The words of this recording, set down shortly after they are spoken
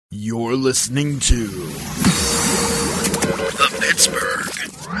You're listening to the Pittsburgh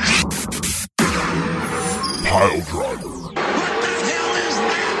Pile Driver. What the hell is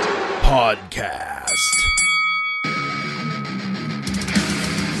that? Podcast.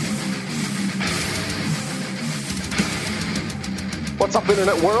 What's up,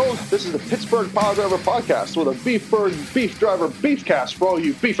 Internet world? This is the Pittsburgh Pile Driver Podcast with a Beefberg Beef Driver Beefcast for all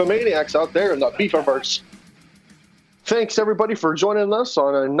you beefomaniacs out there in the Beefiverse. Thanks, everybody, for joining us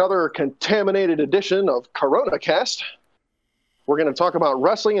on another contaminated edition of CoronaCast. We're going to talk about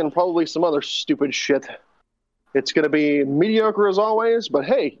wrestling and probably some other stupid shit. It's going to be mediocre as always, but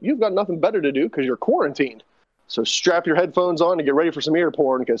hey, you've got nothing better to do because you're quarantined. So strap your headphones on and get ready for some ear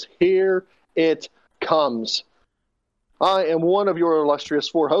porn because here it comes. I am one of your illustrious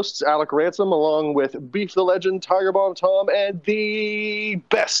four hosts, Alec Ransom, along with Beef the Legend, Tiger Bomb Tom, and the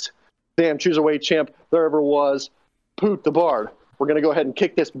best damn cruiserweight champ there ever was, Poot the Bard. We're going to go ahead and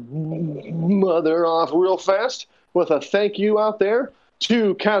kick this mother off real fast with a thank you out there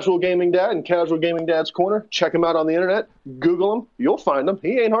to Casual Gaming Dad and Casual Gaming Dad's Corner. Check him out on the internet. Google him. You'll find him.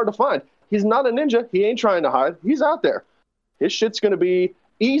 He ain't hard to find. He's not a ninja. He ain't trying to hide. He's out there. His shit's going to be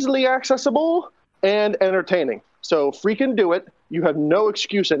easily accessible and entertaining. So freaking do it. You have no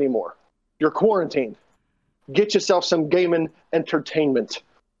excuse anymore. You're quarantined. Get yourself some gaming entertainment.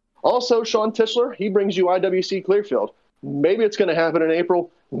 Also, Sean Tischler, he brings you IWC Clearfield. Maybe it's going to happen in April.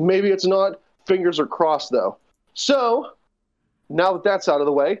 Maybe it's not. Fingers are crossed, though. So, now that that's out of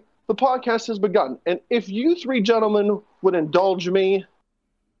the way, the podcast has begun. And if you three gentlemen would indulge me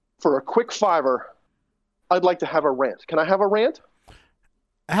for a quick $5, I'd like to have a rant. Can I have a rant?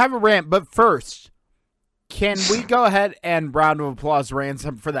 I have a rant, but first, can we go ahead and round of applause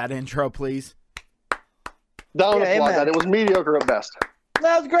Ransom for that intro, please? Don't applaud that. It was mediocre at best.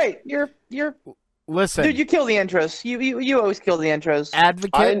 That was great. You're Listen, dude. You kill the intros. You always kill the intros.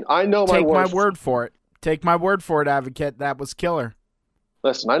 Advocate. I know my take worth. my word for it. Take my word for it, Advocate. That was killer.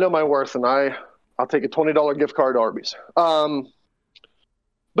 Listen, I know my worth, and I'll take a $20 gift card to Arby's.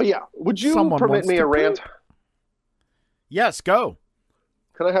 But yeah, would you permit me a rant? Yes, go.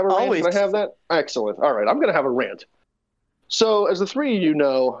 Can I have a rant? Always. Can I have that? Excellent. All right, I'm going to have a rant. So, as the three of you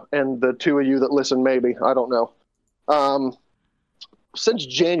know, and the two of you that listen, maybe, I don't know. Since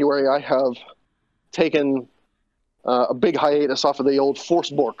January, I have taken a big hiatus off of the old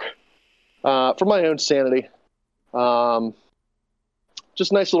Forcebork for my own sanity.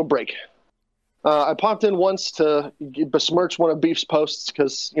 Just a nice little break. I popped in once to besmirch one of Beef's posts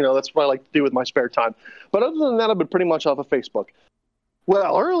because, you know, that's what I like to do with my spare time. But other than that, I've been pretty much off of Facebook.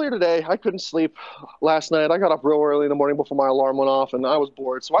 Well, earlier today, I couldn't sleep last night. I got up real early in the morning before my alarm went off, and I was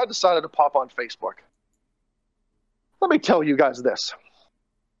bored. So I decided to pop on Facebook. Let me tell you guys this.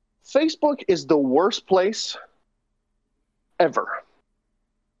 Facebook is the worst place ever.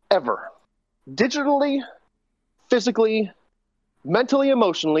 Ever. Digitally, physically, mentally,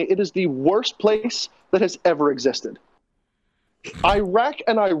 emotionally, it is the worst place that has ever existed. Iraq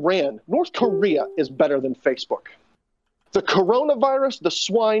and Iran, North Korea is better than Facebook. The coronavirus, the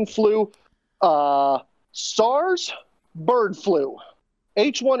swine flu, SARS, bird flu,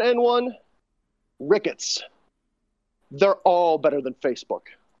 H1N1, rickets. They're all better than Facebook.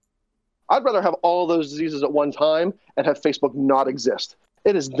 I'd rather have all those diseases at one time and have Facebook not exist.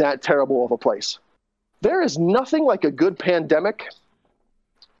 It is that terrible of a place. There is nothing like a good pandemic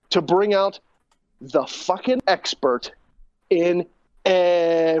to bring out the fucking expert in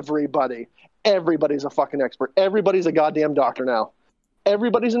everybody. Everybody's a fucking expert. Everybody's a goddamn doctor now.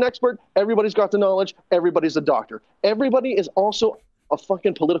 Everybody's an expert. Everybody's got the knowledge. Everybody's a doctor. Everybody is also a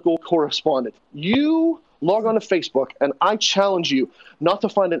fucking political correspondent. You log on to Facebook, and I challenge you not to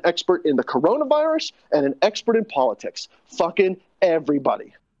find an expert in the coronavirus and an expert in politics. Fucking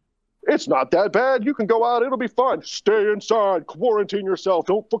everybody. It's not that bad. You can go out. It'll be fun. Stay inside. Quarantine yourself.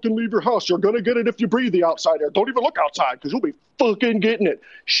 Don't fucking leave your house. You're going to get it if you breathe the outside air. Don't even look outside because you'll be fucking getting it.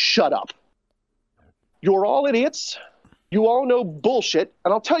 Shut up. You're all idiots. You all know bullshit.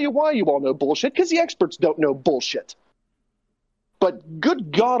 And I'll tell you why you all know bullshit, because the experts don't know bullshit. But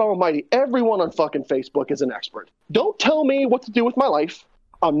good God almighty, everyone on fucking Facebook is an expert. Don't tell me what to do with my life.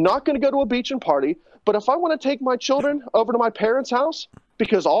 I'm not going to go to a beach and party. But if I want to take my children over to my parents' house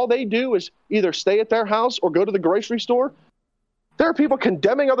because all they do is either stay at their house or go to the grocery store, there are people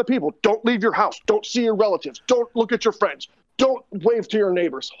condemning other people. Don't leave your house. Don't see your relatives. Don't look at your friends. Don't wave to your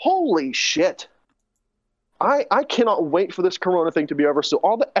neighbors. Holy shit. I cannot wait for this corona thing to be over so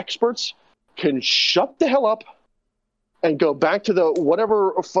all the experts can shut the hell up and go back to the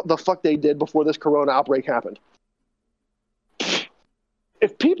whatever the fuck they did before this corona outbreak happened.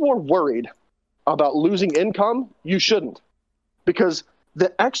 If people are worried about losing income, you shouldn't. Because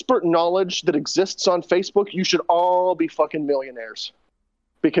the expert knowledge that exists on Facebook, you should all be fucking millionaires.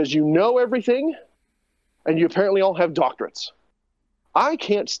 Because you know everything, and you apparently all have doctorates. I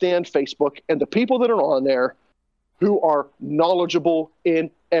can't stand Facebook and the people that are on there who are knowledgeable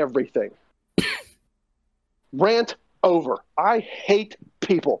in everything. Rant over. I hate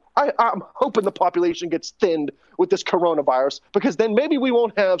people. I'm hoping the population gets thinned with this coronavirus, because then maybe we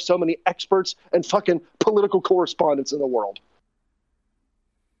won't have so many experts and fucking political correspondents in the world.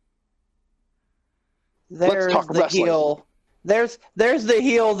 There's talk the wrestling. heel. There's the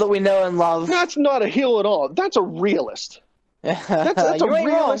heel that we know and love. That's not a heel at all. That's a realist. That's a You ain't wrong.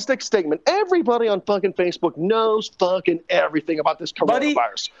 realistic statement. Everybody on fucking Facebook knows fucking everything about this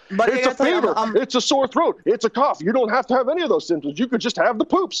coronavirus. Buddy, It's I a gotta tell you, fever. I'm- It's a sore throat. It's a cough. You don't have to have any of those symptoms. You could just have the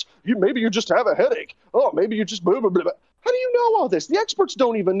poops. Maybe you just have a headache. Oh, maybe you just blah, blah, blah, blah. How do you know all this? The experts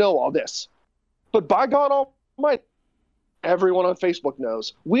don't even know all this. But by God Almighty, everyone on Facebook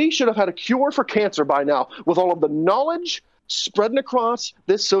knows. We should have had a cure for cancer by now, with all of the knowledge spreading across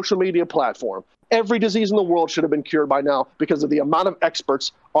this social media platform. Every disease in the world should have been cured by now because of the amount of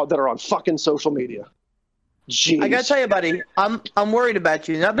experts that are on fucking social media. Jeez. I gotta tell you, buddy, I'm worried about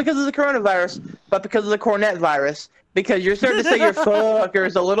you. Not because of the coronavirus, but because of the cornet virus. Because you're starting to say your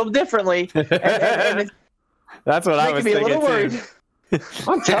fuckers a little differently. And it's That's what I making was me a thinking little worried. too.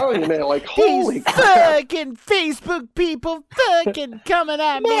 I'm telling you, man, like, holy These crap. fucking Facebook people fucking coming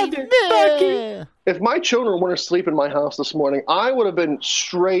at me. Motherfucker. If my children weren't asleep in my house this morning, I would have been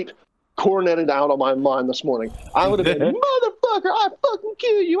straight corneted out of my mind this morning. I would have been, motherfucker, I fucking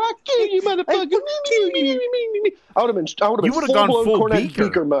kill you. I kill you, motherfucker. I would have been You would've gone full-blown full cornet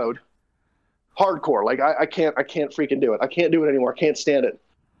Beaker. mode. Hardcore. Like, I can't freaking do it. I can't do it anymore. I can't stand it.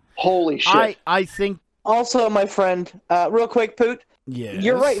 Holy shit. I think, Also, my friend, real quick, Poot, yeah.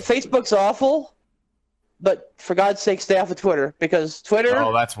 you're right. Facebook's awful, but for God's sake, stay off of Twitter, because Twitter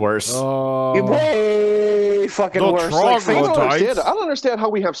Oh, that's worse. is Oh, way fucking The worse. troglodytes. I don't understand Tights. it. I don't understand how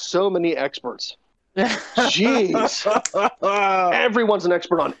we have so many experts. Jeez. Everyone's an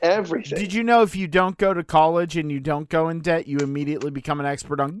expert on everything. did you know if you don't go to college and you don't go in debt, you immediately become an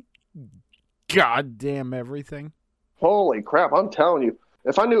expert on goddamn everything? Holy crap, I'm telling you.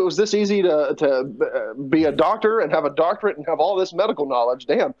 If I knew it was this easy to be a doctor and have a doctorate and have all this medical knowledge,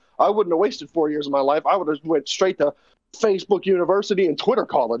 damn, I wouldn't have wasted 4 years of my life. I would have went straight to Facebook University and Twitter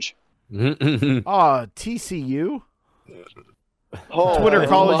college. TCU? Oh, Twitter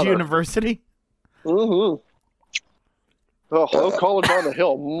College mother. University? Mm-hmm. Oh, hello, college on the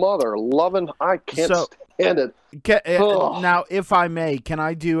hill. Mother loving. I can't So- stand it. Ugh. Now, if I may, can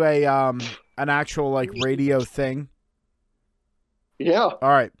I do a an actual like radio thing? Yeah. All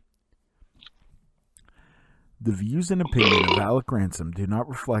right. The views and opinion of Alec Ransom do not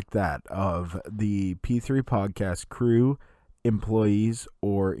reflect that of the P3 podcast crew, employees,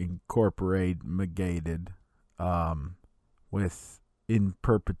 or incorporated with in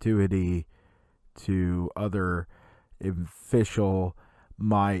perpetuity to other official.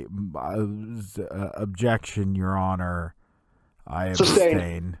 My objection, Your Honor. I Sustained.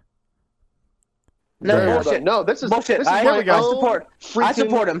 abstain. No, Very well bullshit. done. No, this is Bullshit. This is I- my we go. own I freaking-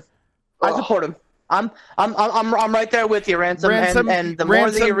 support him. I Ugh. support him. I'm right there with you, Ransom. Ransom, and the more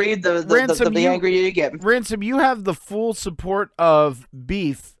that you Ransom, read, the Ransom, you- angrier you get. Ransom, you have the full support of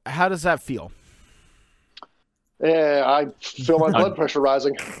Beef. How does that feel? Yeah, I feel my blood pressure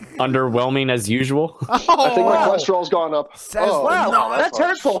rising. Underwhelming as usual. I think my wow. cholesterol's gone up. Says Wow, no, that's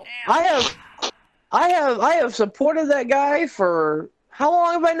hurtful. I have supported that guy for how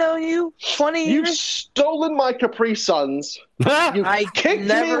long have I known you? 20 You've years. stolen my Capri Suns. You I kicked me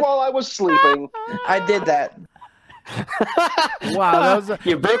never. while I was sleeping. I did that. Wow, that was a,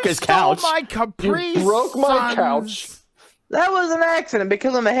 You broke his stole couch. my Capri You broke my Suns. couch. That was an accident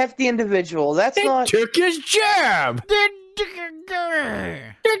because I'm a hefty individual. That's They not. took his job.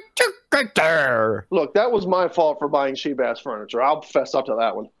 Look, that was my fault for buying cheap ass furniture. I'll fess up to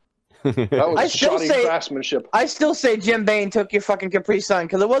that one. That was I still shoddy say- craftsmanship. I still say Jim Bain took your fucking Capri Sun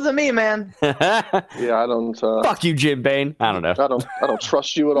because it wasn't me, man. Yeah, I don't. Fuck you, Jim Bain. I don't know. I don't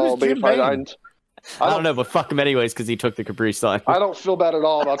trust you at all, Who's Jim Beef. I Bain? I don't know, but fuck him anyways because he took the Capri Sun. I don't feel bad at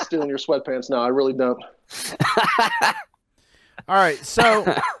all about stealing your sweatpants now. I really don't. All right,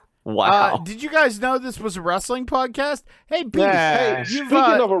 so Wow. did you guys know this was a wrestling podcast? Hey, Beef. Yeah. Hey, You've,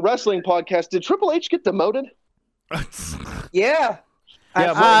 speaking of a wrestling podcast, did Triple H get demoted? Yeah.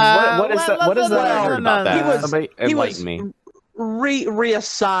 Yeah, what is that? What is that? I heard about He that. was- Somebody he enlighten was- me.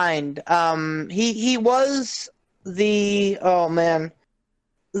 Reassigned. He was the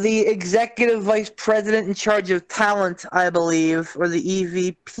the executive vice president in charge of talent, I believe, or the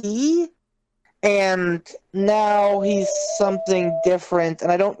EVP. and now he's something different,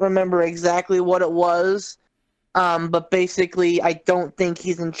 and I don't remember exactly what it was. But basically, I don't think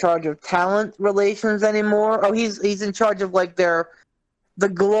he's in charge of talent relations anymore. Oh, he's in charge of like the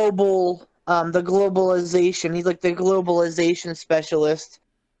globalization. He's like the globalization specialist.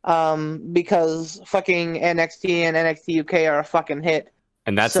 Because fucking NXT and NXT UK are a fucking hit.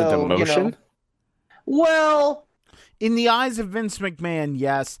 And that's a demotion? Well, in the eyes of Vince McMahon,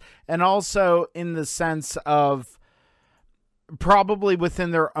 yes, and also in the sense of probably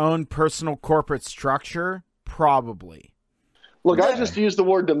within their own personal corporate structure. Probably. Look, I just used the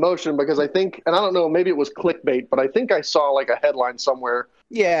word demotion because I think, and I don't know, maybe it was clickbait, but I think I saw like a headline somewhere,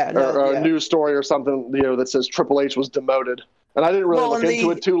 or a news story or something, that says Triple H was demoted, and I didn't really look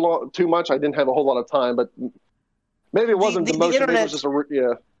into it too much. I didn't have a whole lot of time, but maybe it wasn't demotion. Maybe it was just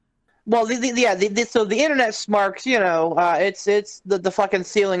Well, so the internet smarks, it's the fucking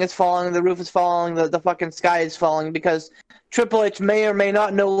ceiling is falling, the roof is falling, the fucking sky is falling because Triple H may or may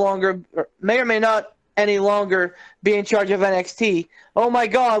not any longer be in charge of NXT. Oh my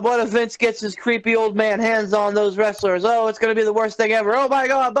God, what if Vince gets his creepy old man hands on those wrestlers? Oh, it's going to be the worst thing ever. Oh my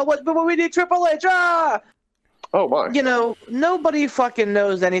God, but we need Triple H. Ah! Oh my. Nobody fucking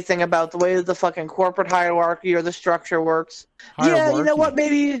knows anything about the way that the fucking corporate hierarchy or the structure works. Yeah, you know what?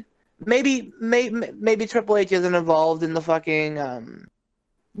 Maybe Triple H isn't involved in the fucking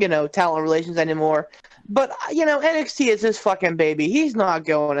talent relations anymore. But, NXT is his fucking baby. He's not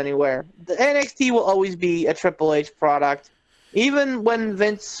going anywhere. The NXT will always be a Triple H product. Even when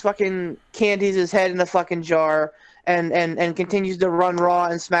Vince fucking candies his head in a fucking jar and continues to run Raw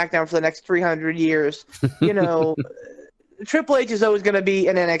and SmackDown for the next 300 years, Triple H is always going to be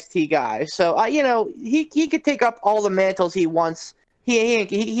an NXT guy. So, he could take up all the mantles he wants. He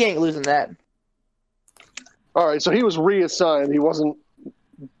ain't losing that. All right, so he was reassigned. He wasn't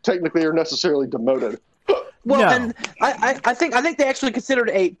technically or necessarily demoted. Well, No. And I think they actually considered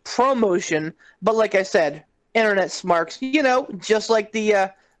it a promotion, but like I said, internet smarks, just like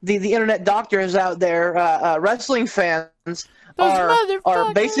the internet doctors out there, wrestling fans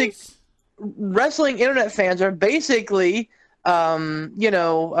are basic. Wrestling internet fans are basically, the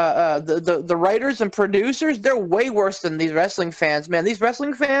writers and producers. They're way worse than these wrestling fans, man. These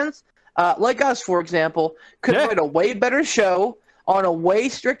wrestling fans, like us, for example, could write a way better show on a way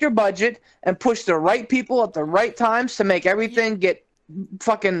stricter budget and push the right people at the right times to make everything get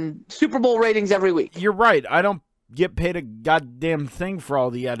fucking Super Bowl ratings every week. You're right. I don't get paid a goddamn thing for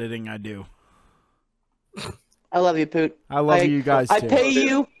all the editing I do. I love you, Poot. I love you guys too.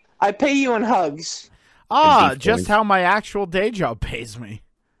 I pay you in hugs. Just how my actual day job pays me.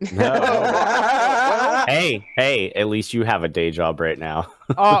 No. Hey, at least you have a day job right now.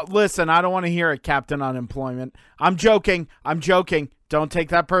 Listen, I don't want to hear it, Captain Unemployment. I'm joking. Don't take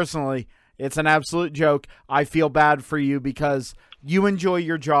that personally. It's an absolute joke. I feel bad for you because you enjoy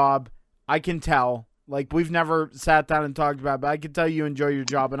your job. I can tell. Like, we've never sat down and talked about it, but I can tell you enjoy your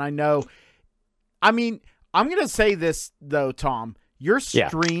job, and I know. I mean, I'm going to say this, though, Tom. Your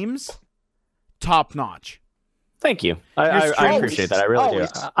streams, top-notch. Thank you. I appreciate that. I really do.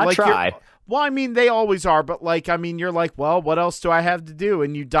 I try. Well, I mean, they always are, but, you're like, well, what else do I have to do?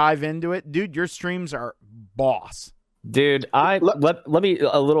 And you dive into it. Dude, your streams are boss. Dude, let me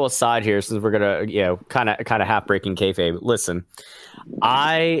a little aside here since we're gonna kind of half breaking kayfabe. Listen,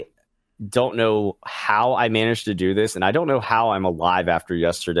 I don't know how I managed to do this, and I don't know how I'm alive after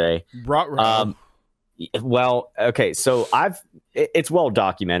yesterday. Right. Well, okay, so it's well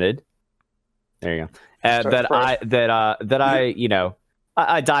documented. There you go.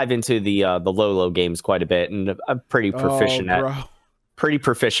 I dive into the Lolo games quite a bit, and I'm pretty proficient at. Pretty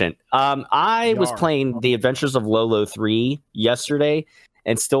proficient. I was playing The Adventures of Lolo 3 yesterday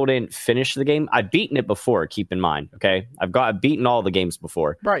and still didn't finish the game. I've beaten it before, keep in mind, okay? I've beaten all the games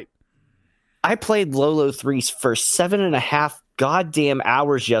before. Right. I played Lolo 3 for 7.5 goddamn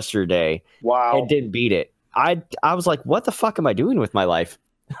hours yesterday. Wow. And didn't beat it. I was like, what the fuck am I doing with my life?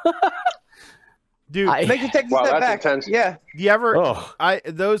 Dude, make you take a step back. Intense. Yeah. Do you ever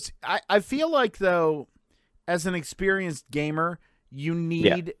I feel like, though, as an experienced gamer, you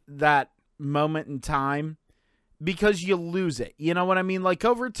need that moment in time because you lose it. You know what I mean? Like,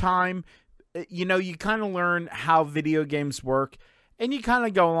 over time, you kind of learn how video games work, and you kind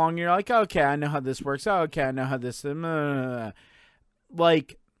of go along. And you're like, okay, I know how this works. Oh, okay, I know how this.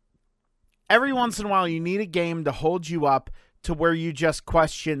 Like, every once in a while, you need a game to hold you up to where you just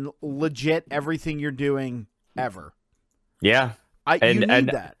question legit everything you're doing ever. Yeah, you need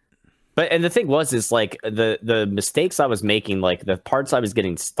that. And the thing is like the mistakes I was making, like the parts I was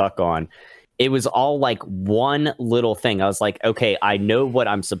getting stuck on, it was all like one little thing. I was like, okay, I know what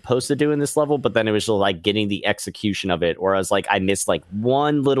I'm supposed to do in this level, but then it was just like getting the execution of it. Or I was like, I missed like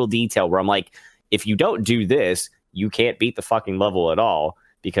one little detail where I'm like, if you don't do this, you can't beat the fucking level at all,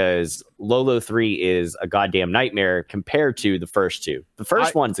 because Lolo 3 is a goddamn nightmare compared to the first two. The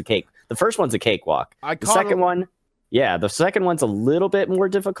first one's a cake. The first one's a cakewalk. The second one, yeah, the second one's a little bit more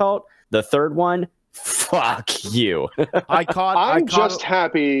difficult. The third one, fuck you. I'm just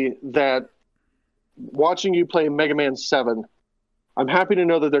happy that watching you play Mega Man 7, I'm happy to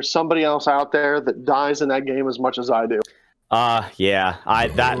know that there's somebody else out there that dies in that game as much as I do. Yeah,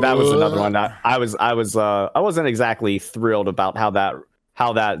 that was another one that I wasn't exactly thrilled about how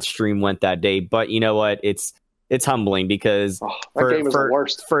that stream went that day, but you know what? It's humbling because that game is the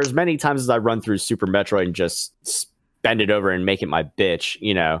worst. For as many times as I run through Super Metroid and just bend it over and make it my bitch,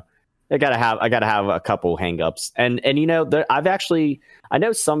 you know, I gotta have a couple hangups, and you know, I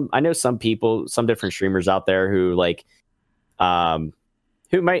know some people, some different streamers out there who like,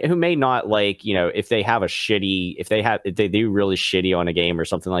 who may not like, you know, if they do really shitty on a game or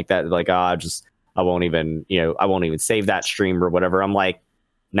something like that, like, I won't even save that stream or whatever. I'm like,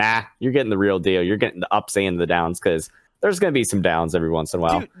 nah, you're getting the real deal. You're getting the ups and the downs, because there's going to be some downs every once in a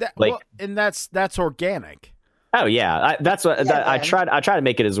while. Dude, and that's organic. Oh yeah, I try to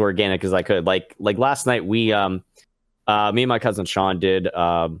make it as organic as I could. Like last night, me and my cousin Sean did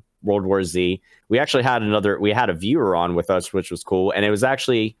World War Z. We actually had a viewer on with us, which was cool, and it was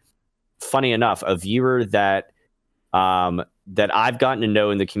actually funny enough, a viewer that I've gotten to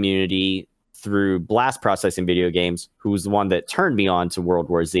know in the community through blast processing video games, who was the one that turned me on to World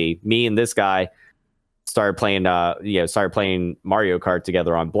War Z. Me and this guy started playing Mario Kart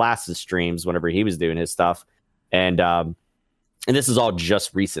together on Blast's streams whenever he was doing his stuff, and this is all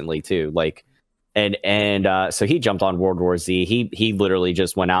just recently too, like. And so he jumped on World War Z. He literally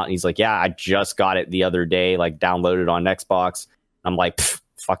just went out and he's like, yeah, I just got it the other day, like downloaded on Xbox. I'm like,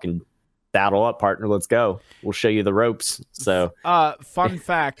 fucking saddle up, partner. Let's go. We'll show you the ropes. So, fun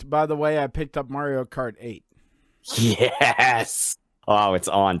fact, by the way, I picked up Mario Kart 8. Yes. Oh, it's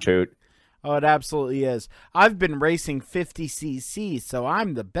on, Toot. Oh, it absolutely is. I've been racing 50cc, so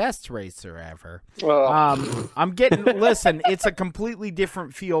I'm the best racer ever. I'm getting, listen, it's a completely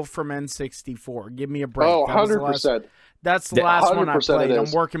different feel from N64. Give me a break. Oh, 100%. That's the last one I played.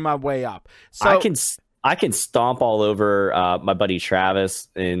 I'm working my way up. So I can stomp all over my buddy Travis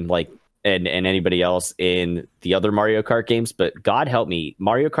and anybody else in the other Mario Kart games, but God help me,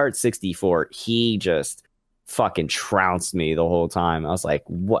 Mario Kart 64, he just fucking trounced me the whole time. I was like,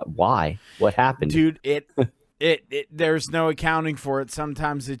 what? Why? What happened? Dude, it there's no accounting for it.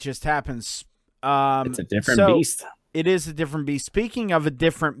 Sometimes it just happens. It's a different beast. It is a different beast. Speaking of a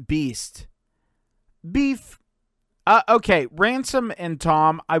different beast, Beef. Okay, Ransom and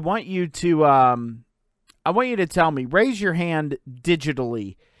Tom, I want you to tell me, raise your hand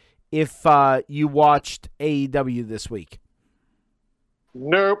digitally if you watched AEW this week.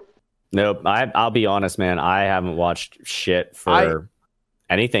 Nope. I'll be honest, man. I haven't watched shit for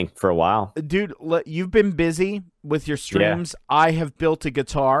anything for a while. Dude, you've been busy with your streams. Yeah. I have built a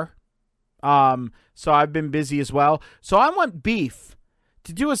guitar, so I've been busy as well. So I want Beef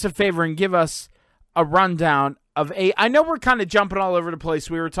to do us a favor and give us a rundown of I know we're kind of jumping all over the place.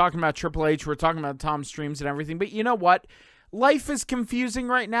 We were talking about Triple H. We're talking about Tom's streams and everything. But you know what? Life is confusing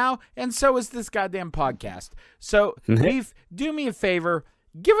right now, and so is this goddamn podcast. So, Beef, do me a favor.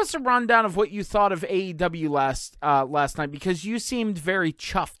 Give us a rundown of what you thought of AEW last night, because you seemed very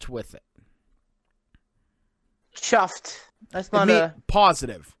chuffed with it. Chuffed. That's not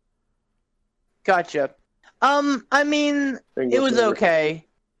positive. Gotcha. I mean, it was okay.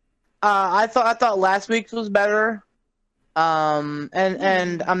 I thought last week's was better.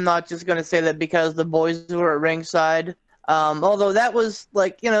 And I'm not just gonna say that because the boys were at ringside. Although that was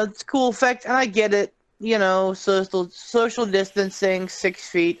it's a cool effect, and I get it. Social distancing, 6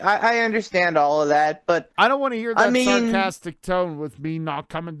 feet. I understand all of that, but I don't want to hear that sarcastic tone with me not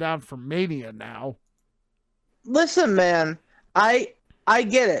coming down from Mania now. Listen, man, I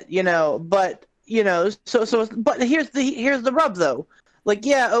get it, but but here's the rub though.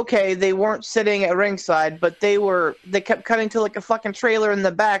 Okay, they weren't sitting at ringside, but they kept cutting to a fucking trailer in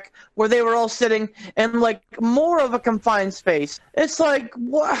the back where they were all sitting in more of a confined space. It's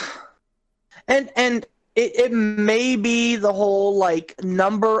what? And it may be the whole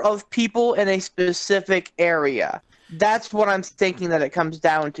number of people in a specific area. That's what I'm thinking that it comes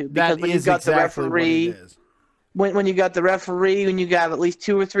down to. Because when you've got the referee, when you got the referee, when you got at least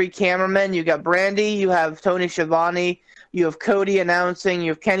 2 or 3 cameramen, you got Brandy, you have Tony Schiavone, you have Cody announcing,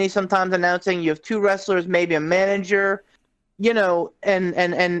 you have Kenny sometimes announcing, you have 2 wrestlers, maybe a manager.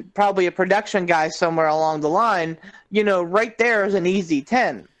 and probably a production guy somewhere along the line, right there is an easy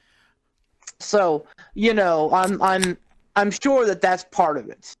 10. So, I'm sure that's part of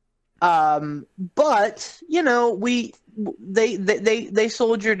it. But they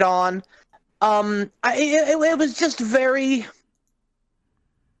soldiered on. It was just very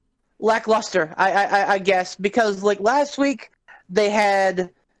lackluster, I guess, because like last week they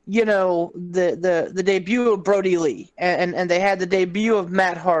had the debut of Brody Lee and they had the debut of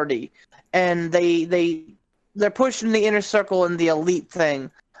Matt Hardy, and they're pushing the Inner Circle and the Elite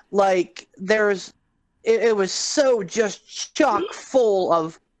thing. Like it was so just chock full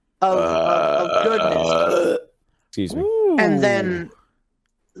of goodness. Excuse me. And then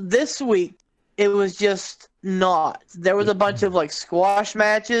this week it was just not. There was a bunch of like squash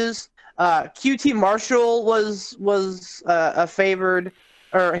matches. QT Marshall was a favored,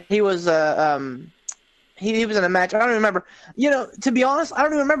 or he was he was in a match. I don't remember. To be honest, I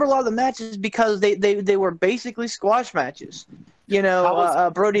don't even remember a lot of the matches because they were basically squash matches.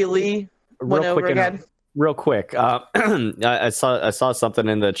 Brody Lee went over again. Real quick, I saw something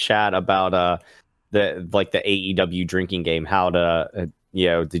in the chat about the AEW drinking game. How to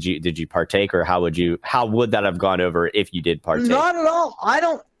did you partake, or how would that have gone over if you did partake? Not at all.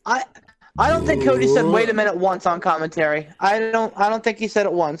 I don't think Cody said wait a minute once on commentary. I don't think he said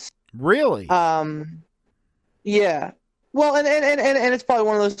it once. Really? Yeah. Well, and it's probably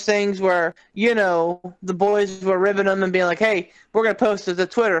one of those things where, the boys were ribbing him and being like, hey, we're going to post this to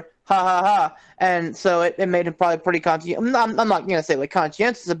Twitter. Ha, ha, ha. And so it made him probably pretty conscientious. I'm not going to say like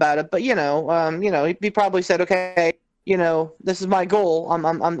conscientious about it, but, he probably said, okay, this is my goal.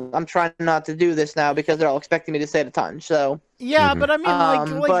 I'm trying not to do this now because they're all expecting me to say it a ton. So yeah, but I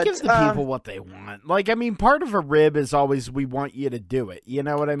mean, give the people what they want. Like, I mean, part of a rib is always we want you to do it. You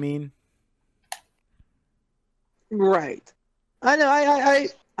know what I mean? Right. I know.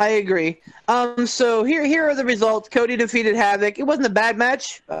 I agree. So here are the results. Cody defeated Havoc. It wasn't a bad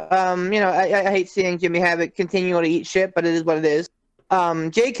match. I hate seeing Jimmy Havoc continue to eat shit, but it is what it is.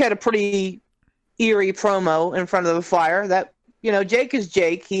 Jake had a pretty eerie promo in front of the fire. That Jake is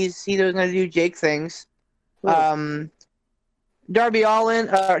Jake. He's going to do Jake things. Darby Allin.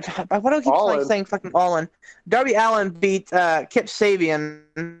 Why do I keep saying fucking Allin? Darby Allin beat Kip Sabian,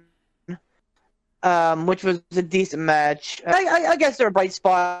 which was a decent match. I guess there are bright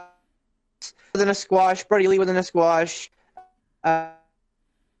spots within a squash. Brody Lee within a squash. The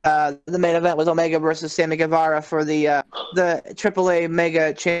main event was Omega versus Sammy Guevara for the AAA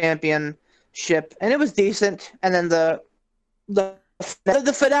Mega Championship, and it was decent. And then the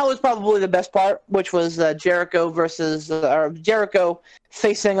finale was probably the best part, which was Jericho Jericho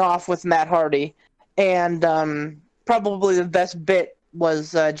facing off with Matt Hardy, and probably the best bit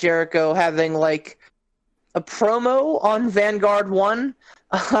was Jericho having like a promo on Vanguard 1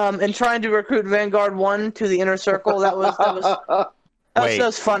 and trying to recruit Vanguard 1 to the Inner Circle. That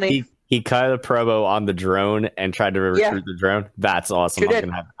was funny. He cut a promo on the drone and tried to recruit the drone. That's awesome.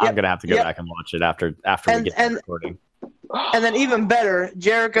 I'm gonna have to go back and watch it after we get the recording. And then even better,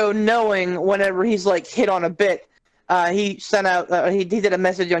 Jericho knowing whenever he's like hit on a bit, he sent out he did a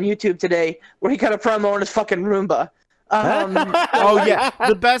message on YouTube today where he cut a promo on his fucking Roomba. Oh yeah,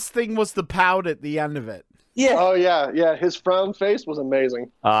 the best thing was the pout at the end of it. Yeah. Oh yeah. His frown face was amazing.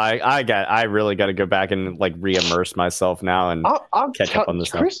 I really got to go back and like re-immerse myself now and catch up on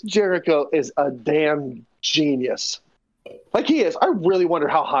this. Chris Jericho is a damn genius. Like he is. I really wonder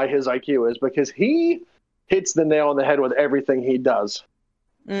how high his IQ is because he hits the nail on the head with everything he does.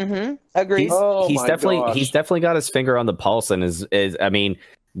 Mm-hmm. Agreed. He's definitely got his finger on the pulse and is I mean.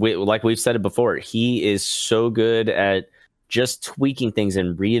 Like we've said it before, he is so good at just tweaking things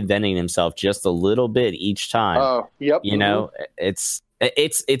and reinventing himself just a little bit each time. Oh, yep. It's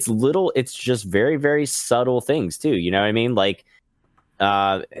little. It's just very, very subtle things too. You know what I mean? Like,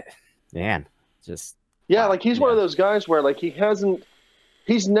 man, just like he's one of those guys where like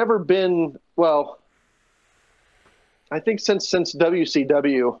he's never been I think since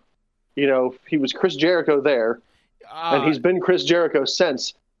WCW, he was Chris Jericho there, and he's been Chris Jericho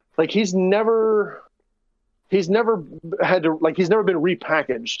since. Like he's never had to he's never been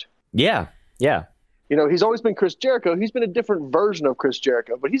repackaged. Yeah. He's always been Chris Jericho. He's been a different version of Chris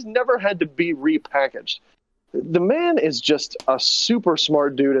Jericho, but he's never had to be repackaged. The man is just a super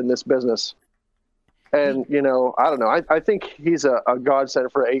smart dude in this business. And, I don't know. I think he's a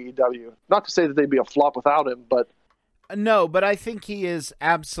godsend for AEW. Not to say that they'd be a flop without him, but no, but I think he is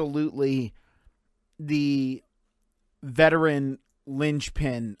absolutely the veteran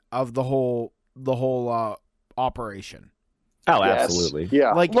linchpin of the whole operation. Oh, yes. Absolutely.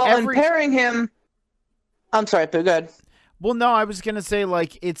 Yeah. And pairing him. I'm sorry, but go ahead. Well, no, I was going to say,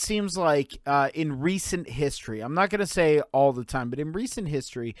 like, it seems like in recent history, I'm not going to say all the time, but in recent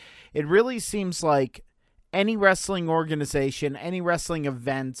history, it really seems like any wrestling organization, any wrestling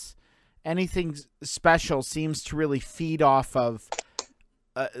events, anything special seems to really feed off of,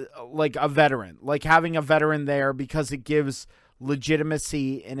 like, a veteran. Like, having a veteran there because it gives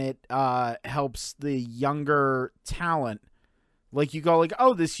legitimacy and it helps the younger talent. Like, you go like,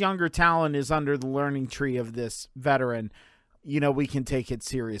 oh, this younger talent is under the learning tree of this veteran. You know, we can take it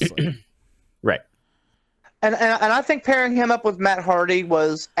seriously. Right. And I think pairing him up with Matt Hardy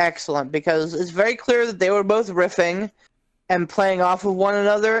was excellent because it's very clear that they were both riffing and playing off of one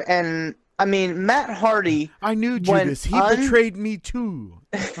another. And, I mean, Matt Hardy... I knew Judas. He betrayed me, too.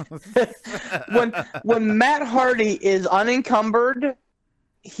 when Matt Hardy is unencumbered,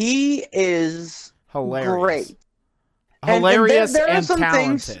 he is hilarious. Great. Hilarious there and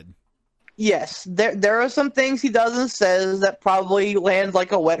talented. Things, yes, there are some things he does and says that probably land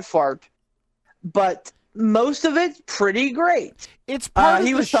like a wet fart, but most of it's pretty great. It's part of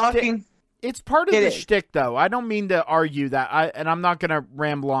he the was talking. It's part of the shtick, though. I don't mean to argue that, and I'm not going to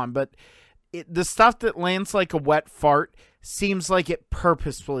ramble on, but the stuff that lands like a wet fart seems like it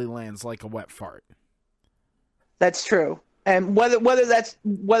purposefully lands like a wet fart. That's true. And whether that's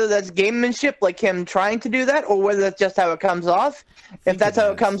gamemanship, like him trying to do that, or whether that's just how it comes off. If that's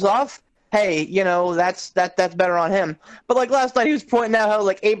how it comes off, hey, you know, that's better on him. But like last night, he was pointing out how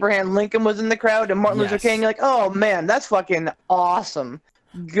like Abraham Lincoln was in the crowd and Martin Luther King. Like, oh man, that's fucking awesome.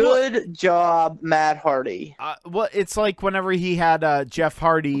 Good job, Matt Hardy. Well, it's like whenever he had Jeff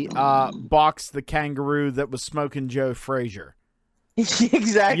Hardy box the kangaroo that was smoking Joe Frazier.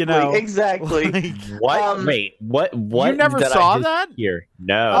 Exactly. You know, exactly. Like, what? Wait, what? You never saw that? Here,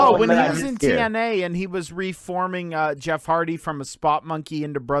 no. Oh, when he was in TNA and he was reforming Jeff Hardy from a spot monkey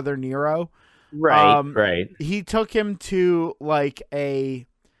into Brother Nero. Right, right. He took him to like a,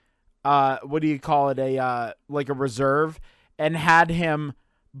 what do you call it? Like a reserve, and had him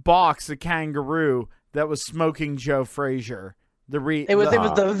box a kangaroo that was smoking Joe Frazier. It was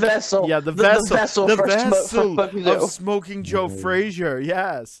the vessel. Yeah, the vessel of smoking Joe Frazier.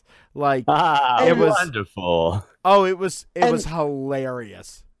 Yes, like it was wonderful. Oh, it was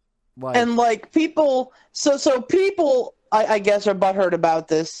hilarious. Like, and like people, so people, I guess, are butthurt about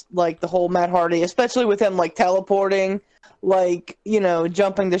this, like the whole Matt Hardy, especially with him like teleporting, like, you know,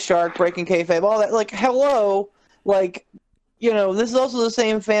 jumping the shark, breaking kayfabe, all that. Like, hello, like. You know, this is also the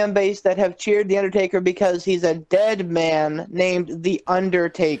same fan base that have cheered The Undertaker because he's a dead man named The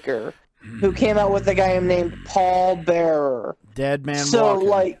Undertaker, who came out with a guy named Paul Bearer. Dead man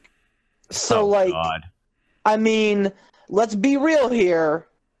walking. God. I mean, let's be real here.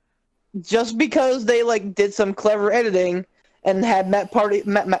 Just because they, like, did some clever editing and had Matt Hardy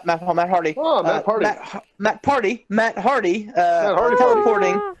teleporting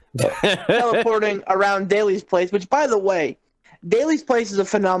around Daly's place, which, by the way, Daly's Place is a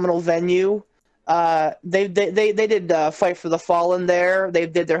phenomenal venue. They did Fight for the Fallen there. They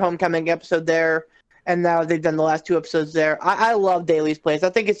did their Homecoming episode there, and now they've done the last 2 episodes there. I love Daly's Place. I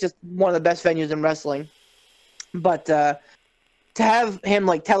think it's just one of the best venues in wrestling. But to have him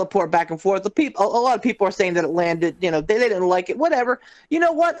like teleport back and forth, a lot of people are saying that it landed. You know, they didn't like it. Whatever. You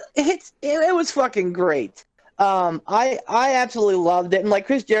know what? It was fucking great. I absolutely loved it, and like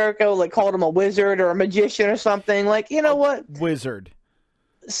Chris Jericho like called him a wizard or a magician or something. Like, you know what? Wizard.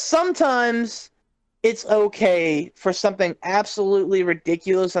 Sometimes it's okay for something absolutely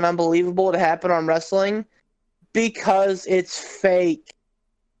ridiculous and unbelievable to happen on wrestling because it's fake.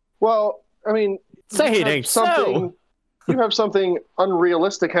 Well, I mean, say it ain't so. You have something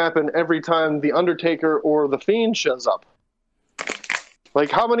unrealistic happen every time The Undertaker or The Fiend shows up. Like,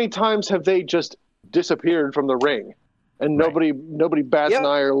 how many times have they just disappeared from the ring and nobody bats an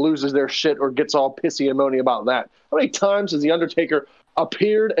eye or loses their shit or gets all pissy and moany about that? How many times has The Undertaker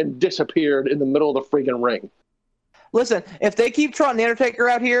appeared and disappeared in the middle of the freaking ring? Listen, if they keep trotting The Undertaker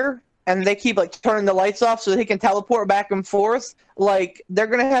out here and they keep like turning the lights off so that he can teleport back and forth, like they're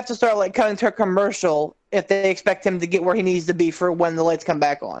gonna have to start like cutting to a commercial if they expect him to get where he needs to be for when the lights come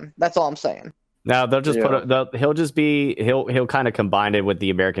back on. That's all I'm saying. No, they'll just he'll kind of combine it with the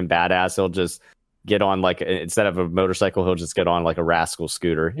American Badass. He'll just get on like, instead of a motorcycle, he'll just get on like a rascal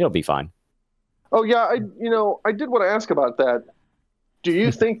scooter. He'll be fine. Oh yeah, I did want to ask about that. Do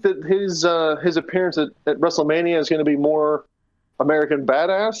you think that his appearance at WrestleMania is going to be more American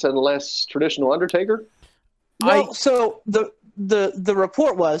Badass and less traditional Undertaker? Well, so the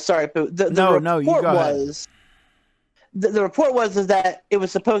report was, sorry, Pooh, the report was that it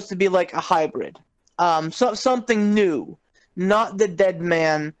was supposed to be like a hybrid, something new, not the dead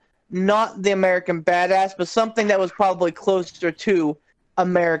man not the American Badass, but something that was probably closer to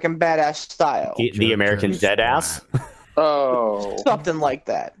American Badass style. The American Deadass? Oh. Something like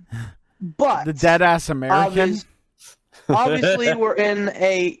that. But the Deadass American? Obviously, we're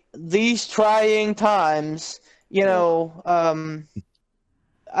in these trying times. You know, I'm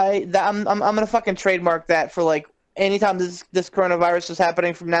gonna fucking trademark that for like anytime this coronavirus is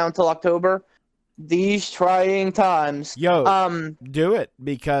happening from now until October. These trying times. Yo, do it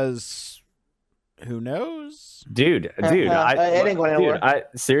because who knows, dude. It ain't going anywhere.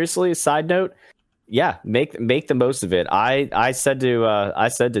 Seriously. Side note, yeah, make the most of it. I said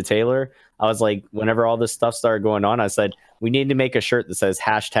to Taylor, I was like, whenever all this stuff started going on, I said we need to make a shirt that says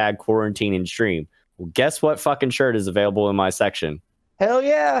 #quarantine and stream. Well, guess what fucking shirt is available in my section? Hell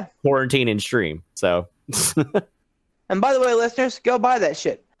yeah, quarantine and stream. So, and by the way, listeners, go buy that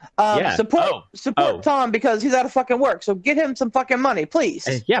shit. Support Tom because he's out of fucking work. So get him some fucking money, please.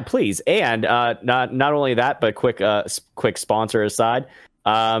 Yeah, please. And not only that, but quick sponsor aside,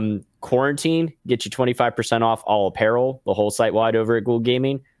 Quarantine get you 25% off all apparel, the whole site wide over at Ghoul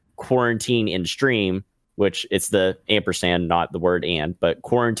Gaming. Quarantine and stream, which it's the ampersand, not the word and, but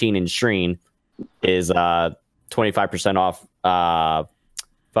quarantine and stream is 25% off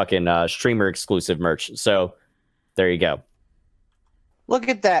streamer exclusive merch. So there you go. Look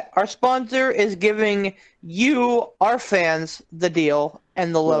at that. Our sponsor is giving you, our fans, the deal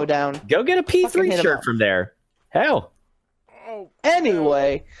and the lowdown. Go get a P3 shirt from there. Hell.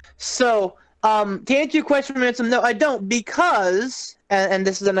 Anyway, so to answer your question, Ransom, no, I don't, because, and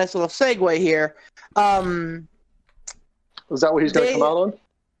this is a nice little segue here. Is that what he's going to come out on?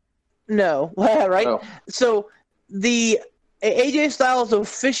 No, right? Oh. So AJ Styles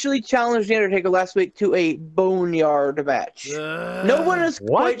officially challenged The Undertaker last week to a boneyard match. No one is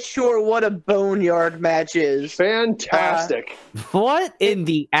quite sure what a boneyard match is. Fantastic. What in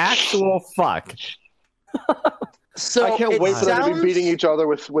the actual fuck? So I can't wait for them to be beating each other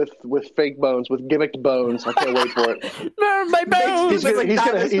with fake bones, with gimmicked bones. I can't wait for it. My bones!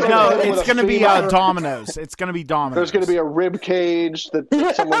 It's going to be dominoes. It's going to be dominoes. There's going to be a rib cage that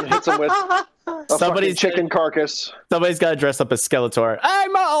someone hits him with. Somebody's chicken carcass. Somebody's got to dress up as Skeletor.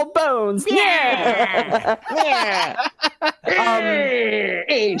 I'm all bones. Yeah. Yeah.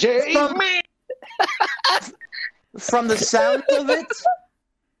 AJ. From the sound of it,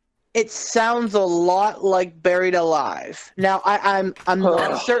 it sounds a lot like Buried Alive. Now, I'm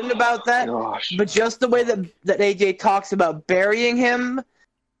not certain about that, but just the way that AJ talks about burying him,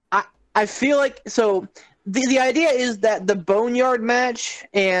 I feel like so. The idea is that the Boneyard match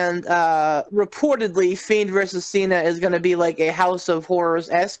and reportedly Fiend versus Cena is going to be like a House of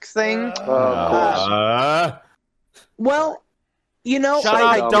Horrors-esque thing. Well, you know, shut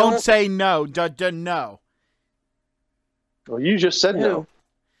up! Don't say no. No. Well, you just said no.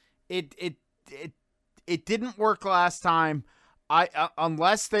 It didn't work last time.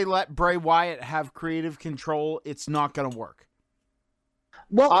 Unless they let Bray Wyatt have creative control, it's not going to work.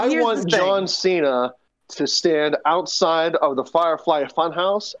 Well, I want John Cena to stand outside of the Firefly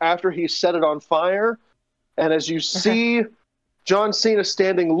Funhouse after he set it on fire, and as you see John Cena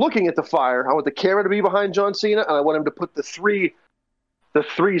standing looking at the fire, I want the camera to be behind John Cena, and I want him to put the three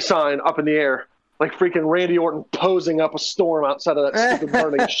sign up in the air, like freaking Randy Orton posing up a storm outside of that stupid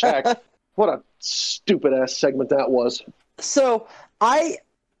burning shack. What a stupid ass segment that was. So I'm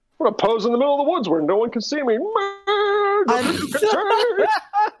gonna pose in the middle of the woods where no one can see me.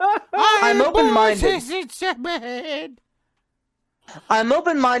 I'm open-minded. I'm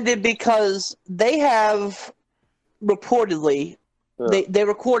open-minded because they have reportedly they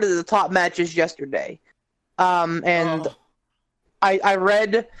recorded the top matches yesterday, and I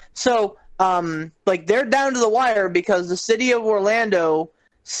read like they're down to the wire because the city of Orlando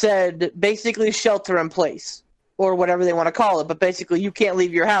said basically shelter in place or whatever they want to call it, but basically you can't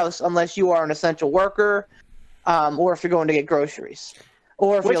leave your house unless you are an essential worker, or if you're going to get groceries.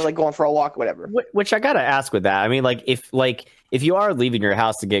 Or if you're like going for a walk, whatever. Which I gotta ask with that. I mean, if you are leaving your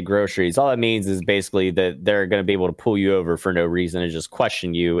house to get groceries, all that means is basically that they're gonna be able to pull you over for no reason and just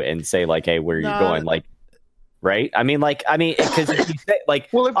question you and say like, "Hey, where are you going?" Like, right? I mean, because if you say like,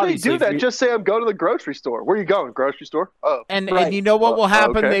 well, if they do that, just say I'm going to the grocery store. Where are you going? Grocery store? Oh, and you know what will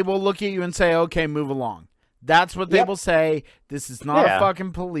happen? They will look at you and say, "Okay, move along." That's what they will say. This is not a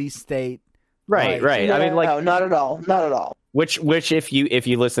fucking police state. Right. I mean, like, no, not at all. Which, if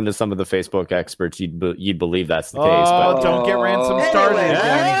you listen to some of the Facebook experts, you'd believe that's the case. But don't get ransom started.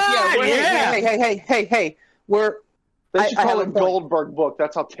 Hey, they should call it Goldberg book.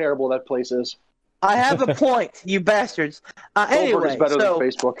 That's how terrible that place is. I have a point, you bastards. Anyway, Goldberg is better than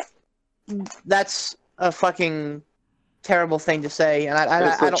Facebook. That's a fucking terrible thing to say, and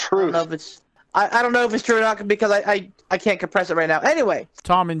I don't know if it's I don't know if it's true or not because I can't compress it right now. Anyway,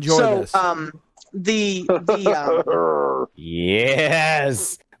 Tom, enjoy this.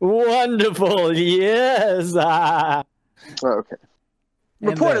 Yes, wonderful. Yes. Okay.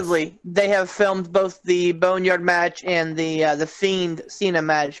 Reportedly, they have filmed both the Boneyard match and the Fiend Cena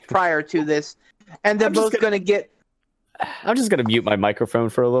match prior to this, and they're both going to get. I'm just gonna mute my microphone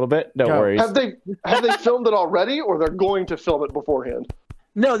for a little bit. No worries. Have they filmed it already, or they're going to film it beforehand?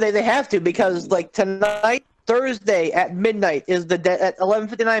 No, they have to because like tonight, Thursday at midnight is at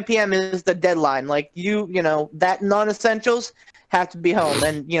 11:59 p.m. is the deadline. Like you know that non-essentials have to be home,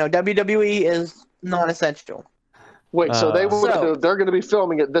 and you know WWE is non-essential. Wait, so they're going to be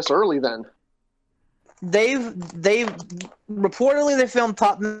filming it this early then? They've reportedly they filmed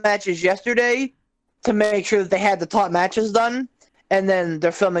top matches yesterday to make sure that they had the top matches done, and then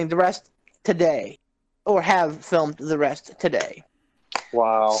they're filming the rest today, or have filmed the rest today.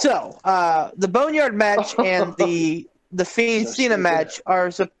 Wow. So, the Boneyard match and the Fiend Cena match are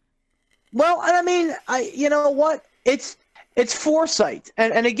well, I mean, you know what? It's foresight.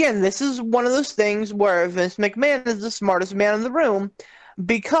 And again, this is one of those things where Vince McMahon is the smartest man in the room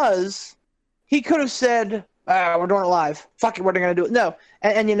because he could have said, we're doing it live. Fuck it, we're going to do it. No.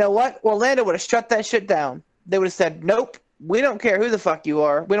 And you know what? Orlando would have shut that shit down. They would have said, nope, we don't care who the fuck you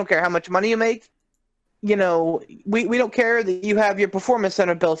are. We don't care how much money you make. You know, we don't care that you have your performance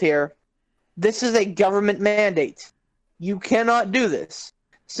center built here. This is a government mandate. You cannot do this.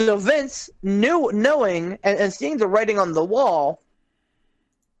 So Vince, knowing and seeing the writing on the wall,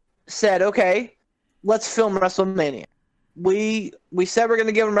 said, okay, let's film WrestleMania. We said we're going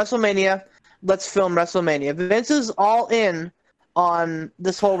to give him WrestleMania. Let's film WrestleMania. Vince is all in on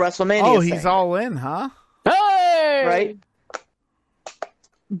this whole WrestleMania thing. He's all in, huh? Hey! Right?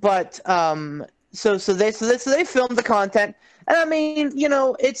 But, So they filmed the content, and I mean, you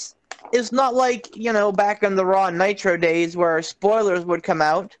know, it's not like, you know, back in the Raw Nitro days where spoilers would come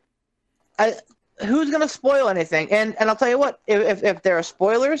out. Who's gonna spoil anything? And I'll tell you what, if there are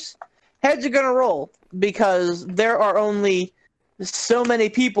spoilers, heads are gonna roll because there are only so many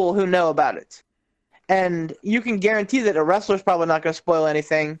people who know about it, and you can guarantee that a wrestler's probably not gonna spoil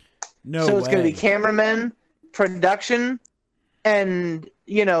anything. So it's gonna be cameramen, production, and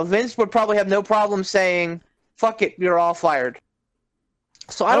you know, Vince would probably have no problem saying, fuck it, you're all fired.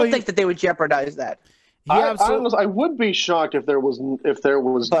 So I don't think that they would jeopardize that. I would be shocked if there was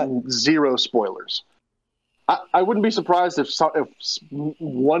zero spoilers. I wouldn't be surprised if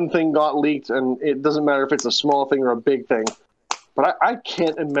one thing got leaked, and it doesn't matter if it's a small thing or a big thing. But I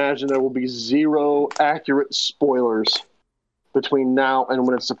can't imagine there will be zero accurate spoilers between now and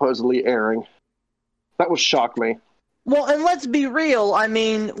when it's supposedly airing. That would shock me. Well, and let's be real. I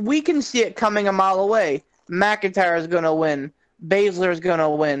mean, we can see it coming a mile away. McIntyre is going to win. Baszler is going to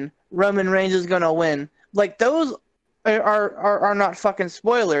win. Roman Reigns is going to win. Like, those are not fucking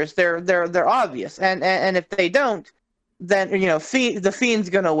spoilers. They're obvious. And if they don't, then, you know, the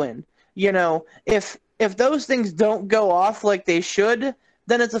Fiend's going to win. You know, if those things don't go off like they should,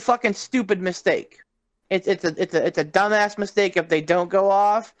 then it's a fucking stupid mistake. It's a dumbass mistake if they don't go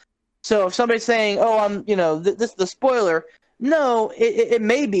off. So if somebody's saying, "Oh, you know, this is the spoiler," no, it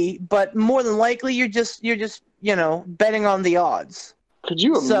may be, but more than likely you're just you know betting on the odds. Could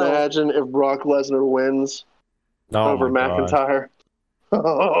you imagine if Brock Lesnar wins over McIntyre?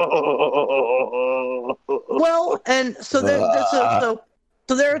 Well, and so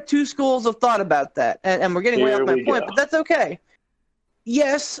there are two schools of thought about that, and we're getting way off my point, but that's okay.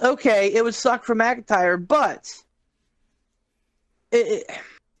 Yes, okay, it would suck for McIntyre, but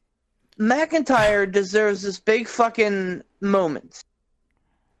McIntyre deserves this big fucking moment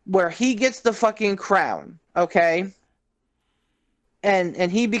where he gets the fucking crown, okay?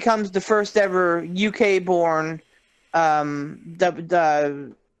 And he becomes the first ever UK-born. No,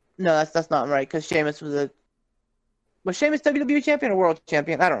 that's not right because Sheamus was Sheamus WWE champion or world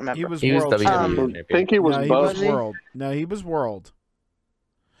champion? I don't remember. He was world WWE champion. I think he was both. World. No, he was world.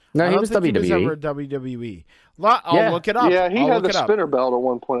 No, he was WWE. He was ever WWE. I'll look it up. Yeah, he had the spinner belt at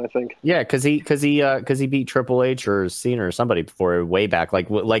one point, I think. Yeah, because he beat Triple H or Cena or somebody before way back, like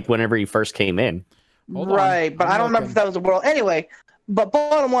whenever he first came in. Right, but I don't remember if that was the world. Anyway, but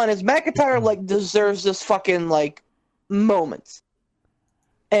bottom line is McIntyre like deserves this fucking like moment,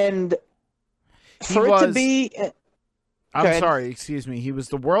 and for it to be. I'm sorry, excuse me. He was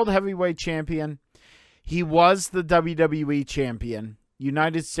the world heavyweight champion. He was the WWE champion,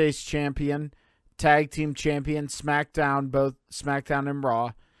 United States champion, tag team champion, SmackDown, both SmackDown and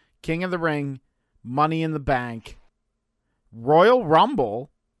Raw, King of the Ring, Money in the Bank, Royal Rumble,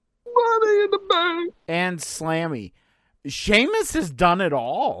 Money in the Bank, and Slammy. Sheamus has done it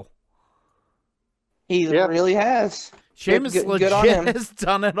all. He really has. Sheamus legit has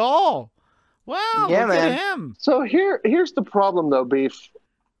done it all. Wow, look at him. So here's the problem, though, Beef.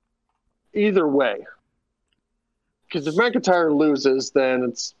 Either way. Because if McIntyre loses, then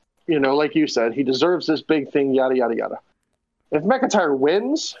it's, like you said, he deserves this big thing, yada, yada, yada. If McIntyre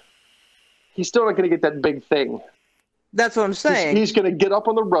wins, he's still not going to get that big thing. That's what I'm saying. He's going to get up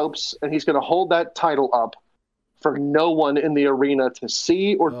on the ropes, and he's going to hold that title up for no one in the arena to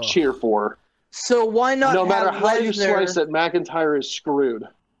see or cheer for. So why not no matter how Lesnar, you slice it, McIntyre is screwed.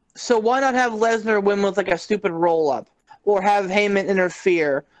 So why not have Lesnar win with like a stupid roll-up? Or have Heyman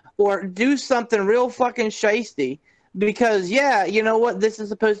interfere? Or do something real fucking shiesty? Because, you know what? This is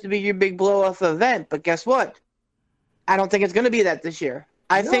supposed to be your big blow-off event, but guess what? I don't think it's going to be that this year.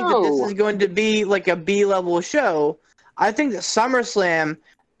 I think that this is going to be like a B-level show. I think that SummerSlam...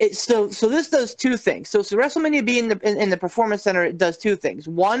 So this does two things. So WrestleMania being in the Performance Center, it does two things.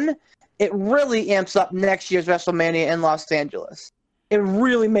 One, it really amps up next year's WrestleMania in Los Angeles. It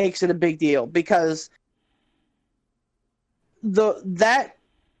really makes it a big deal because the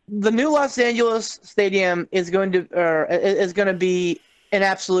new Los Angeles stadium is going to be an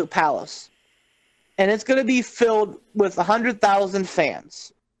absolute palace, and it's going to be filled with 100,000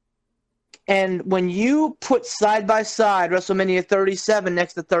 fans. And when you put side by side WrestleMania 37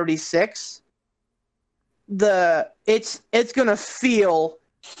 next to 36, it's going to feel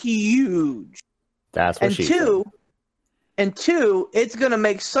huge. That's what she said. And two, it's going to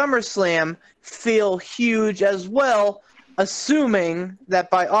make SummerSlam feel huge as well, assuming that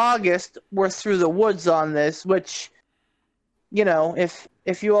by August we're through the woods on this, which,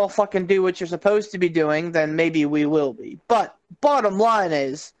 if you all fucking do what you're supposed to be doing, then maybe we will be. But bottom line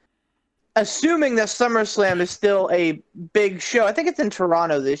is, assuming that SummerSlam is still a big show, I think it's in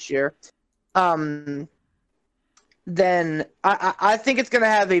Toronto this year, then I think it's going to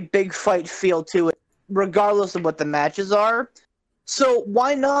have a big fight feel to it, regardless of what the matches are. So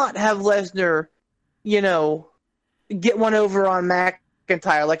why not have Lesnar, get one over on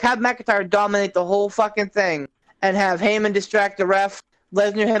McIntyre? Like, have McIntyre dominate the whole fucking thing and have Heyman distract the ref,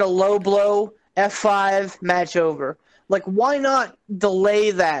 Lesnar hit a low blow, F5, match over. Like, why not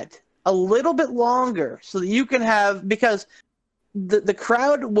delay that a little bit longer so that you can have, because the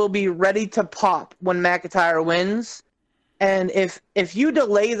crowd will be ready to pop when McIntyre wins, and if you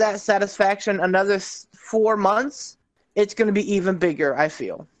delay that satisfaction another 4 months, it's going to be even bigger, I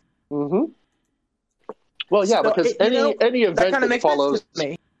feel. Mm-hmm. Well, yeah, so because any event that follows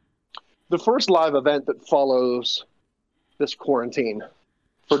the first live event that follows this quarantine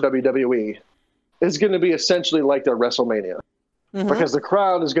for WWE is going to be essentially like their WrestleMania. Mm-hmm. Because the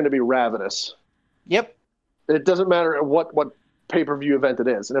crowd is going to be ravenous. Yep. It doesn't matter what pay-per-view event it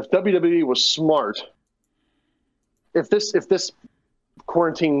is. And if WWE was smart, if this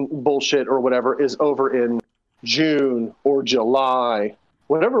quarantine bullshit or whatever is over in June or July,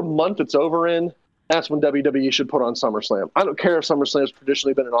 whatever month it's over in, that's when WWE should put on SummerSlam. I don't care if SummerSlam has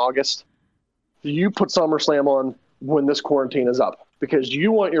traditionally been in August. You put SummerSlam on when this quarantine is up because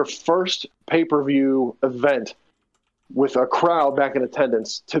you want your first pay-per-view event with a crowd back in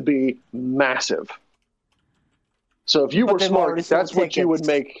attendance to be massive. So if you were smart, that's what you would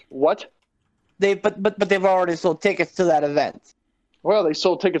make. What? But they've already sold tickets to that event. Well, they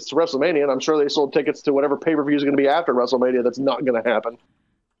sold tickets to WrestleMania, and I'm sure they sold tickets to whatever pay-per-view is going to be after WrestleMania. That's not going to happen.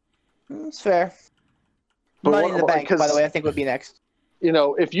 That's fair. But Money in the Bank, by the way, I think would be next.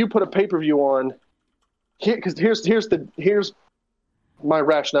 If you put a pay-per-view on, because here's my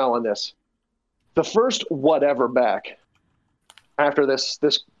rationale on this. The first whatever back after this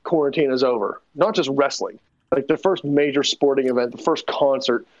quarantine is over, not just wrestling, like the first major sporting event, the first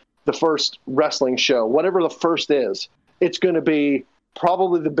concert, the first wrestling show, whatever the first is, it's going to be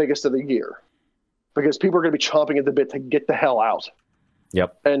probably the biggest of the year because people are going to be chomping at the bit to get the hell out.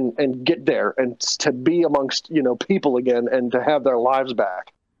 Yep. And get there and to be amongst, people again and to have their lives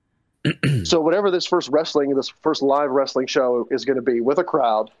back. So whatever this first live wrestling show is going to be with a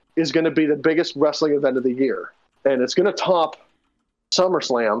crowd is going to be the biggest wrestling event of the year. And it's going to top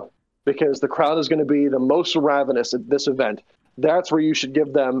SummerSlam because the crowd is going to be the most ravenous at this event. That's where you should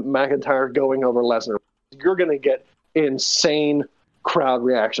give them McIntyre going over Lesnar. You're going to get insane crowd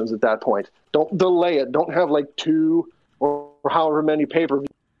reactions at that point. Don't delay it. Don't have like 2 or however many pay-per-views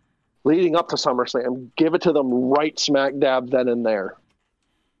leading up to SummerSlam. Give it to them right smack dab then and there.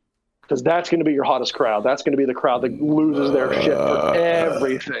 Because that's going to be your hottest crowd. That's going to be the crowd that loses their shit for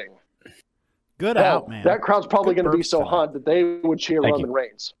everything. Good out, man. That crowd's probably going to be so hot that they would cheer Roman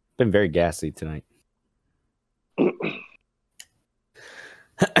Reigns. Been very gassy tonight.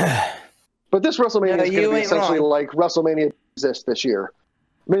 But this WrestleMania is going to be essentially like WrestleMania exists this year.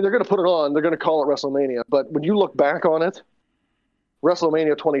 I mean, they're going to put it on. They're going to call it WrestleMania. But when you look back on it,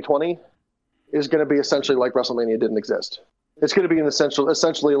 WrestleMania 2020 is going to be essentially like WrestleMania didn't exist. It's going to be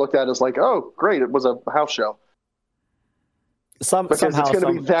essentially looked at as like, oh, great, it was a house show. Because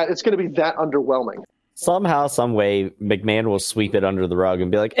it's going to be that underwhelming. Somehow, some way, McMahon will sweep it under the rug and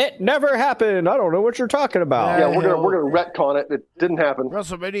be like, "It never happened. I don't know what you're talking about." Yeah, we're gonna retcon it. It didn't happen.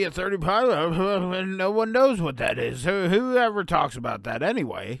 WrestleMania 35. No one knows what that is. Whoever talks about that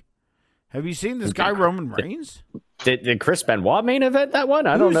anyway? Have you seen this guy Roman Reigns? Did Chris Benoit main event that one?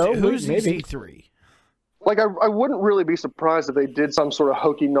 I don't know. Who's maybe EC3? Like I wouldn't really be surprised if they did some sort of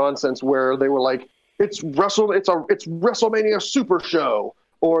hokey nonsense where they were like, it's WrestleMania Super Show.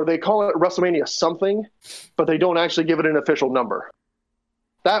 Or they call it WrestleMania something, but they don't actually give it an official number.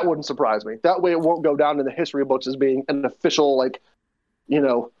 That wouldn't surprise me. That way it won't go down in the history books as being an official,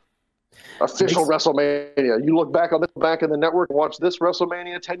 official WrestleMania. You look back on this back in the network and watch this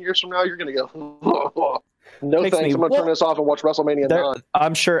WrestleMania 10 years from now, you're going to go, no thanks, I'm going to turn this off and watch WrestleMania 9.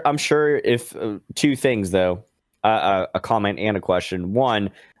 I'm sure if two things, though, a comment and a question. One,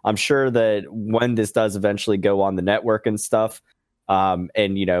 I'm sure that when this does eventually go on the network and stuff, and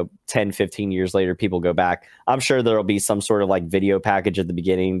 10, 15 years later, people go back. I'm sure there'll be some sort of like video package at the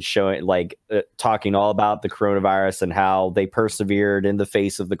beginning showing talking all about the coronavirus and how they persevered in the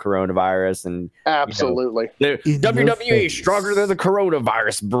face of the coronavirus. And absolutely, WWE stronger than the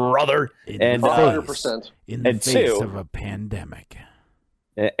coronavirus, brother. And 100% in the face of a pandemic.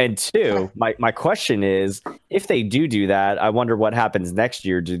 And two, my question is, if they do that, I wonder what happens next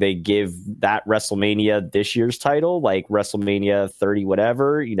year. Do they give that WrestleMania this year's title, like WrestleMania 30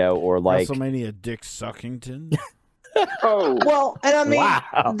 whatever, or like WrestleMania Dick Suckington? Oh, well, and I mean,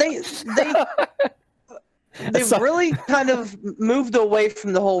 wow. they've really kind of moved away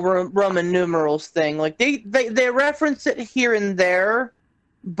from the whole Roman numerals thing. Like they reference it here and there.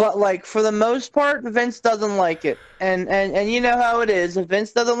 But like for the most part, Vince doesn't like it, and you know how it is. If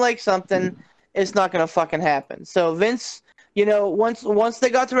Vince doesn't like something, it's not gonna fucking happen. So Vince, once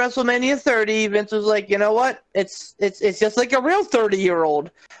they got to WrestleMania 30, Vince was like, you know what? It's just like a real 30-year-old.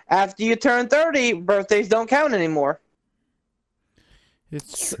 After you turn 30, birthdays don't count anymore.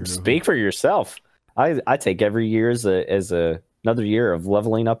 It's true. Speak for yourself. I take every year as another year of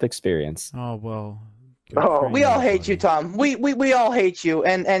leveling up experience. Oh well. We all hate you, Tom. We all hate you,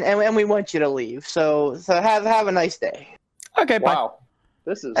 and we want you to leave. So have a nice day. Okay, wow.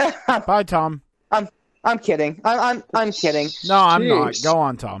 This is bye, Tom. I'm kidding. I'm kidding. No, I'm not. Go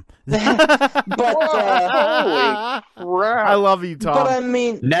on, Tom. But holy crap. I love you, Tom. But I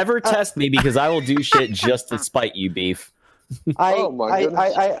mean, never test me because I will do shit just to spite you, Beef. Oh my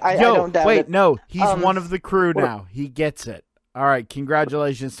goodness. I don't doubt it. No, he's one of the crew now. He gets it. All right,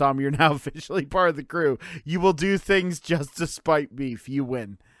 congratulations, Tom. You're now officially part of the crew. You will do things just to spite Beef. You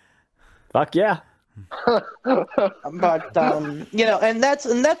win. Fuck yeah. But and that's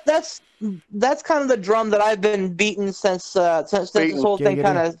kind of the drum that I've been beating since this whole thing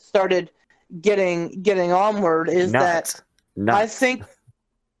kind of started getting onward. Is that I think.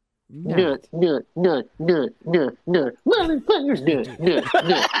 No. Yes.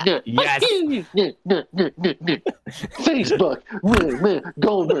 Facebook.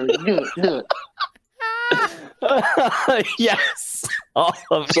 Goldberg. Yes. All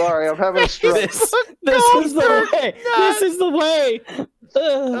of it. Sorry, I'm having a stroke. This is the way. This is the way.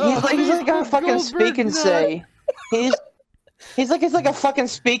 He's like a fucking speak and say. He's like a fucking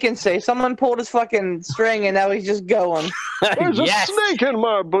speak and say. Someone pulled his fucking string and now he's just going. There's a snake in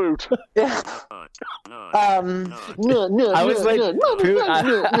my boot. I was like, there's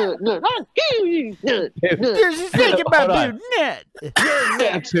a snake in my boot.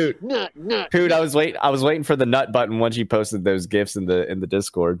 Poot, I was waiting for the nut button once you posted those gifs in the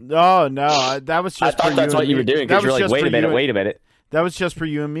Discord. Oh no, that was just. I thought that's what you were doing because you're like, wait a minute. That was just for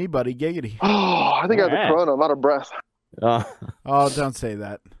you and me, buddy. Giggity. Oh, I think I have the corona. I'm out of breath. Oh, don't say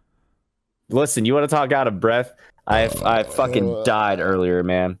that. Listen, you want to talk out of breath? I fucking died earlier,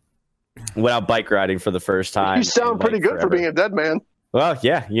 man. Went out bike riding for the first time. You sound pretty good for being a dead man. Well,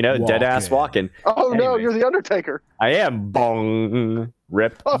 yeah, dead ass walking. Oh no, you're the Undertaker. I am. Bong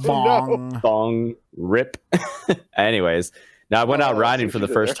rip. Oh, Bong. no. Bong rip. Anyways, now I went out riding for the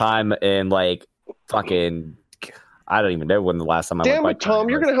first time in like fucking. I don't even know when the last time I went. Damn it, Tom!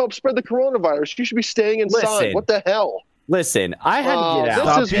 You're going to help spread the coronavirus. You should be staying inside. Listen. What the hell? Listen, I had to get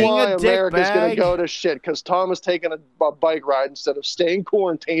out. This is why America's going to go to shit, because Tom is taking a bike ride instead of staying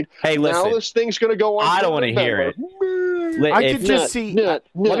quarantined. Hey, listen. Now this thing's going to go on. I don't want to hear it. I could just see.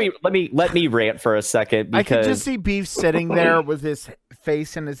 Let me rant for a second. Because I could just see Beef sitting there with his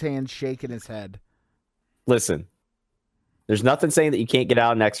face in his hand, shaking his head. Listen, there's nothing saying that you can't get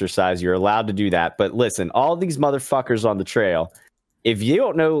out and exercise. You're allowed to do that. But listen, all these motherfuckers on the trail, if you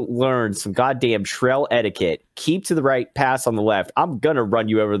don't learn some goddamn trail etiquette, keep to the right, pass on the left. I'm going to run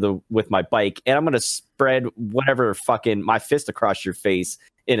you over with my bike, and I'm going to spread whatever fucking my fist across your face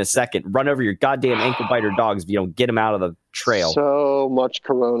in a second. Run over your goddamn ankle biter dogs if you don't get them out of the trail. So much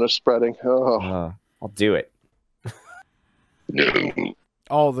corona spreading. I'll do it.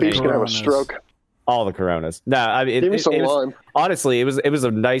 All the He's going to have a coronas. stroke. All the coronas. No, I mean, Give me some it was, lime. honestly, it was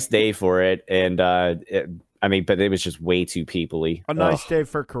a nice day for it, and but it was just way too peoply. A nice day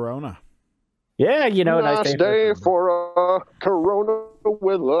for corona. Yeah, a nice day for a corona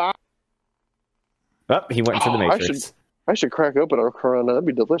with lime. Oh, he went into the Matrix. I should crack open a corona. That'd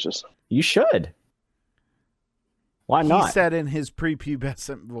be delicious. You should. Why not? He said in his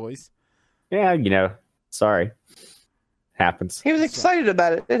prepubescent voice. Yeah, sorry. Happens. He was excited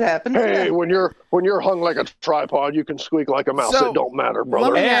about it. It happened. Hey, Yeah. when you're hung like a tripod, you can squeak like a mouse. So, It don't matter,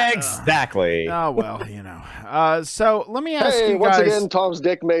 brother. Exactly. Oh, well, so let me ask Hey, you once guys. again, Tom's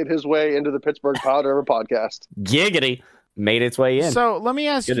dick made his way into the Pittsburgh Powder River podcast. Giggity. Made its way in. So let me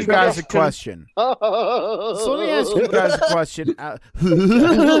ask Good you as guys a gold. question. So let me ask you guys a question.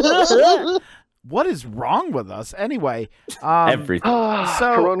 What is wrong with us? Anyway, Everything.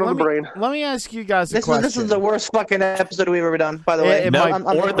 so corona let in the me, brain. let me ask you guys a This question. is the worst fucking episode we've ever done. By the way, It might- I'm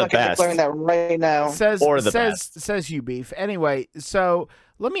or the fucking best. declaring that right now. says Or the says you beef. Anyway, so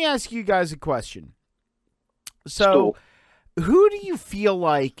let me ask you guys a question. So, who do you feel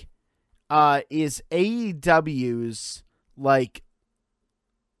like is AEW's like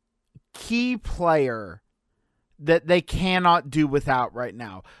key player that they cannot do without right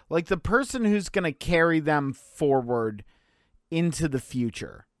now? Like the person who's going to carry them forward into the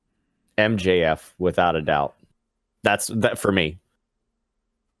future. MJF, without a doubt. That's that for me.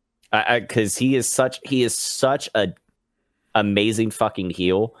 Because he is such a amazing fucking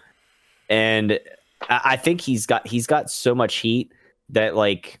heel, and I think he's got so much heat that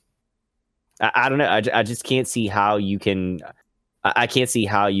like I don't know. I just can't see how you can. I can't see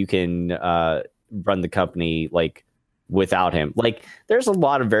how you can run the company like without him. Like, there's a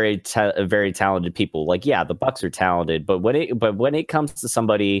lot of very talented people. Like, yeah, the Bucks are talented, but when it comes to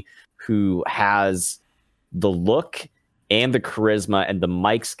somebody who has the look and the charisma and the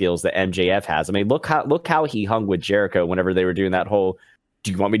mic skills that MJF has, I mean, look how he hung with Jericho whenever they were doing that whole.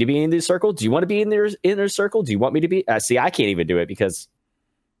 Do you want me to be in the circle? Do you want to be in their inner circle? Do you want me to be? See, I can't even do it because,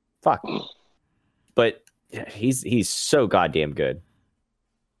 fuck. But he's so goddamn good.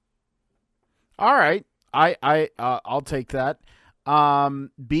 All right, I'll take that.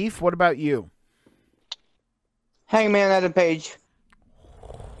 Beef, what about you? Hangman Adam Page.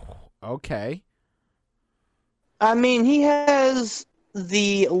 Okay. I mean, he has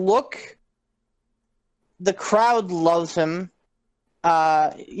the look. The crowd loves him.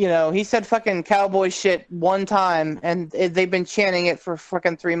 He said fucking cowboy shit one time, and they've been chanting it for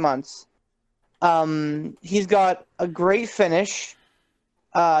fucking 3 months. He's got a great finish.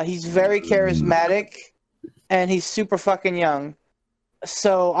 He's very charismatic, and he's super fucking young.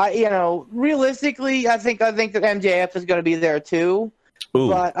 So realistically, I think that MJF is going to be there too. Ooh.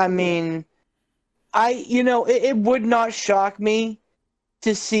 But I mean, it would not shock me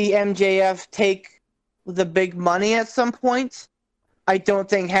to see MJF take the big money at some point. I don't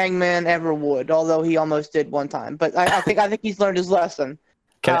think Hangman ever would, although he almost did one time. But I think he's learned his lesson.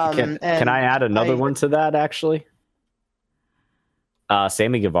 Can I add another one to that, actually?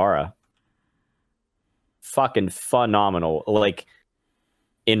 Sammy Guevara. Fucking phenomenal. Like,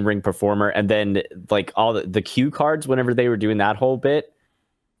 in-ring performer. And then, like, all the cue cards, whenever they were doing that whole bit,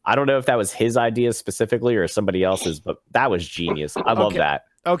 I don't know if that was his idea specifically or somebody else's, but that was genius. I love that.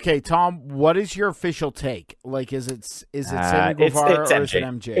 Okay, Tom, what is your official take? Like, is it Sammy Guevara or is it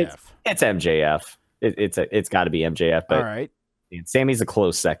MJF? It's MJF. It's got to be MJF. But all right. Sammy's a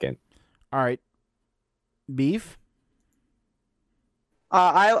close second. All right. Beef?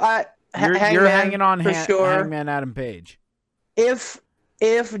 You're You're hanging on for sure. Hangman Adam Page. If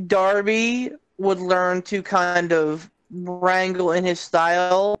Darby would learn to kind of wrangle in his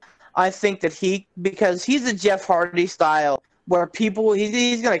style, I think that because he's a Jeff Hardy style where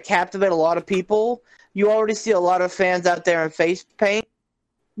he's going to captivate a lot of people. You already see a lot of fans out there in face paint,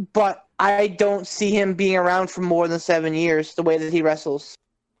 but I don't see him being around for more than 7 years the way that he wrestles.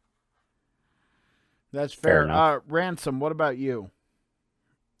 That's Fair fair. Ransom, what about you?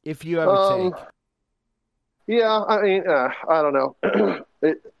 If you have a take. Yeah, I mean, I don't know.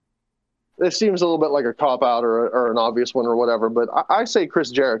 It seems a little bit like a cop-out or an obvious one or whatever, but I say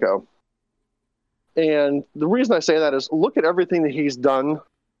Chris Jericho. And the reason I say that is look at everything that he's done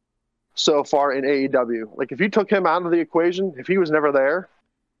so far in AEW. Like, if you took him out of the equation, if he was never there,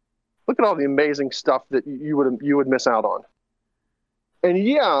 look at all the amazing stuff that you would miss out on. And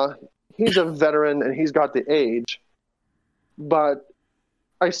yeah, he's a veteran and he's got the age, but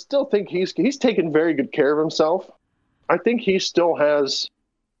I still think he's taken very good care of himself. I think he still has.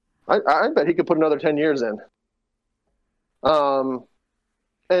 I bet he could put another 10 years in.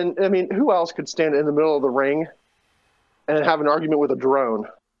 And I mean, who else could stand in the middle of the ring and have an argument with a drone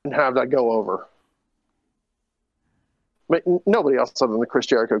and have that go over? I mean, nobody else other than Chris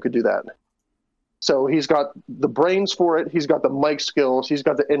Jericho could do that. So he's got the brains for it. He's got the mic skills. He's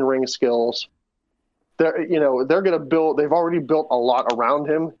got the in-ring skills. They're going to build. They've already built a lot around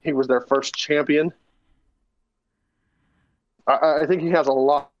him. He was their first champion. I think he has a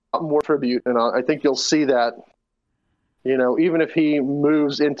lot more tribute, and I think you'll see that. Even if he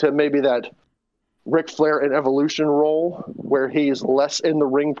moves into maybe that Ric Flair in Evolution role, where he's less in the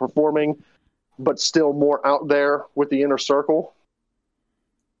ring performing, but still more out there with the inner circle,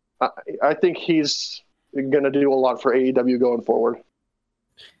 I think he's going to do a lot for AEW going forward.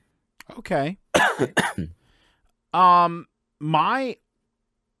 Okay. My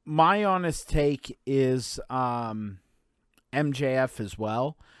honest take is MJF as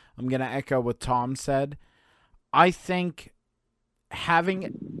well. I'm going to echo what Tom said. I think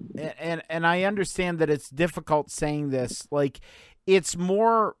having, and I understand that it's difficult saying this, like, it's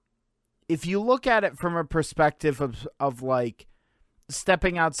more, if you look at it from a perspective of like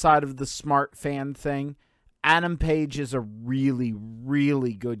stepping outside of the smart fan thing, Adam Page is a really,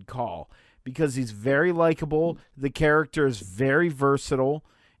 really good call because he's very likable. The character is very versatile,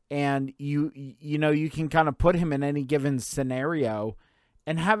 and you can kind of put him in any given scenario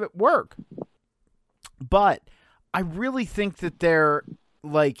and have it work. But I really think that they're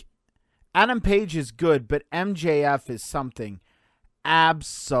like, Adam Page is good, but MJF is something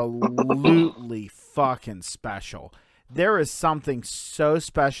absolutely fucking special. There is something so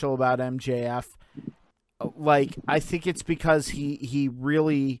special about MJF. Like, I think it's because he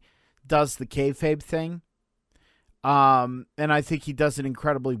really does the kayfabe thing. And I think he does it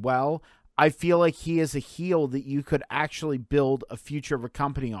incredibly well. I feel like he is a heel that you could actually build a future of a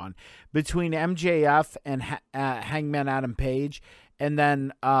company on. Between MJF and Hangman Adam Page, and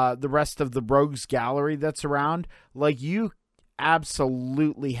then the rest of the Rogues Gallery that's around, like, you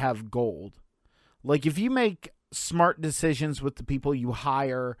absolutely have gold. Like, if you make smart decisions with the people you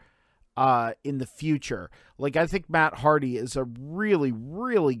hire in the future, like, I think Matt Hardy is a really,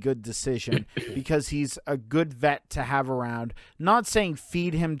 really good decision because he's a good vet to have around. Not saying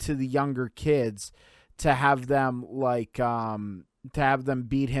feed him to the younger kids to have them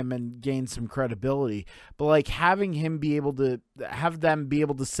beat him and gain some credibility, but like having them be able to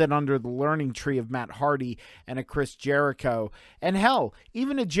sit under the learning tree of Matt Hardy and a Chris Jericho, and hell,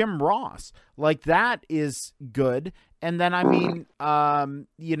 even a Jim Ross, like, that is good. And then, I mean,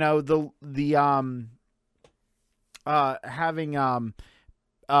 having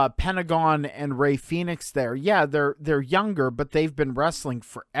Pentagon and Rey Fenix there. Yeah, they're younger, but they've been wrestling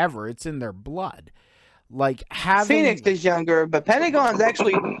forever. It's in their blood. Like, having Phoenix is younger, but Pentagon's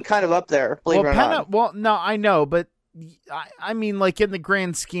actually kind of up there. Believe it or not. Well, no, I know, but I mean, like, in the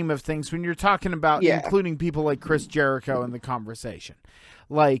grand scheme of things, when you're talking about including people like Chris Jericho in the conversation,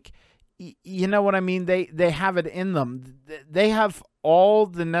 like, you know what I mean? They have it in them. They have all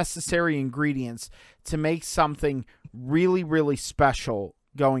the necessary ingredients to make something really, really special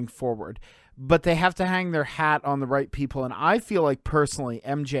going forward. But they have to hang their hat on the right people. And I feel like, personally,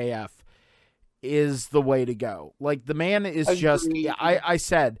 MJF is the way to go. Like, the man is just... I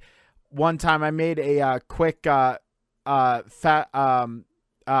said one time I made a quick fast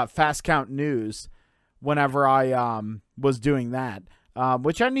count news whenever I was doing that.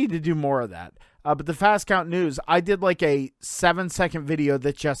 Which I need to do more of that. But the Fast Count News, I did like a 7-second video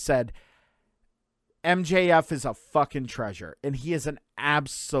that just said, MJF is a fucking treasure. And he is an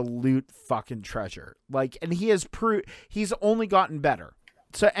absolute fucking treasure. Like, and he's only gotten better.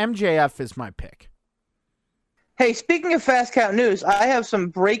 So MJF is my pick. Hey, speaking of Fast Count News, I have some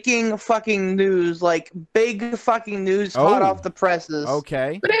breaking fucking news, like big fucking news hot off the presses.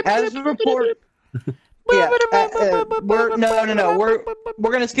 Okay. As a report... Yeah, we're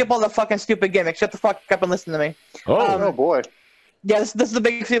gonna skip all the fucking stupid gimmicks. Shut the fuck up and listen to me. Oh boy. Yeah, this is a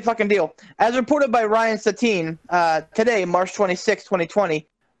big fucking deal. As reported by Ryan Satine, today, March 26, 2020,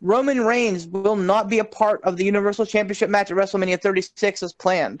 Roman Reigns will not be a part of the Universal Championship match at WrestleMania 36 as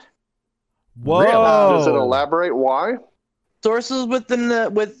planned. Whoa! Does it elaborate why? Sources with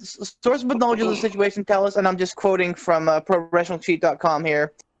knowledge of the situation tell us, and I'm just quoting from ProWrestlingSheet.com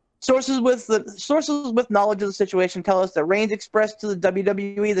here. Sources with knowledge of the situation tell us that Reigns expressed to the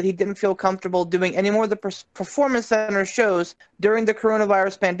WWE that he didn't feel comfortable doing any more of the performance center shows during the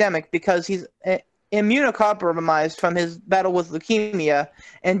coronavirus pandemic because he's immunocompromised from his battle with leukemia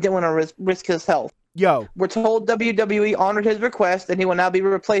and didn't want to risk his health. We're told WWE honored his request and he will now be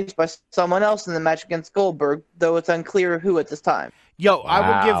replaced by someone else in the match against Goldberg, though it's unclear who at this time. Wow.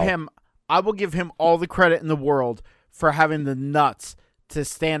 I will give him all the credit in the world for having the nuts to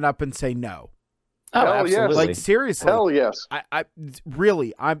stand up and say no. Oh, hell absolutely. Yes. Like, seriously. Hell yes.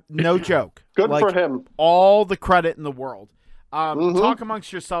 I'm no joke. Good like, for him. All the credit in the world. Talk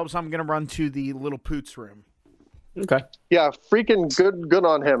amongst yourselves. I'm going to run to the little poots room. Okay. Yeah, freaking good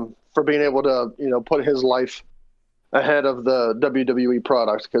on him for being able to, put his life ahead of the WWE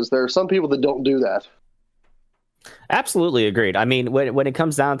product, because there are some people that don't do that. Absolutely agreed. I mean, when it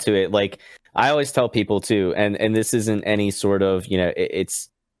comes down to it, like I always tell people too, and this isn't any sort of,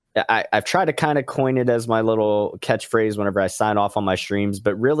 I've tried to kind of coin it as my little catchphrase whenever I sign off on my streams,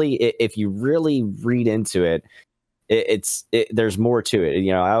 but really, if you really read into it, there's more to it.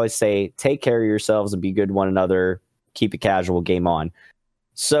 I always say, take care of yourselves and be good to one another, keep it casual, game on.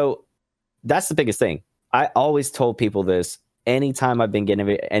 So that's the biggest thing. I always told people this anytime I've been giving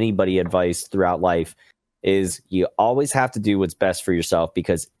anybody advice throughout life is you always have to do what's best for yourself,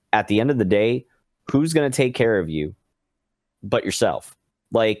 because at the end of the day, who's going to take care of you but yourself?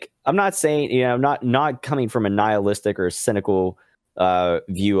 Like, I'm not saying, not coming from a nihilistic or cynical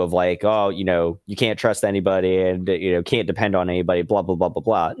view of like, oh, you can't trust anybody and, can't depend on anybody, blah, blah, blah, blah,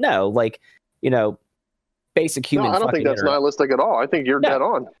 blah. No, like, basic human. No, I don't think that's nihilistic at all. I think you're dead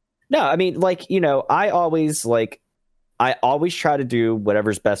on. No, I mean, like, I always try to do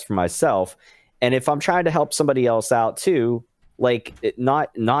whatever's best for myself. And if I'm trying to help somebody else out too, like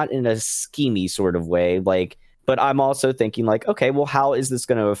not in a schemy sort of way, like, but I'm also thinking like, okay, well, how is this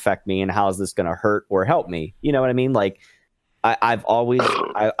going to affect me and how is this going to hurt or help me? You know what I mean? Like I've always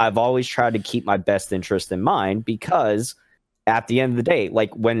tried to keep my best interest in mind, because at the end of the day,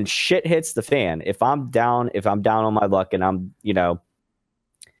 like when shit hits the fan, if I'm down on my luck and I'm,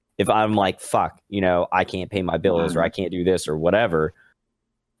 if I'm like, fuck, I can't pay my bills or I can't do this or whatever,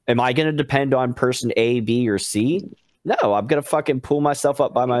 am I going to depend on person A, B, or C? No, I'm going to fucking pull myself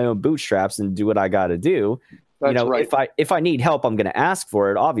up by my own bootstraps and do what I got to do. That's right. If I need help, I'm going to ask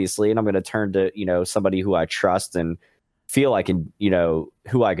for it, obviously, and I'm going to turn to, somebody who I trust and feel I can,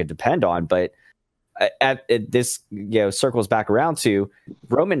 who I could depend on. But at this, circles back around to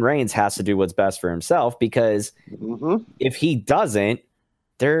Roman Reigns has to do what's best for himself, because if he doesn't,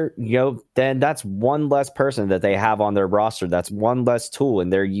 then that's one less person that they have on their roster. That's one less tool in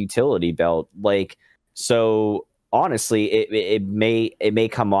their utility belt. Like, so honestly, it may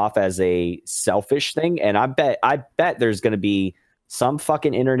come off as a selfish thing. And I bet there's going to be some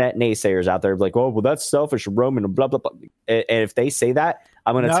fucking internet naysayers out there like, oh, well, that's selfish, Roman, blah, blah, blah. And if they say that,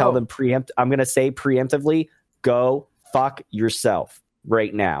 I'm going to tell them I'm going to say preemptively, go fuck yourself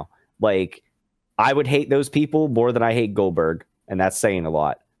right now. Like, I would hate those people more than I hate Goldberg. And that's saying a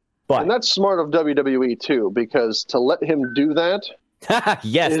lot. But, and that's smart of WWE too, because to let him do that,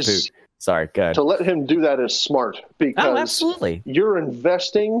 yes, sorry, good. To let him do that is smart, because absolutely. You're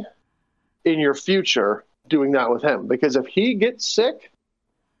investing in your future doing that with him. Because if he gets sick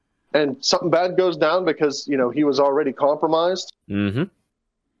and something bad goes down because he was already compromised, that's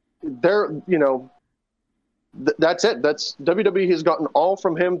it. That's WWE has gotten all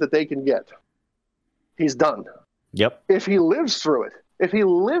from him that they can get. He's done. Yep. If he lives through it,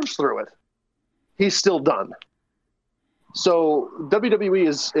 he's still done. So WWE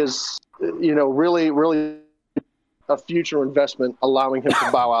is really, really a future investment, allowing him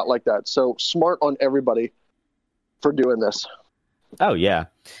to bow out like that. So smart on everybody for doing this. Oh yeah.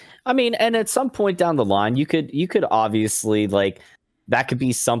 I mean, and at some point down the line, you could obviously, like, that could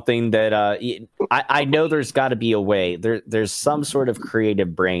be something that I know there's got to be a way. There's some sort of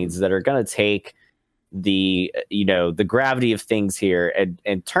creative brains that are going to take the gravity of things here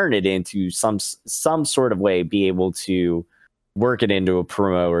and turn it into some sort of way, be able to work it into a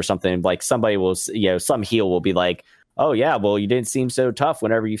promo or something. Like somebody will, some heel will be like, oh yeah, well, you didn't seem so tough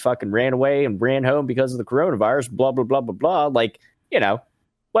whenever you fucking ran away and ran home because of the coronavirus, blah, blah, blah, blah, blah. Like,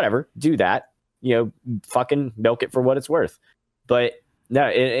 whatever, do that, fucking milk it for what it's worth. But no,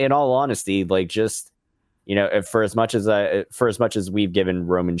 in all honesty, like, just, for as much as we've given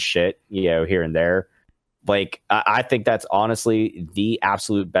Roman shit, here and there, like, I think that's honestly the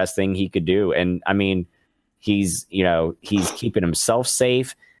absolute best thing he could do. And I mean, he's keeping himself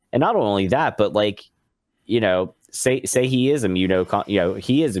safe. And not only that, but like, say he is he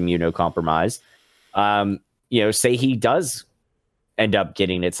is immunocompromised. Say he does end up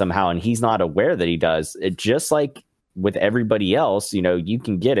getting it somehow, and he's not aware that he does. It just like with everybody else, you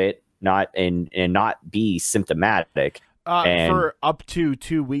can get it and not be symptomatic for up to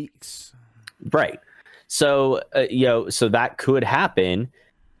 2 weeks. Right. So so that could happen,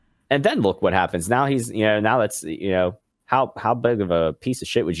 and then look what happens. Now he's now that's how big of a piece of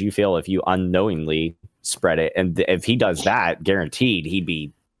shit would you feel if you unknowingly spread it? And if he does that, guaranteed he'd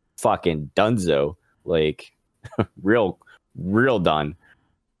be fucking dunzo, like real done.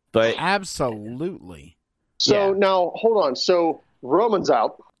 But absolutely. So now hold on. So Roman's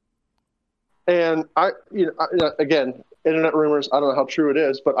out, and again, internet rumors. I don't know how true it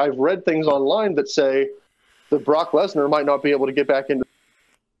is, but I've read things online that say that Brock Lesnar might not be able to get back into.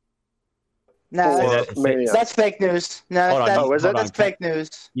 No, that's fake news. No, that's fake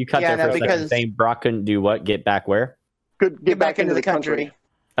news. You cut there for a second, saying Brock couldn't do what? Get back where? Could get back into the country.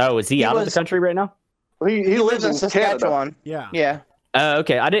 Oh, is he out of the country right now? He lives in Saskatchewan. Canada. Yeah.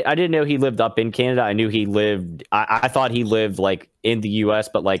 Okay. I didn't know he lived up in Canada. I knew he lived. I thought he lived like in the U.S.,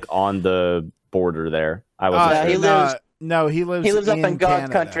 but like on the border there. I was. He lives. No, he lives. He lives up in God's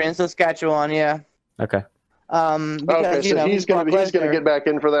Canada. country in Saskatchewan. Yeah. Okay. Because, so he's gonna get back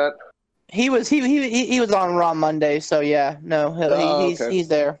in for that. He was on Raw Monday, so yeah, no, he's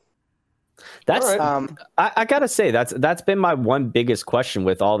there. That's right. I gotta say that's been my one biggest question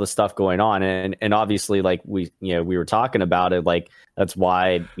with all the stuff going on, and obviously like we were talking about it, like that's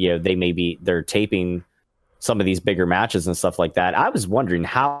why they're taping some of these bigger matches and stuff like that. I was wondering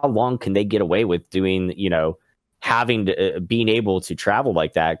how long can they get away with doing having to being able to travel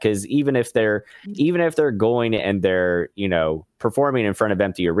like that, because even if they're going and they're performing in front of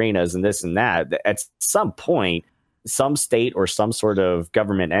empty arenas and this and that, at some point some state or some sort of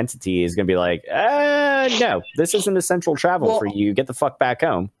government entity is going to be like, no, this isn't essential travel for you, get the fuck back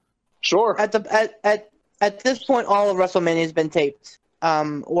home. Sure. At this point, all of WrestleMania has been taped,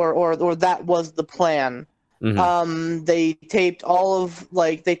 or that was the plan. Mm-hmm. They taped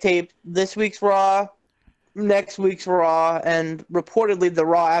they taped this week's Raw, next week's Raw, and reportedly the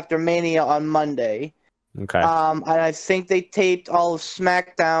Raw after Mania on Monday. Okay. And I think they taped all of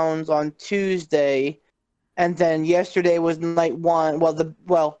SmackDowns on Tuesday, and then yesterday was night one.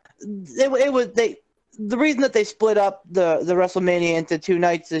 The reason that they split up the WrestleMania into 2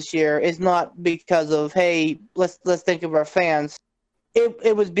 nights this year is not because of, hey, let's think of our fans.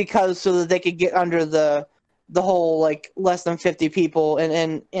 It was because so that they could get under the whole like less than 50 people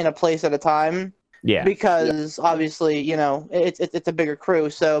in a place at a time. Yeah. Because obviously, it's a bigger crew,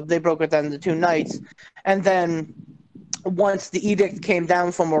 so they broke it down into 2 nights. And then once the edict came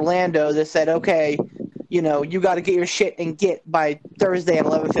down from Orlando, they said, okay, you got to get your shit and get by Thursday at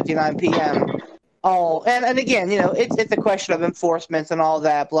 11:59 p.m. And again, it's a question of enforcements and all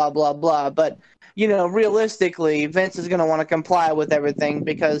that, blah blah blah. But realistically, Vince is going to want to comply with everything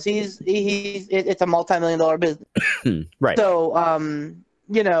because it's a multi-million-dollar business. Right. So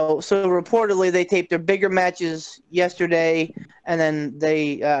so reportedly they taped their bigger matches yesterday, and then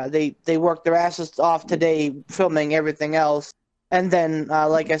they worked their asses off today filming everything else. And then,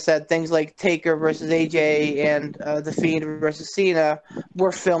 like I said, things like Taker versus AJ and The Fiend versus Cena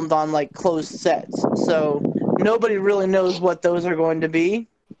were filmed on like closed sets. So nobody really knows what those are going to be.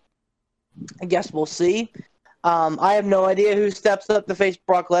 I guess we'll see. I have no idea who steps up to face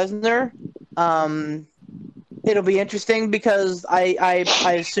Brock Lesnar. It'll be interesting because I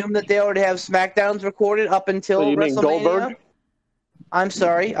assume that they already have SmackDowns recorded up until you WrestleMania. mean Goldberg? I'm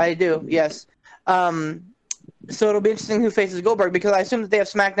sorry, I do. Yes. So it'll be interesting who faces Goldberg because I assume that they have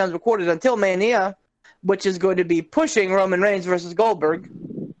SmackDowns recorded until Mania, which is going to be pushing Roman Reigns versus Goldberg.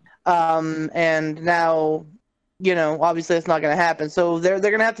 And now, obviously it's not going to happen. So they're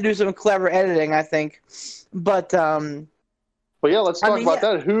going to have to do some clever editing, I think. But well, yeah, let's talk about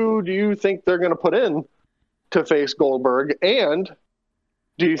that. Who do you think they're going to put in to face Goldberg? And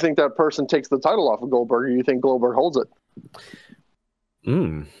do you think that person takes the title off of Goldberg, or do you think Goldberg holds it?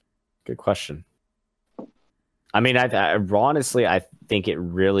 Good question. I mean, I honestly, I think it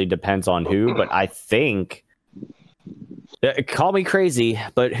really depends on who, but I think, call me crazy,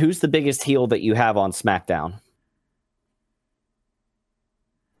 but who's the biggest heel that you have on SmackDown?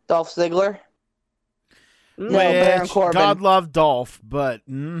 Dolph Ziggler? No, Baron Corbin. God love Dolph, but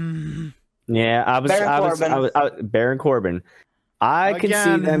yeah, I was Baron Corbin. I could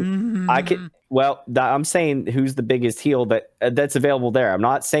see them. I'm saying who's the biggest heel that's available there. I'm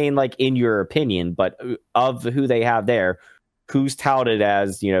not saying like in your opinion, but of who they have there, who's touted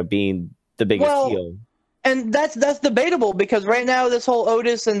as being the biggest heel. And that's debatable because right now this whole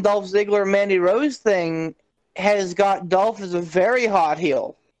Otis and Dolph Ziggler, Mandy Rose thing has got Dolph as a very hot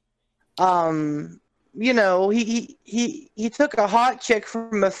heel. you know, he took a hot chick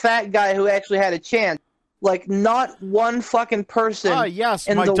from a fat guy who actually had a chance. Like, not one fucking person yes,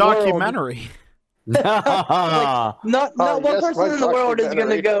 in my the documentary. World, like, not one person in the world is going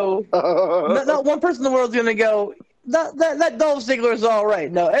to go. Not one person in the world is going to go. That Dolph Ziggler is all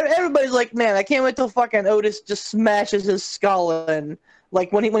right. No, everybody's like, man, I can't wait till fucking Otis just smashes his skull in,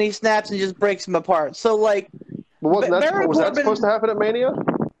 like when he snaps and just breaks him apart. So like, was that supposed to happen at Mania?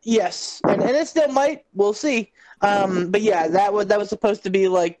 Yes, and it still might. We'll see. But yeah, that was supposed to be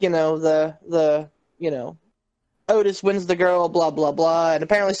like, you know, the you know, Otis wins the girl, blah blah blah, and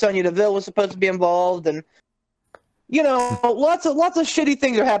apparently Sonya Deville was supposed to be involved, and you know, lots of shitty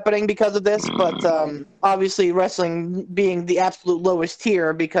things are happening because of this. But obviously, wrestling being the absolute lowest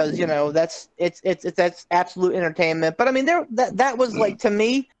tier, because you know that's absolute entertainment. But I mean, that was like, to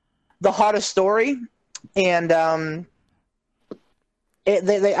me, the hottest story, and I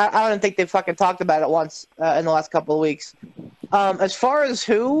don't think they fucking talked about it once in the last couple of weeks. As far as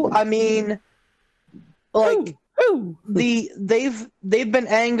who, I mean, like they've been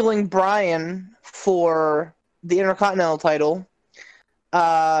angling Bryan for the Intercontinental title.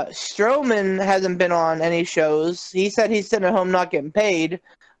 Strowman hasn't been on any shows. He said he's sitting at home not getting paid,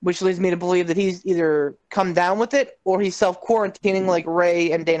 which leads me to believe that he's either come down with it or he's self-quarantining like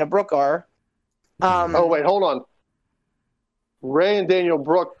Ray and Dana Brooke are. Oh, wait, hold on. Ray and Dana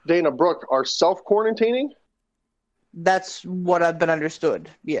Brooke are self-quarantining? That's what I've been understood,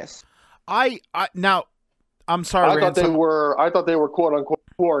 yes. Now, I'm sorry, I thought they were quote-unquote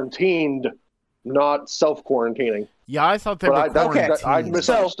quarantined, not self-quarantining. Yeah, I thought they were quarantined. I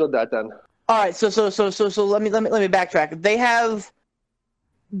misunderstood that then. All right, so let me backtrack. They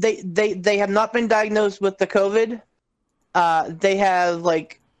have not been diagnosed with the COVID. They have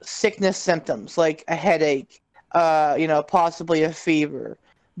like sickness symptoms, like a headache, you know, possibly a fever,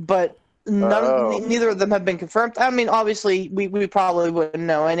 but neither of them have been confirmed. I mean, obviously, we probably wouldn't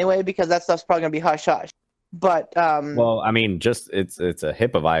know anyway, because that stuff's probably gonna be hush hush. But well, I mean, just it's a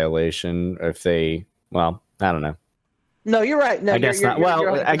HIPAA violation if they. Well, I don't know. No, you're right. No, I guess not.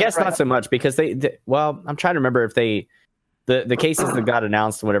 Well, I guess not so much, because they. Well, I'm trying to remember if they. The cases that got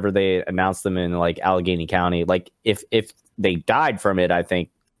announced whenever they announced them in like Allegheny County, like if they died from it, I think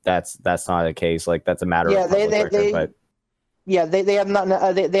that's not the case. Like that's a matter of but yeah, they have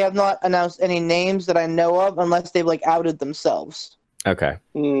not they have not announced any names that I know of, unless they've like outed themselves. Okay.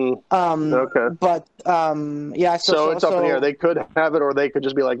 Okay. But yeah. So it's up in the air. They could have it, or they could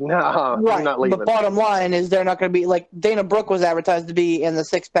just be like, "Nah, right. I'm not leaving." But bottom line is, they're not going to be like Dana Brooke was advertised to be in the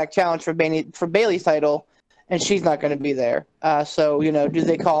six-pack challenge for Bayley's title, and she's not going to be there. So you know, do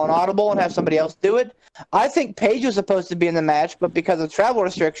they call an audible and have somebody else do it? I think Paige was supposed to be in the match, but because of travel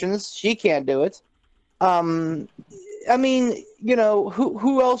restrictions, she can't do it. I mean, you know,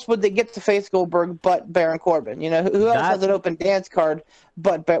 who else would they get to face Goldberg but Baron Corbin? You know, who else has an open dance card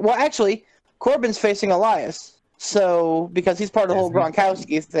but well, actually, Corbin's facing Elias, so because he's part of the whole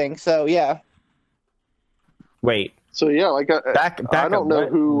Gronkowski thing. So yeah. Wait. So yeah, like I don't know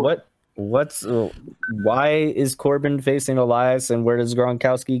who. Why is Corbin facing Elias, and where does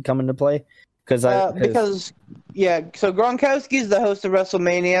Gronkowski come into play? So Gronkowski is the host of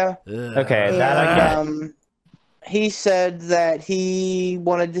WrestleMania. Okay, that I get. He said that he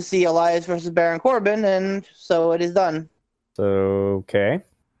wanted to see Elias versus Baron Corbin, and so it is done. Okay.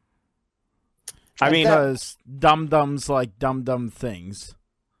 I mean, because dum-dums like dum-dum things.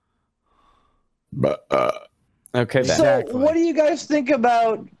 But okay, then. So Exactly. what do you guys think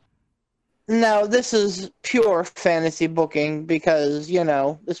about? Now, this is pure fantasy booking, because you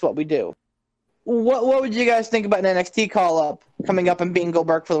know this is what we do. What would you guys think about an NXT call-up coming up and beating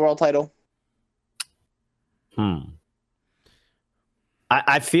Goldberg for the world title?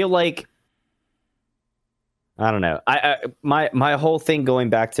 I feel like, I don't know. My whole thing going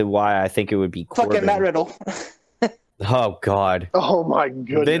back to why I think it would be Corbin. Fucking Matt Riddle. Oh God. Oh my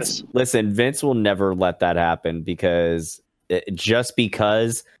goodness. Vince will never let that happen, because that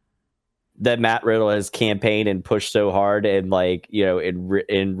Matt Riddle has campaigned and pushed so hard, and like, you know,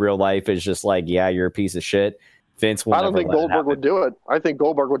 in real life is just like, yeah, you're a piece of shit. Vince will. I don't think Goldberg would do it. I think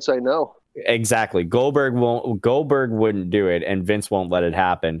Goldberg would say no. Exactly. Goldberg wouldn't do it, and Vince won't let it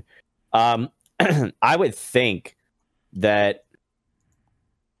happen. I would think that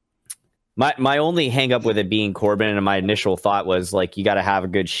my only hang up with it being Corbin, and my initial thought was like, you got to have a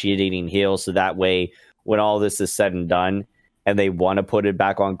good shit-eating heel, so that way when all this is said and done and they want to put it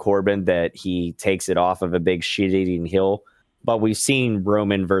back on Corbin, that he takes it off of a big shit-eating heel. But we've seen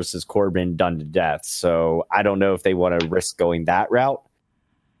Roman versus Corbin done to death, so I don't know if they want to risk going that route.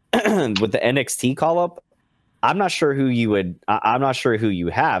 With the NXT call-up, I'm not sure who you would. I'm not sure who you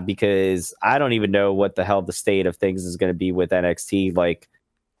have because I don't even know what the hell the state of things is going to be with NXT. Like,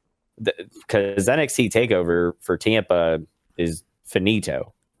 because NXT Takeover for Tampa is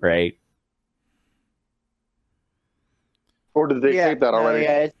finito, right? Or did they take that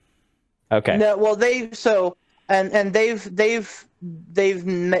already? Okay. No, well they've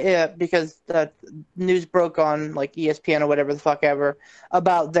because the news broke on like ESPN or whatever the fuck ever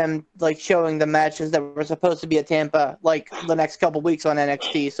about them like showing the matches that were supposed to be at Tampa like the next couple weeks on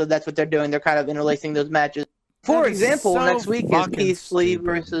NXT. So that's what they're doing. They're kind of interlacing those matches. For example, next week is Keith Lee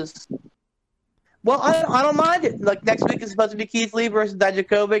versus. Well, I don't mind it. Like next week is supposed to be Keith Lee versus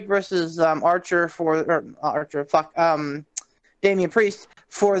Dijakovic versus Damian Priest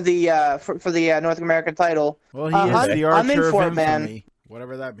for the North American title. Well, he is the Archer I'm in for of it, man. infamy,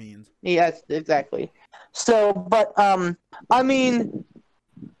 whatever that means. Yes, exactly. So, but I mean,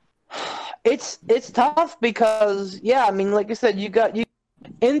 it's tough because I mean, like I said, you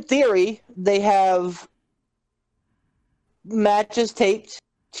in theory they have matches taped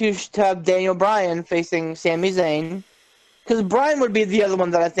to have Daniel Bryan facing Sami Zayn, because Bryan would be the other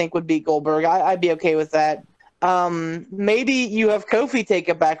one that I think would beat Goldberg. I'd be okay with that. Maybe you have Kofi take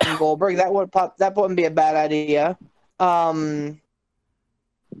it back from Goldberg. That wouldn't be a bad idea. Do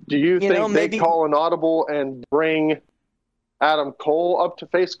you think they call an audible and bring Adam Cole up to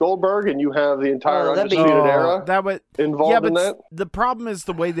face Goldberg, and you have the entire Undisputed Era involved in that? The problem is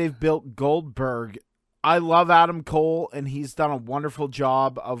the way they've built Goldberg. I love Adam Cole, and he's done a wonderful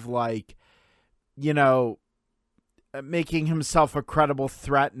job of, like, you know, making himself a credible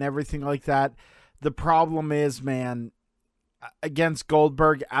threat and everything like that. The problem is, man, against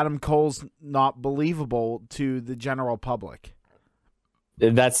Goldberg, Adam Cole's not believable to the general public.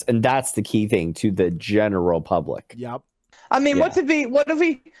 That's the key thing, to the general public. Yep. I mean, what if he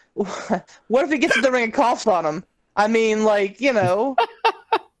gets in the ring and coughs on him? I mean, like, you know,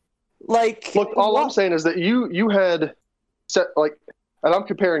 like. Look, all I'm saying is that you had set, like, and I'm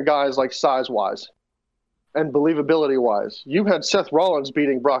comparing guys like size wise and believability wise. You had Seth Rollins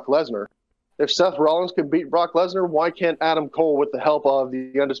beating Brock Lesnar. If Seth Rollins can beat Brock Lesnar, why can't Adam Cole, with the help of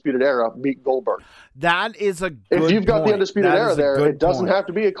the Undisputed Era, beat Goldberg? That is a good If you've got point. the Undisputed Era there, it doesn't point. have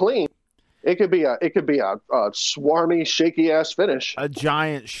to be a clean. It could be a swarmy, shaky ass finish. A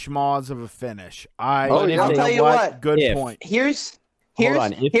giant schmoz of a finish. I'll tell you what. Good point. Here's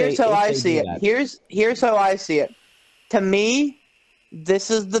how I see it. Here's how I see it. To me, this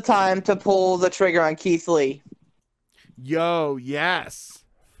is the time to pull the trigger on Keith Lee. Yo, yes.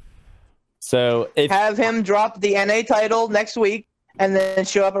 So have him drop the NA title next week and then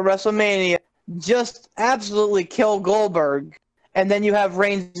show up at WrestleMania, just absolutely kill Goldberg, and then you have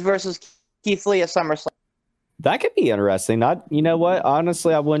Reigns versus Keith Lee at SummerSlam. That could be interesting. You know what?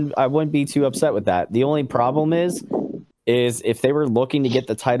 Honestly, I wouldn't be too upset with that. The only problem is if they were looking to get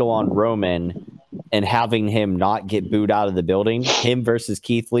the title on Roman and having him not get booed out of the building, him versus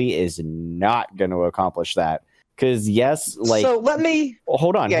Keith Lee is not going to accomplish that. Because so let me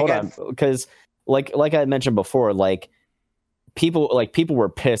hold on. Because like I mentioned before, like people were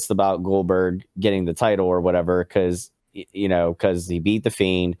pissed about Goldberg getting the title or whatever because he beat the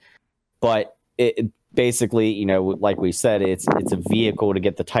Fiend, but it basically, like we said, it's a vehicle to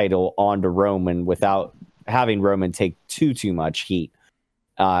get the title onto Roman without having Roman take too much heat.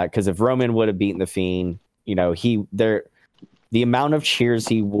 Because if Roman would have beaten the Fiend, the amount of cheers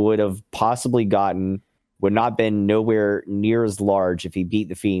he would have possibly gotten would not been nowhere near as large if he beat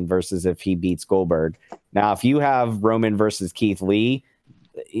the Fiend versus if he beats Goldberg. Now, if you have Roman versus Keith Lee,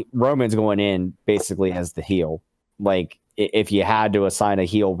 Roman's going in basically as the heel. Like, if you had to assign a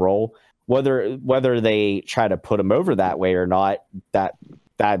heel role, whether they try to put him over that way or not, that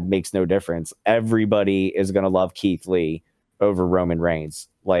makes no difference. Everybody is going to love Keith Lee over Roman Reigns.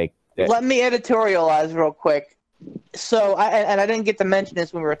 Like, let me editorialize real quick. So, I didn't get to mention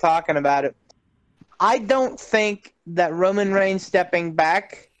this when we were talking about it. I don't think that Roman Reigns stepping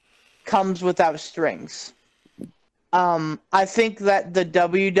back comes without strings. I think that the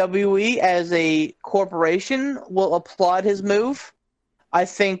WWE as a corporation will applaud his move. I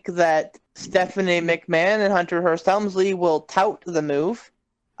think that Stephanie McMahon and Hunter Hearst Helmsley will tout the move.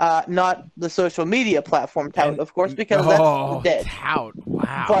 Not the social media platform tout, of course, because that's dead. Tout.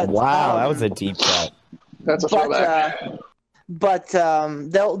 Wow. But, wow, that was a deep cut. That's a throwback. But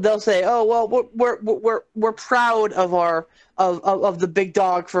they'll say, "Oh well, we're proud of our of the big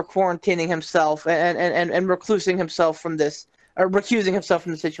dog for quarantining himself and reclusing himself from this, or recusing himself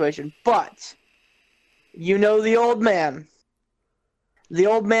from the situation." But the old man. The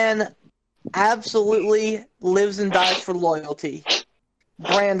old man absolutely lives and dies for loyalty.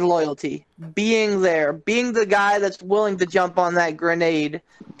 brand loyalty, being there, being the guy that's willing to jump on that grenade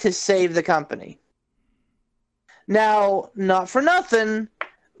to save the company. Now, not for nothing,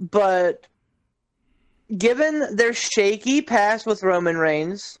 but given their shaky past with Roman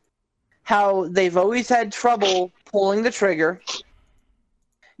Reigns, how they've always had trouble pulling the trigger,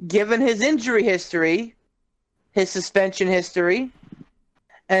 given his injury history, his suspension history,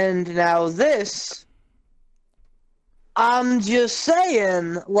 and now this, I'm just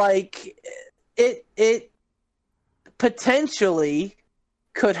saying, like, it potentially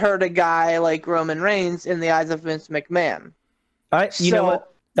could hurt a guy like Roman Reigns in the eyes of Vince McMahon. You know what?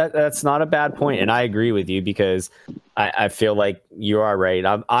 That's not a bad point, and I agree with you because I feel like you are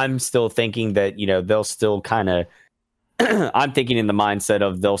right. I'm still thinking that they'll still kind of. I'm thinking in the mindset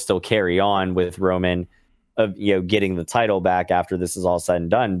of they'll still carry on with Roman, of getting the title back after this is all said and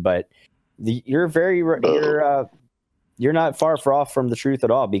done. But you're not far off from the truth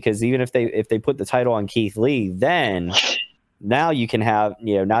at all, because even if they put the title on Keith Lee, then now you can have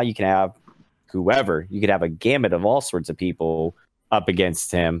whoever, you could have a gamut of all sorts of people up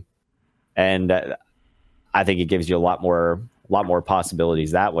against him, and I think it gives you a lot more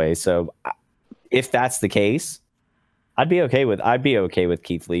possibilities that way. So if that's the case, I'd be okay with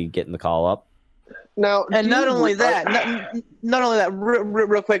Keith Lee getting the call up. Now, and not only that,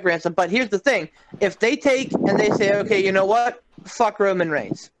 real quick, Ransom. But here's the thing: if they take and they say, okay, you know what, fuck Roman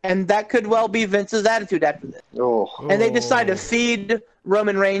Reigns, and that could well be Vince's attitude after this, and they decide to feed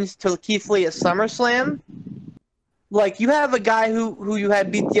Roman Reigns to Keith Lee at SummerSlam. Like, you have a guy who you had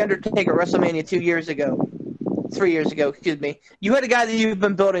beat The Undertaker at WrestleMania 3 years ago, excuse me. You had a guy that you've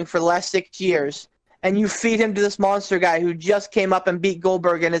been building for the last 6 years, and you feed him to this monster guy who just came up and beat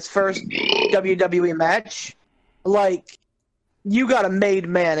Goldberg in his first WWE match. Like, you got a made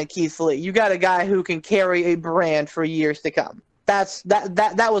man in Keith Lee. You got a guy who can carry a brand for years to come.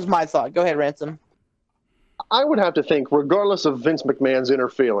 That was my thought. Go ahead, Ransom. I would have to think, regardless of Vince McMahon's inner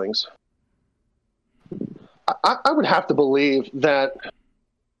feelings, I would have to believe that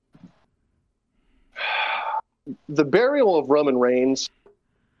the burial of Roman Reigns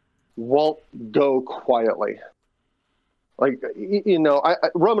won't go quietly. Like,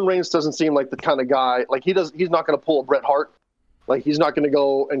 Roman Reigns doesn't seem like the kind of guy, like, he's not going to pull a Bret Hart. Like, he's not going to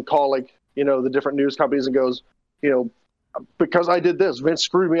go and call, the different news companies and goes, because I did this, Vince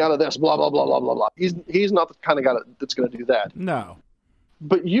screwed me out of this, blah, blah, blah, blah, blah, blah. He's not the kind of guy that's going to do that. No.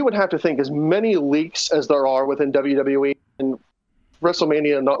 But you would have to think, as many leaks as there are within WWE, and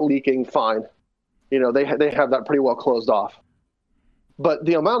WrestleMania not leaking, fine. They have that pretty well closed off. But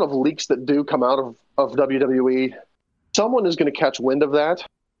the amount of leaks that do come out of WWE, someone is going to catch wind of that.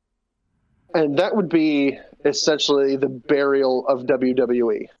 And that would be essentially the burial of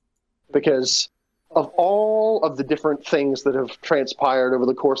WWE. Because of all of the different things that have transpired over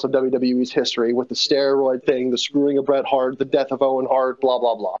the course of WWE's history, with the steroid thing, the screwing of Bret Hart, the death of Owen Hart, blah,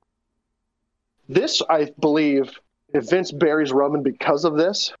 blah, blah. This, I believe, if Vince buries Roman because of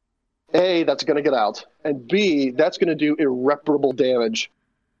this, A, that's going to get out, and B, that's going to do irreparable damage.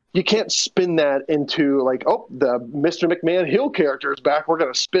 You can't spin that into, like, oh, the Mr. McMahon heel character is back, we're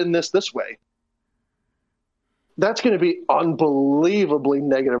going to spin this way. That's going to be unbelievably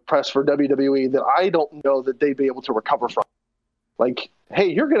negative press for WWE that I don't know that they'd be able to recover from. Like,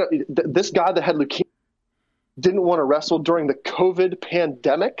 hey, this guy that had leukemia didn't want to wrestle during the COVID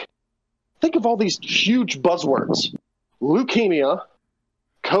pandemic. Think of all these huge buzzwords: leukemia,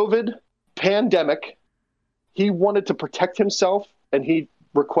 COVID, pandemic. He wanted to protect himself, and he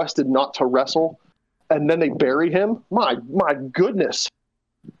requested not to wrestle, and then they bury him. My goodness.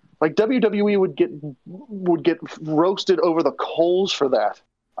 Like, WWE would get roasted over the coals for that.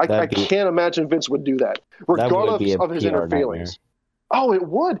 I can't imagine Vince would do that, regardless of his inner feelings. Oh, it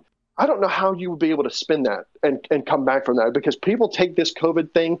would. I don't know how you would be able to spin that and come back from that, because people take this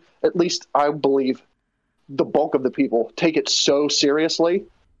COVID thing, at least I believe the bulk of the people take it so seriously.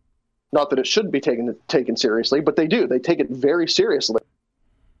 Not that it shouldn't be taken seriously, but they do. They take it very seriously.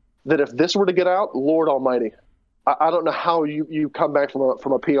 That if this were to get out, Lord Almighty, I don't know how you come back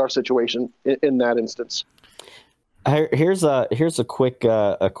from a PR situation in that instance. Here's a quick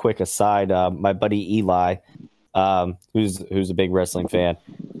aside. My buddy Eli, who's a big wrestling fan,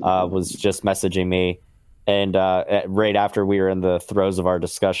 was just messaging me, and right after we were in the throes of our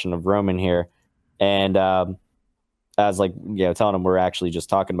discussion of Roman here, and I was like, telling him we're actually just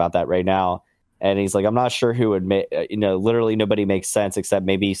talking about that right now. And he's like, I'm not sure who would make, literally nobody makes sense except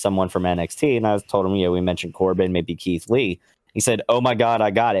maybe someone from NXT. And I told him, we mentioned Corbin, maybe Keith Lee. He said, oh my God, I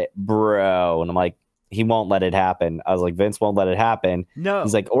got it, bro. And I'm like, he won't let it happen. I was like, Vince won't let it happen. No.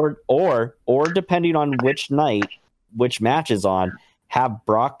 He's like, or depending on which night, which match is on, have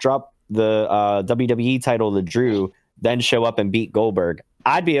Brock drop the WWE title to Drew, then show up and beat Goldberg.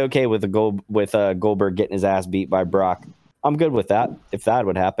 I'd be okay with Goldberg getting his ass beat by Brock. I'm good with that if that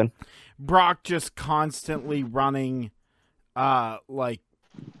would happen. Brock just constantly running, like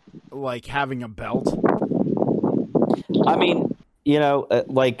having a belt. I mean,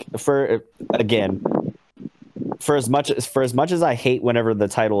 like for as much as I hate whenever the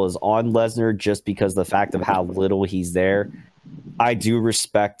title is on Lesnar, just because the fact of how little he's there, I do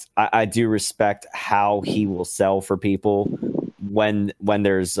respect how he will sell for people when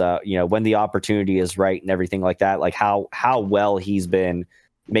there's when the opportunity is right and everything like that. Like how well he's been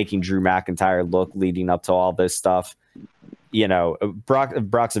making Drew McIntyre look leading up to all this stuff.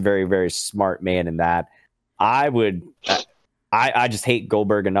 Brock's a very, very smart man in that. I just hate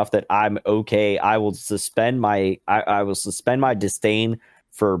Goldberg enough that I'm okay. I will suspend my disdain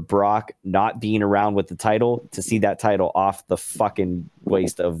for Brock not being around with the title to see that title off the fucking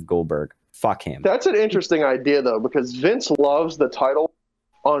waist of Goldberg. Fuck him. That's an interesting idea though, because Vince loves the title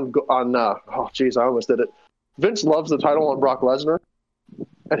on oh geez, I almost did it. Vince loves the title on Brock Lesnar.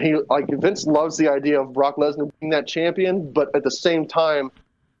 And Vince loves the idea of Brock Lesnar being that champion, but at the same time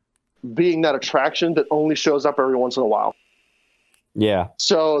being that attraction that only shows up every once in a while. Yeah.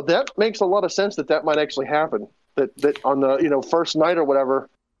 So that makes a lot of sense that might actually happen. That on the first night or whatever,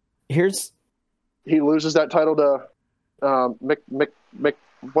 he loses that title to Mick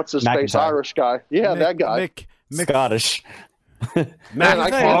what's his face, Irish guy. Yeah, that guy. Mick Scottish. Man,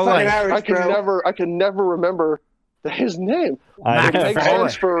 I can never remember his name. It makes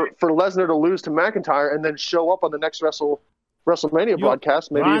sense for Lesnar to lose to McIntyre and then show up on the next WrestleMania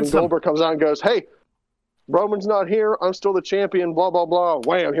broadcast. Maybe even Goldberg comes out and goes, "Hey, Roman's not here. I'm still the champion." Blah blah blah.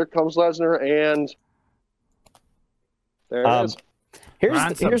 Wham! Here comes Lesnar, and there it is.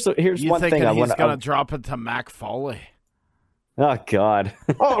 Here's one thing I want to. He's gonna drop it to Mac Foley. Oh God.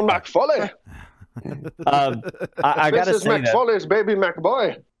 Oh, Mac Foley. I gotta say Mac Foley's baby Mac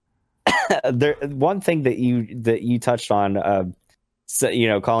boy. One thing that you touched on,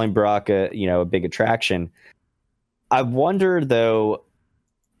 calling Brock a big attraction. I wonder though,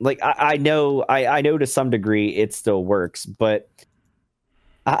 like I know to some degree it still works, but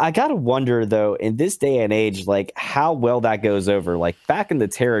I gotta wonder though, in this day and age, like how well that goes over. Like back in the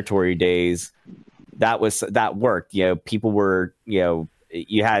territory days, that worked. People were,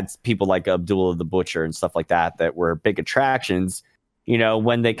 you had people like Abdullah the Butcher and stuff like that were big attractions.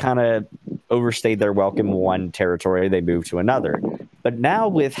 When they kind of overstayed their welcome in one territory, they moved to another. But now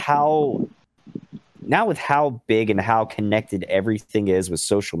with how big and how connected everything is with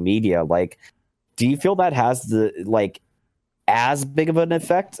social media, like, do you feel that has as big of an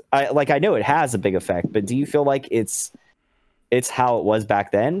effect? I know it has a big effect, but do you feel like it's how it was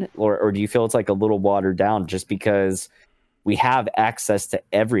back then, or do you feel it's like a little watered down just because we have access to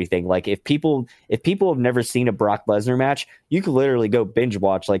everything? Like if people have never seen a Brock Lesnar match, you could literally go binge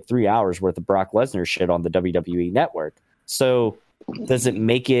watch like 3 hours worth of Brock Lesnar shit on the WWE network. So does it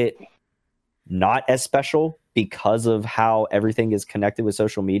make it not as special because of how everything is connected with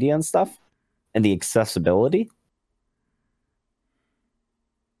social media and stuff and the accessibility?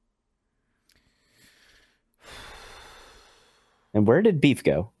 And where did Beef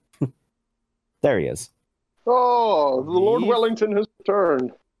go? There he is. Oh, the Lord Wellington has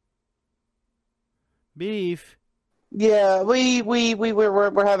returned. Beef. Yeah,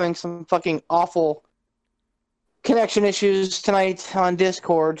 we're having some fucking awful connection issues tonight on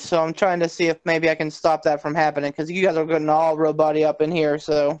Discord, so I'm trying to see if maybe I can stop that from happening, because you guys are getting all robot up in here,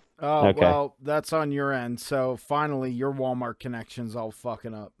 so... Oh, okay. Well, that's on your end, so finally your Walmart connection's all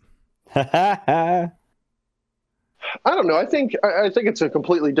fucking up. I don't know. I think it's a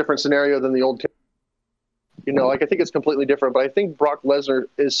completely different scenario than the old... I think it's completely different, but I think Brock Lesnar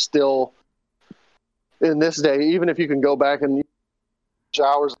is still, in this day, even if you can go back and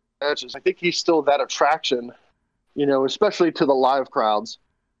hours of matches, I think he's still that attraction, especially to the live crowds.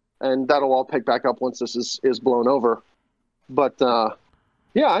 And that'll all pick back up once this is blown over. But,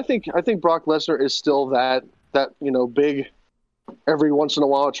 I think Brock Lesnar is still that big, every once in a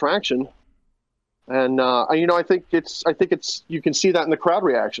while attraction. And, I think it's you can see that in the crowd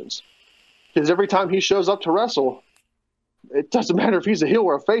reactions. Because every time he shows up to wrestle, it doesn't matter if he's a heel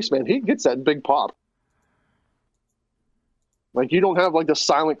or a face, man. He gets that big pop. Like, you don't have, the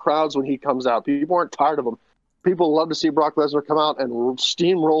silent crowds when he comes out. People aren't tired of him. People love to see Brock Lesnar come out and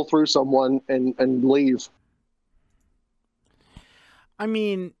steamroll through someone and leave. I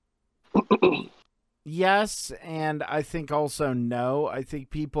mean, yes, and I think also no. I think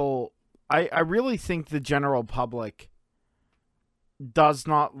people... I really think the general public does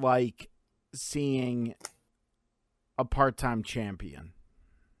not like seeing a part-time champion.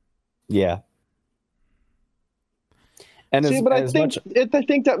 Yeah. And see, but I think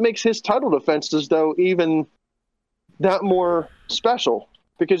that makes his title defenses though even that more special,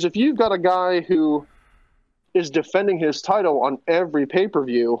 because if you've got a guy who is defending his title on every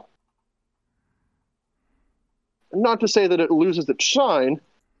pay-per-view, not to say that it loses its shine,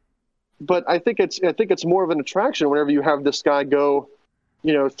 but I think it's more of an attraction whenever you have this guy go,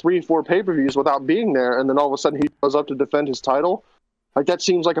 3-4 pay-per-views without being there, and then all of a sudden he goes up to defend his title. Like, that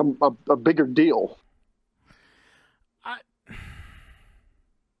seems like a bigger deal.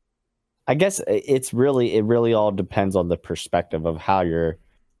 I guess it really all depends on the perspective of how you're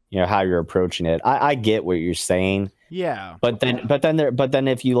approaching it. I get what you're saying. Yeah. But then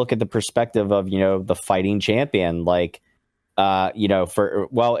if you look at the perspective of, the fighting champion, like,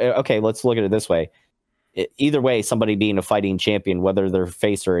 okay, let's look at it this way. Either way, somebody being a fighting champion, whether they're a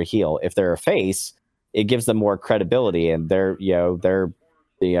face or a heel, if they're a face, it gives them more credibility, and they're gung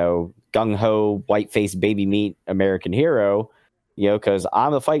ho, white face, baby meat American hero, because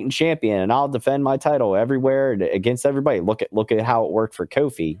I'm a fighting champion and I'll defend my title everywhere against everybody. Look at how it worked for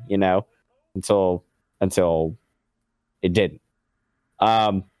Kofi, until it didn't.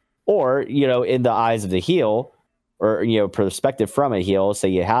 Or, in the eyes of the heel, or, perspective from a heel, say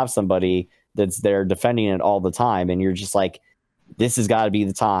you have somebody that's there defending it all the time, and you're just like, this has got to be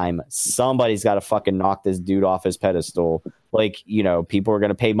the time. Somebody's got to fucking knock this dude off his pedestal. Like, people are going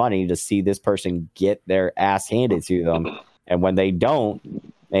to pay money to see this person get their ass handed to them. And when they don't,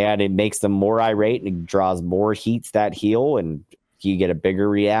 man, it makes them more irate and it draws more heat to that heel, and you get a bigger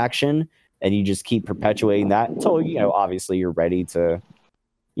reaction, and you just keep perpetuating that until, obviously you're ready to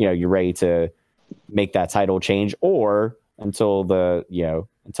make that title change, or until the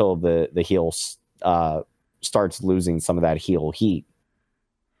heel starts losing some of that heel heat.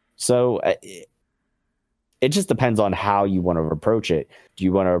 So it just depends on how you want to approach it. Do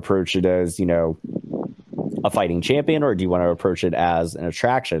you want to approach it as, a fighting champion, or do you want to approach it as an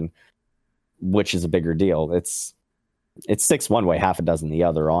attraction, which is a bigger deal? It's 6 one way, half a dozen the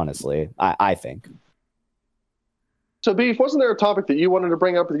other, honestly, I think. So, Beef, wasn't there a topic that you wanted to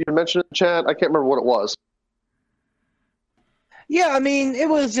bring up that you mentioned in the chat? I can't remember what it was. Yeah, I mean, it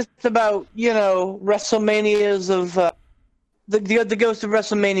was just about, WrestleManias of the ghost of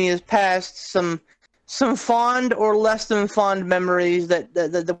WrestleManias past, some fond or less than fond memories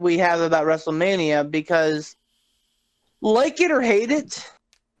that we have about WrestleMania, because, like it or hate it,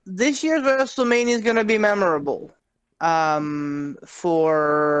 this year's WrestleMania is going to be memorable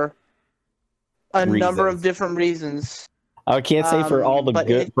for a number of different reasons. I can't say for all the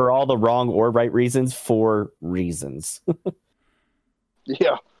good, for all the wrong or right reasons, for reasons.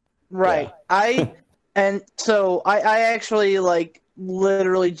 Yeah. Right. Yeah. I actually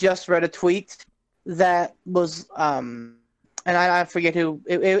literally just read a tweet that was and I forget who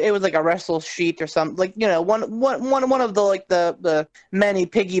it was, like a wrestle sheet or something, one of the many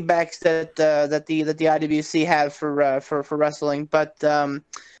piggybacks that the IWC have for wrestling, but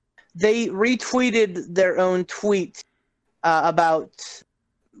they retweeted their own tweet about,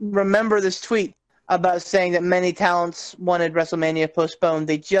 remember this tweet about saying that many talents wanted WrestleMania postponed.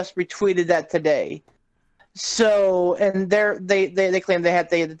 They just retweeted that today. So, and they claim they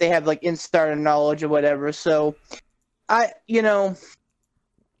have like insider knowledge or whatever. So, I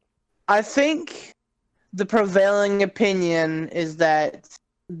think the prevailing opinion is that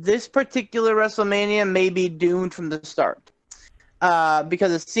this particular WrestleMania may be doomed from the start.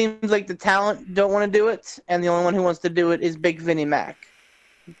 Because it seems like the talent don't want to do it, and the only one who wants to do it is Big Vinnie Mac.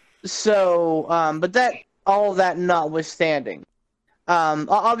 So, but all that notwithstanding,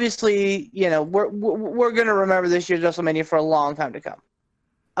 obviously, we're gonna remember this year's WrestleMania for a long time to come.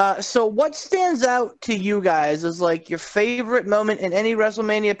 So, what stands out to you guys as like your favorite moment in any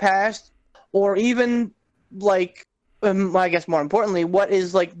WrestleMania past, or even I guess more importantly, what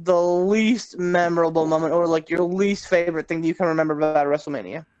is like the least memorable moment, or like your least favorite thing that you can remember about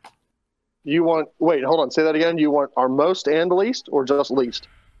WrestleMania? Wait, hold on, say that again. You want our most and least, or just least?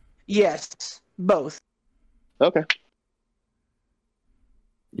 Yes, both. Okay.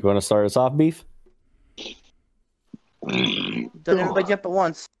 You want to start us off, Beef? Doesn't everybody jump at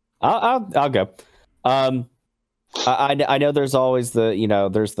once? I'll go. I know there's always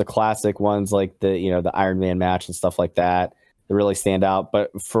there's the classic ones like the Iron Man match and stuff like that that really stand out.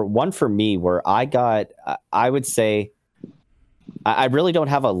 But for me, where I would say I really don't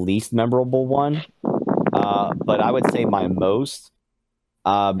have a least memorable one, but I would say my most.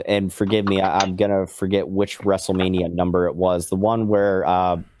 And forgive me, I'm gonna forget which WrestleMania number it was. The one where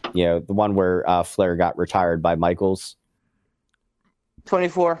Flair got retired by Michaels.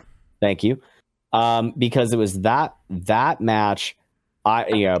 24. Thank you. Because it was that match.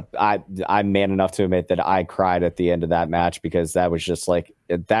 I'm man enough to admit that I cried at the end of that match, because that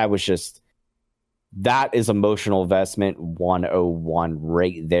is emotional investment 101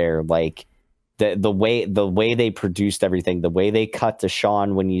 right there. Like the way they produced everything, the way they cut to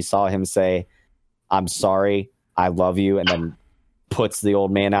Shawn when you saw him say, "I'm sorry, I love you," and then puts the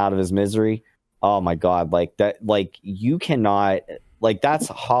old man out of his misery. Oh my God. Like that, like you cannot, like that's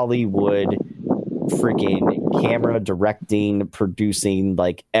Hollywood freaking camera directing, producing,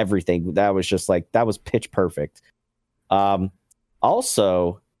 like everything. That was just like, that was pitch perfect.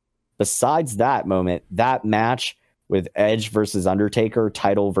 Also, besides that moment, that match with Edge versus Undertaker,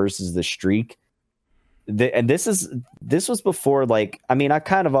 title versus the Streak. And this was before, like, I mean, I've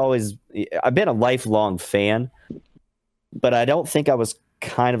been a lifelong fan, but I don't think I was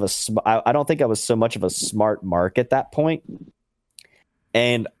I don't think I was so much of a smart mark at that point.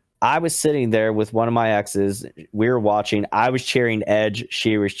 And I was sitting there with one of my exes. We were watching. I was cheering Edge.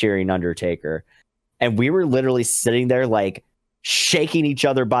 She was cheering Undertaker. And we were literally sitting there, like, shaking each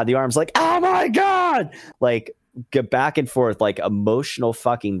other by the arms, like, oh my God! Like, get back and forth, like, emotional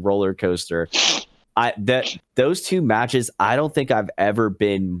fucking roller coaster. Those two matches, I don't think I've ever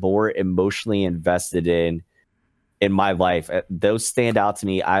been more emotionally invested in my life. Those stand out to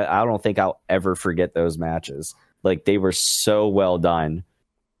me. I don't think I'll ever forget those matches. Like, they were so well done.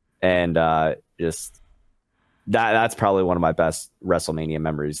 And just that's probably one of my best WrestleMania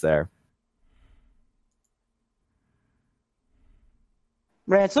memories there.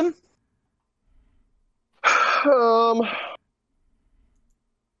 Ransom?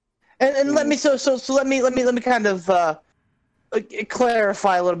 And let me kind of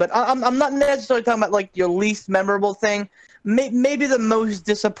clarify a little bit. I'm not necessarily talking about like your least memorable thing, maybe the most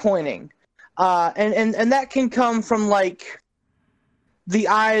disappointing, and that can come from like the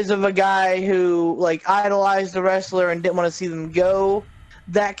eyes of a guy who like idolized the wrestler and didn't want to see them go.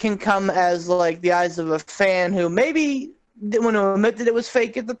 That can come as like the eyes of a fan who maybe didn't want to admit that it was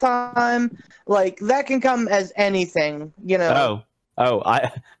fake at the time. Like that can come as anything, you know.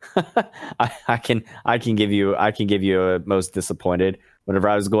 I can give you a most disappointed. Whenever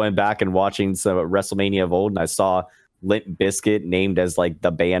I was going back and watching some WrestleMania of old, and I saw Limp Bizkit named as like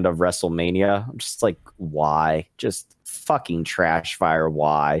the band of WrestleMania, I'm just like, why? Just fucking trash fire.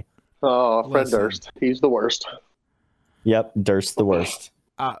 Why? Oh, Fred Durst, he's the worst. Yep, Durst the worst.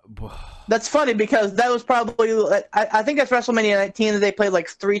 That's funny because that was probably, I think that's WrestleMania 19 that they played like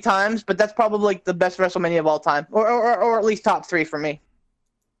 3 times, but that's probably like the best WrestleMania of all time, or at least top 3 for me.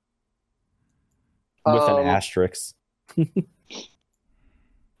 With an asterisk.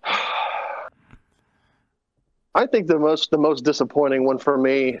 I think the most disappointing one for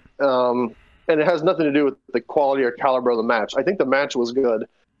me, and it has nothing to do with the quality or caliber of the match. I think the match was good,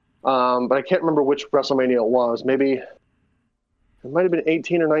 but I can't remember which WrestleMania it was. Maybe it might have been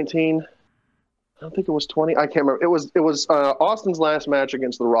 18 or 19. I don't think it was 20. I can't remember. It was Austin's last match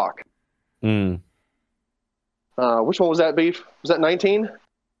against The Rock. Mm. Which one was that, Beef? Was that 19?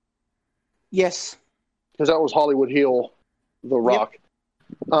 Yes. Because that was Hollywood heel The Rock. Yep.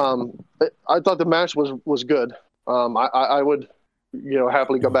 I thought the match was good. I would,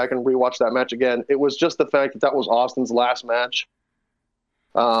 happily go back and rewatch that match again. It was just the fact that was Austin's last match.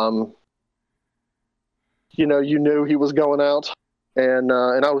 You knew he was going out, and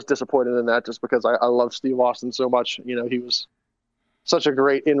I was disappointed in that just because I love Steve Austin so much. He was such a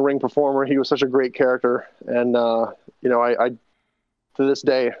great in-ring performer. He was such a great character, and I to this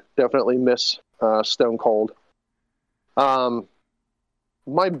day definitely miss Stone Cold.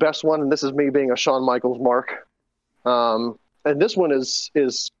 My best one, and this is me being a Shawn Michaels mark, and this one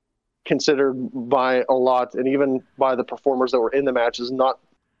is considered by a lot, and even by the performers that were in the match, is not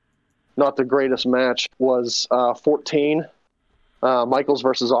the greatest match, was 14, Michaels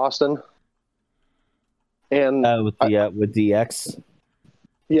versus Austin. And with DX?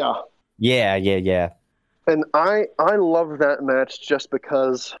 Yeah. Yeah. And I love that match just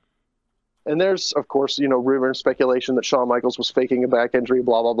because, and there's, of course, rumor and speculation that Shawn Michaels was faking a back injury,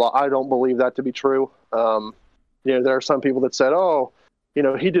 blah, blah, blah. I don't believe that to be true. There are some people that said,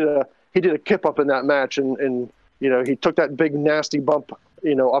 he did a kip up in that match, and he took that big nasty bump,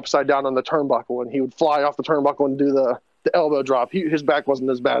 upside down on the turnbuckle, and he would fly off the turnbuckle and do the elbow drop. His back wasn't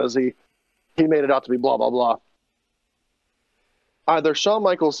as bad as he made it out to be, blah, blah, blah. Either Shawn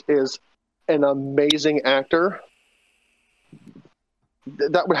Michaels is an amazing actor,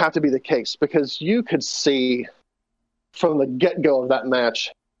 that would have to be the case, because you could see from the get-go of that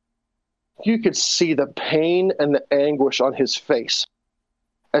match, you could see the pain and the anguish on his face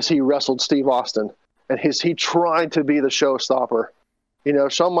as he wrestled Steve Austin, and he tried to be the showstopper,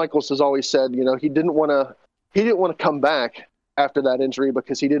 Shawn Michaels has always said, he didn't want to come back after that injury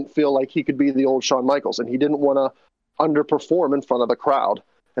because he didn't feel like he could be the old Shawn Michaels, and he didn't want to underperform in front of the crowd.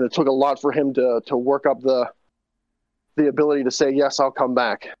 And it took a lot for him to work up the ability to say, yes, I'll come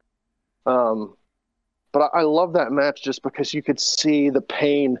back. But I love that match just because you could see the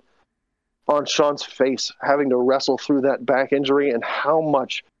pain on Shawn's face having to wrestle through that back injury and how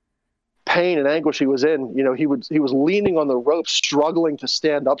much pain and anguish he was in. He was leaning on the rope, struggling to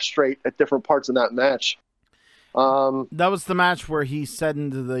stand up straight at different parts in that match. That was the match where he said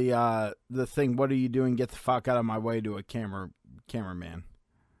into the thing, "What are you doing? Get the fuck out of my way!" to a cameraman.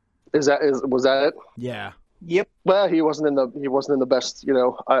 Was that it? Yeah. Yep. Well, he wasn't in the best.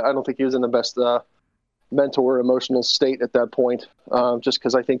 I don't think he was in the best mental or emotional state at that point. Just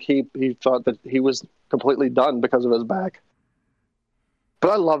because I think he thought that he was completely done because of his back. But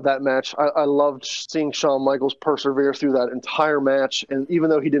I love that match. I loved seeing Shawn Michaels persevere through that entire match. And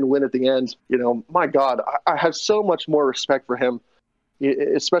even though he didn't win at the end, my God, I have so much more respect for him,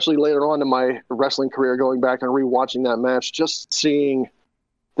 especially later on in my wrestling career, going back and rewatching that match, just seeing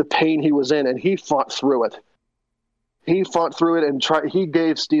the pain he was in. And he fought through it. And he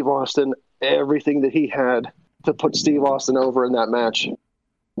gave Steve Austin everything that he had to put Steve Austin over in that match.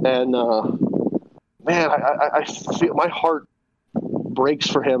 And, man, I feel my heart breaks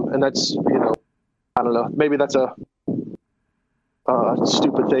for him, and that's I don't know, maybe that's a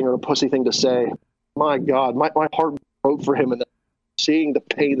stupid thing or a pussy thing to say. My God, my heart broke for him, and seeing the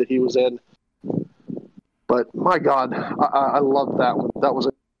pain that he was in. But my God, I loved that one. That was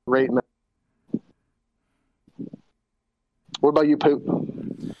a great match. What about you, Poop?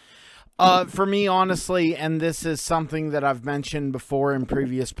 For me, honestly, and this is something that I've mentioned before in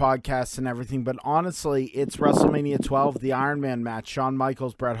previous podcasts and everything, but honestly, it's WrestleMania 12, the Iron Man match, Shawn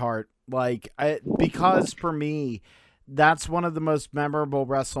Michaels, Bret Hart. Because for me, that's one of the most memorable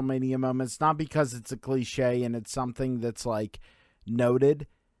WrestleMania moments, not because it's a cliche and it's something that's noted,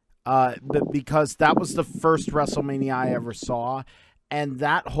 but because that was the first WrestleMania I ever saw, and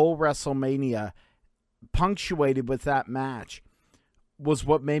that whole WrestleMania punctuated with that match was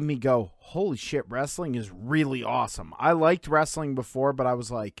what made me go, holy shit, wrestling is really awesome. I liked wrestling before, but I was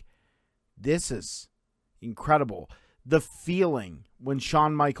like, this is incredible. The feeling when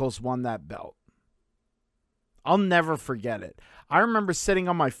Shawn Michaels won that belt, I'll never forget it. I remember sitting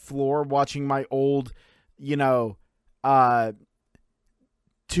on my floor watching my old,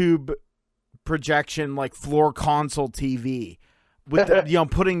 tube projection, floor console TV with the,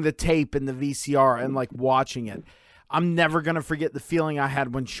 putting the tape in the VCR and watching it. I'm never going to forget the feeling I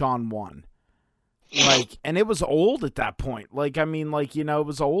had when Shawn won. And it was old at that point. It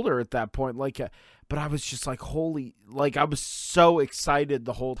was older at that point. But I was just holy, I was so excited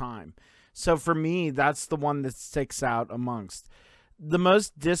the whole time. So for me, that's the one that sticks out amongst. The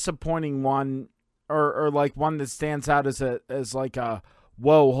most disappointing one, or one that stands out as a,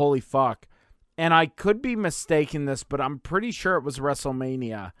 whoa, holy fuck. And I could be mistaken this, but I'm pretty sure it was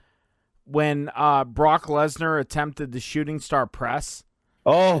WrestleMania, when Brock Lesnar attempted the shooting star press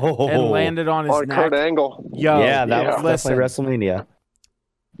and landed on his neck. Kurt Angle. That was definitely WrestleMania.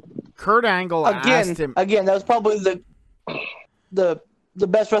 Kurt Angle asked him. Again, that was probably the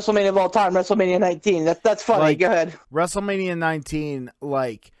best WrestleMania of all time, WrestleMania 19. That's funny. Go ahead. WrestleMania 19,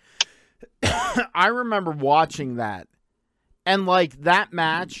 I remember watching that. And that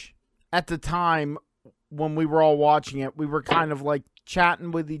match at the time when we were all watching it, we were kind of chatting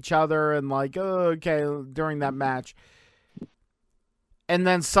with each other and okay, during that match. And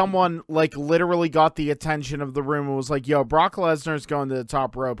then someone literally got the attention of the room and was like, yo, Brock Lesnar's going to the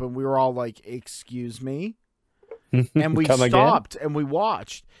top rope. And we were all like, excuse me? And we stopped and we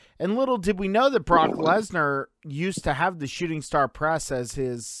watched. And little did we know that Brock Lesnar used to have the shooting star press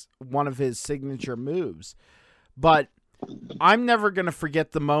as one of his signature moves. But I'm never going to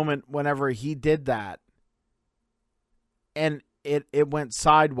forget the moment whenever he did that. And it went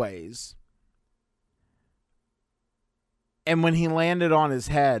sideways. And when he landed on his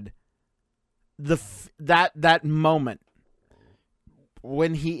head, that moment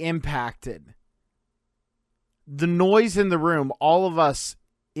when he impacted, the noise in the room, all of us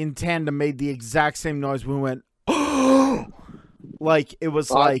in tandem made the exact same noise. We went, oh! It was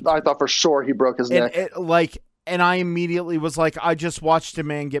I thought for sure he broke his neck. And I immediately was like, I just watched a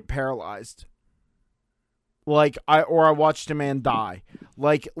man get paralyzed. I watched a man die.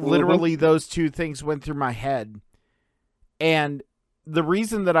 Literally those two things went through my head. And the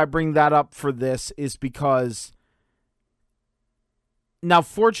reason that I bring that up for this is because now,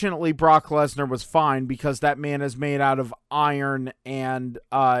 fortunately, Brock Lesnar was fine because that man is made out of iron and,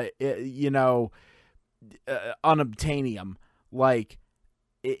 unobtainium.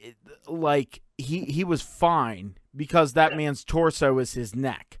 like he was fine because that man's torso is his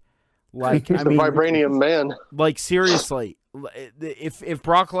neck. Like I mean, vibranium man. Like seriously, if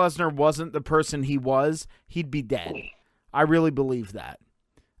Brock Lesnar wasn't the person he was, he'd be dead. I really believe that.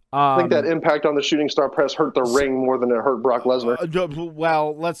 I think that impact on the shooting star press hurt the ring more than it hurt Brock Lesnar.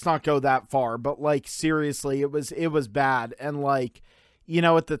 Well, let's not go that far, but like seriously, it was bad, and like, you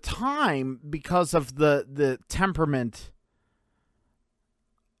know, at the time, because of the temperament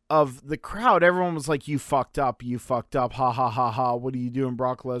of the crowd, everyone was like, you fucked up, ha ha ha ha, what are you doing,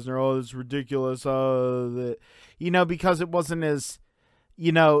 Brock Lesnar? Oh, it's ridiculous. You know, because it wasn't as,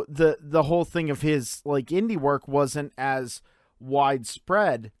 you know, the whole thing of his like indie work wasn't as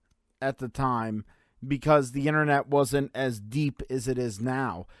widespread at the time because the internet wasn't as deep as it is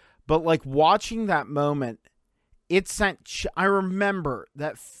now. But like watching that moment, it sent I remember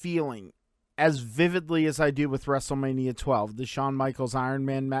that feeling as vividly as I do with WrestleMania 12, the Shawn Michaels Iron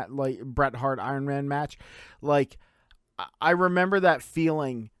Man match, like Bret Hart Iron Man match. Like I remember that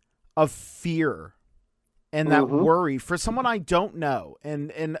feeling of fear and that worry for someone I don't know.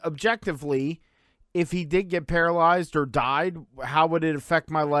 And objectively, if he did get paralyzed or died, how would it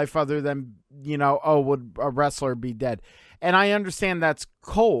affect my life other than, you know, oh, would a wrestler be dead? And I understand that's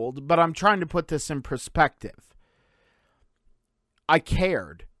cold, but I'm trying to put this in perspective. I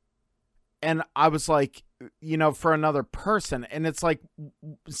cared. And I was like, you know, for another person. And it's like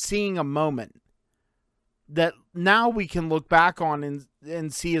seeing a moment that now we can look back on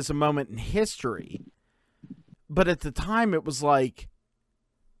and see as a moment in history. But at the time, it was like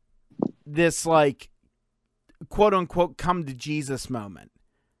this, like, quote unquote, come to Jesus moment.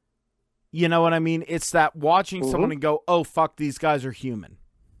 You know what I mean? It's that watching someone and go, oh, fuck, these guys are human.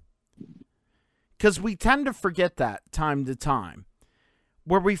 Because we tend to forget that time to time.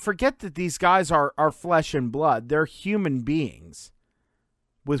 Where we forget that these guys are flesh and blood. They're human beings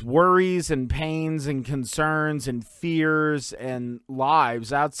with worries and pains and concerns and fears and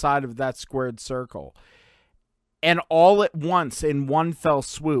lives outside of that squared circle. And all at once, in one fell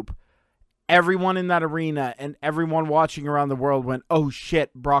swoop, everyone in that arena and everyone watching around the world went, oh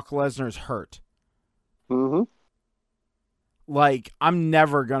shit, Brock Lesnar's hurt. Like, I'm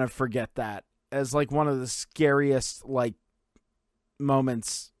never going to forget that as like one of the scariest like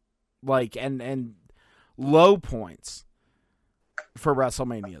moments, like, and low points for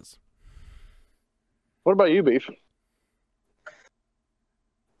WrestleManias. What about you, Beef?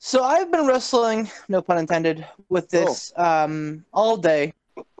 So I've been wrestling, no pun intended, with this all day.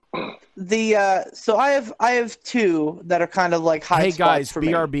 So I have two that are kind of like high spots. Hey guys, for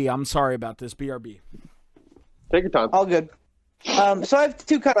BRB. Me. I'm sorry about this. BRB. Take your time. All good. So I have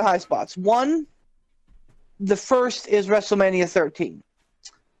two kind of high spots. One, the first is WrestleMania 13.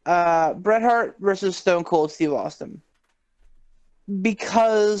 Bret Hart versus Stone Cold Steve Austin.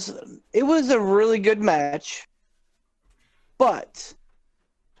 Because it was a really good match, but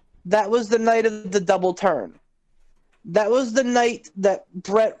that was the night of the double turn. That was the night that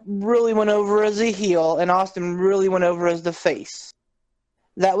Bret really went over as a heel and Austin really went over as the face.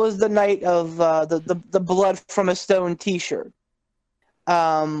 That was the night of the blood from a stone t-shirt,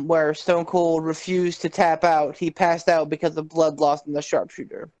 where Stone Cold refused to tap out. He passed out because of blood lost in the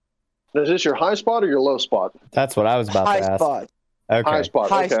sharpshooter. Is this your high spot or your low spot? That's what I was about to ask. High spot. Okay. High spot.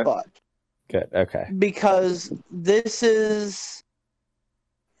 High okay. spot. Good. Okay. Because this is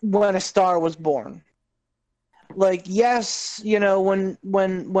when a star was born. Like, yes, you know,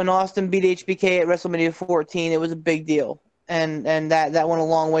 when Austin beat HBK at WrestleMania 14, it was a big deal, and that went a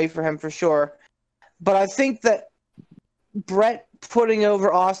long way for him for sure. But I think that Bret putting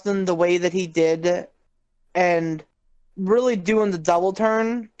over Austin the way that he did, and really doing the double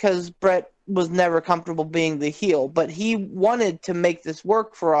turn, because Bret was never comfortable being the heel, but he wanted to make this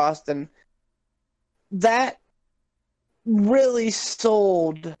work for Austin. That really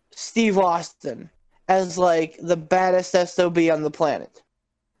sold Steve Austin as like the baddest SOB on the planet.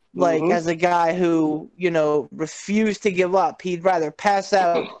 Like as a guy who, you know, refused to give up. He'd rather pass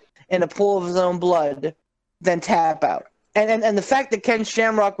out in a pool of his own blood than tap out. And the fact that Ken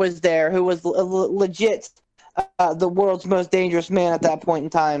Shamrock was there, who was legit the world's most dangerous man at that point in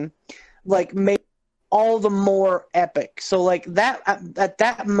time, like made all the more epic. So like that at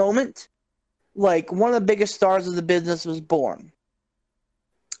that moment, like one of the biggest stars of the business was born.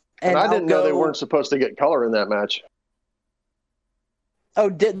 And I didn't know they weren't supposed to get color in that match. Oh,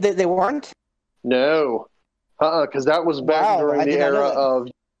 did they weren't? No. Because that was back during the era of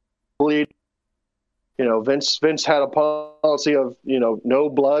bleed. You know, Vince had a policy of, you know, no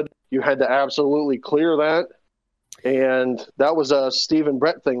blood. You had to absolutely clear that. And that was a Steve and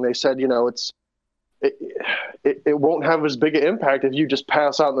Bret thing. They said, you know, it won't have as big an impact if you just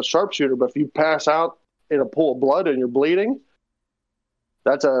pass out in the sharpshooter. But if you pass out in a pool of blood and you're bleeding,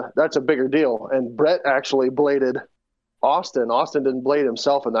 that's a bigger deal. And Brett actually bladed Austin. Austin didn't blade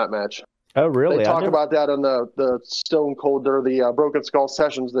himself in that match. Oh, really? They talk about that on the Stone Cold or the Broken Skull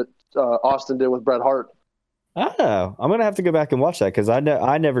sessions that Austin did with Bret Hart. Oh, I'm gonna have to go back and watch that because I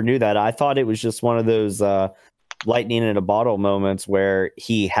never knew that. I thought it was just one of those lightning in a bottle moments where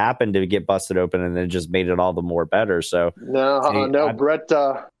he happened to get busted open and then just made it all the more better. So no, Brett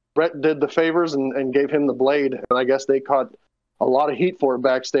did the favors and gave him the blade, and I guess they caught a lot of heat for it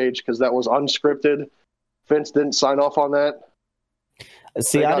backstage because that was unscripted. Vince didn't sign off on that.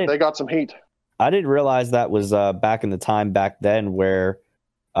 See, they got some heat. I didn't realize that was back in the time back then where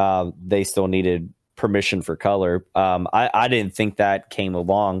they still needed permission for color. I didn't think that came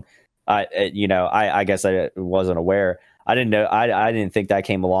along. I guess I wasn't aware. I didn't know. I didn't think that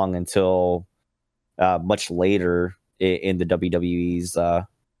came along until much later in the WWE's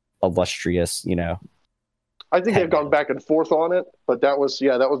illustrious, I think they've gone back and forth on it, but that was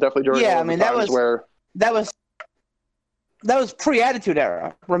definitely during that was pre-Attitude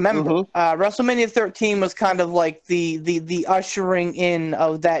Era. Remember, WrestleMania 13 was kind of like the ushering in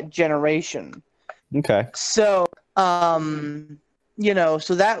of that generation. Okay. So, it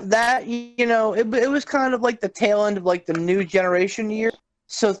was kind of like the tail end of like the new generation year.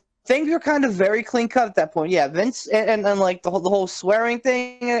 So things were kind of very clean cut at that point. Yeah, Vince and like the whole swearing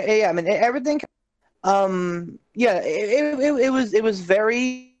thing. Yeah, I mean everything. It was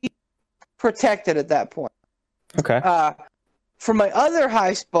very protected at that point. Okay. For my other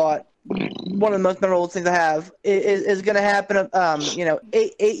high spot, one of the most memorable things I have is going to happen.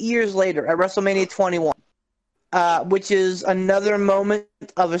 8 years later at WrestleMania 21, which is another moment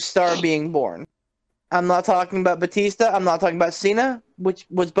of a star being born. I'm not talking about Batista. I'm not talking about Cena, which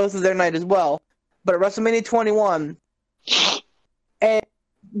was both of their night as well. But at WrestleMania 21, and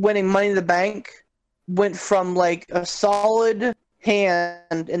winning Money in the Bank went from like a solid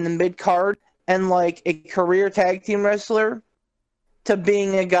hand in the mid card and like a career tag team wrestler to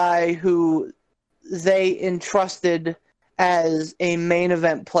being a guy who they entrusted as a main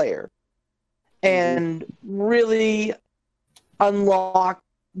event player and really unlocked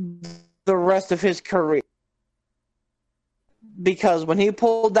the rest of his career. Because when he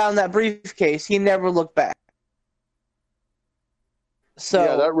pulled down that briefcase, he never looked back. So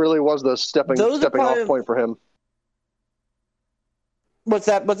yeah, that really was the stepping off point for him. What's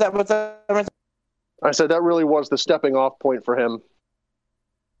that? I said that really was the stepping off point for him.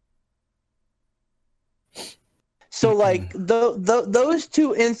 So like those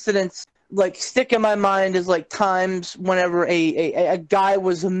two incidents like stick in my mind as like times whenever a guy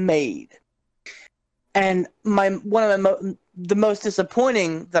was made. And the most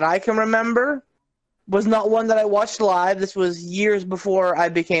disappointing that I can remember was not one that I watched live. This was years before I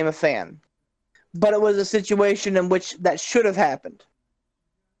became a fan. But it was a situation in which that should have happened,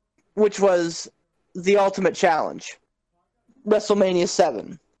 which was the Ultimate Challenge, WrestleMania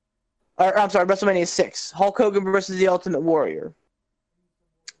 7. WrestleMania 6. Hulk Hogan versus the Ultimate Warrior.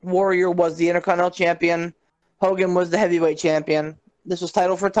 Warrior was the Intercontinental Champion. Hogan was the Heavyweight Champion. This was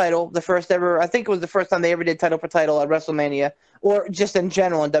title for title. The first ever, I think it was the first time they ever did title for title at WrestleMania, or just in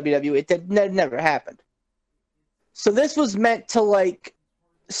general in WWE. It never happened. So this was meant to like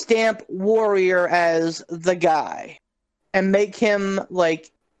stamp Warrior as the guy and make him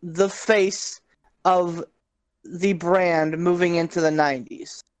like the face of the brand moving into the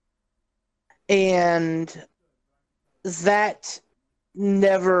 90s. And that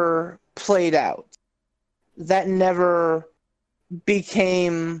never played out. That never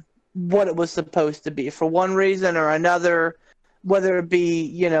became what it was supposed to be for one reason or another, whether it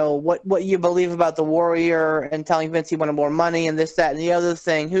be, what you believe about the Warrior and telling Vince he wanted more money and this, that, and the other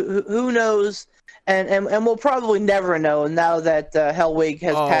thing. Who knows? And we'll probably never know now that Hellwig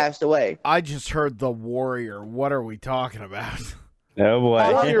has passed away. I just heard the Warrior. What are we talking about? Oh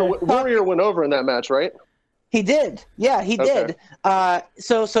boy. Warrior went over in that match, right? He did. Yeah, he did. I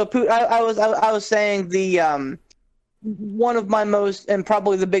was saying the one of my most and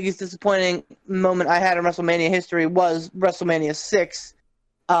probably the biggest disappointing moment I had in WrestleMania history was WrestleMania 6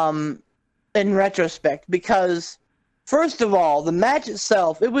 in retrospect, because first of all, the match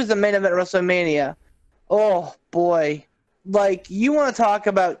itself, it was the main event of WrestleMania. Oh boy. Like, you want to talk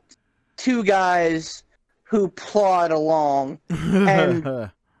about two guys who plod along and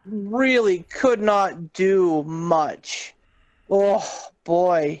really could not do much. Oh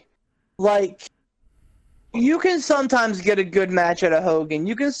boy. Like, you can sometimes get a good match out of Hogan.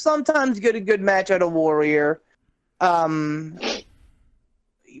 You can sometimes get a good match out of Warrior. But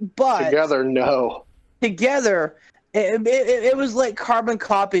together, no. together, it was like carbon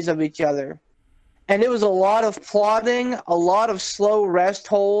copies of each other. And it was a lot of plotting, a lot of slow rest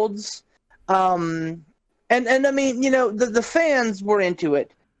holds. And I mean, the fans were into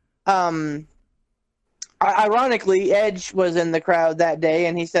it. Ironically, Edge was in the crowd that day,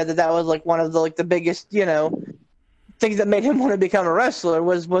 and he said that was like one of the biggest, things that made him want to become a wrestler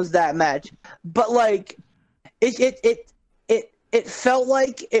was that match. But like, it felt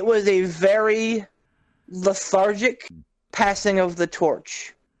like it was a very lethargic passing of the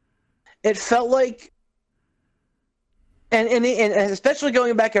torch. It felt like, and especially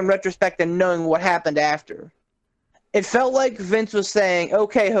going back in retrospect and knowing what happened after, it felt like Vince was saying,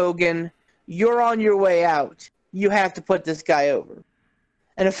 "Okay, Hogan, you're on your way out. You have to put this guy over."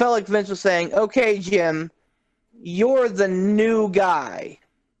 And it felt like Vince was saying, "Okay, Jim, you're the new guy.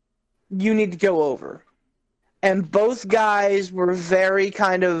 You need to go over." And both guys were very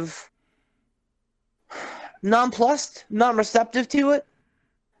kind of nonplussed, non-receptive to it.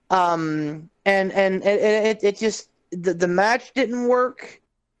 And it just, the match didn't work,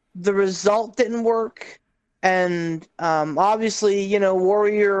 the result didn't work, and obviously,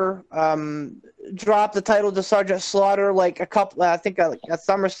 Warrior dropped the title to Sergeant Slaughter like at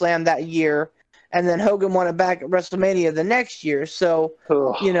SummerSlam that year, and then Hogan won it back at WrestleMania the next year. So,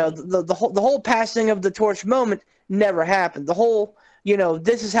 the whole passing of the torch moment never happened. The whole,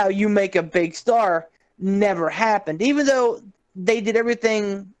 this is how you make a big star never happened. Even though they did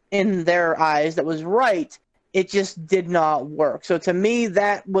everything in their eyes that was right, it just did not work. So to me,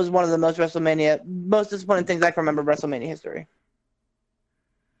 that was one of the most disappointing things I can remember WrestleMania history.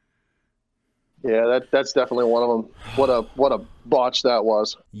 Yeah, that's definitely one of them. What a botch that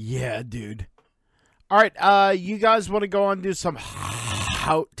was. Yeah, dude. All right, you guys want to go on and do some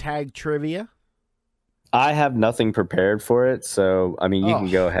Hout Tag trivia? I have nothing prepared for it, so I mean, you can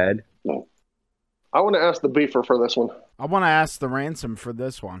go ahead. I want to ask the beefer for this one. I want to ask the ransom for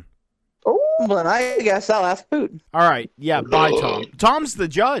this one. Oh, well, then I guess I'll ask Putin. All right, yeah, bye, Tom. Tom's the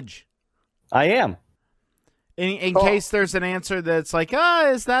judge. I am. In case there's an answer that's like,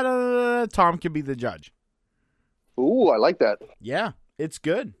 is that a... Tom can be the judge. Ooh, I like that. Yeah, it's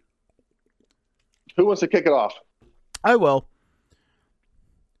good. Who wants to kick it off? I will.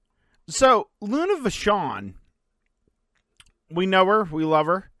 So, Luna Vachon, we know her, we love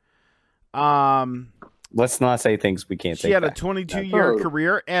her. Let's not say things we can't say. She had a 22-year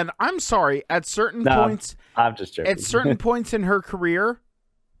career, and I'm sorry, at certain points... I'm just joking. At certain points in her career,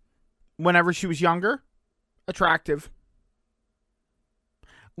 whenever she was younger, attractive.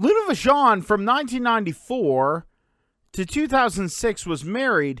 Luna Vachon, from 1994 to 2006, was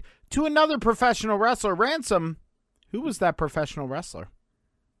married to another professional wrestler. Ransom, who was that professional wrestler?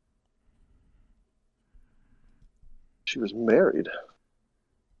 She was married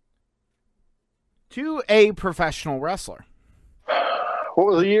to a professional wrestler. What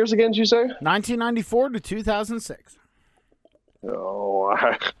were the years again, did you say? 1994 to 2006. Oh,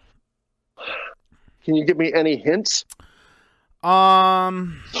 can you give me any hints? I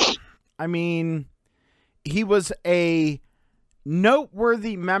mean, he was a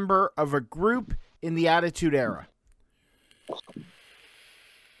noteworthy member of a group in the Attitude Era.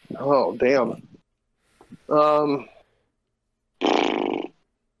 Oh, damn.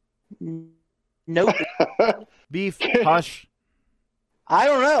 Nope. Beef, hush. I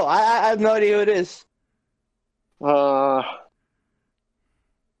don't know. I have no idea who it is.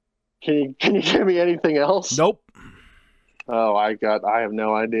 Can you give me anything else? Nope. Oh, I have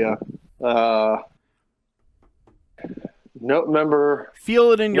no idea. No member.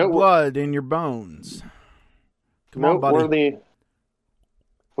 Feel it in your blood, in your bones. Come on, buddy.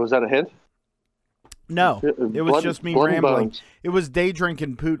 Was that a hint? No, it was just me rambling. It was day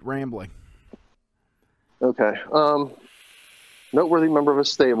drinking Poot rambling. Okay. Noteworthy member of a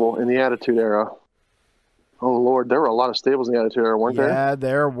stable in the Attitude Era. Oh, Lord, there were a lot of stables in the Attitude Era, weren't there? Yeah,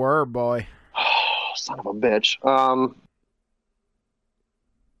 there were, boy. Oh, son of a bitch.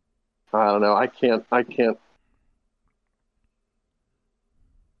 I don't know. I can't. I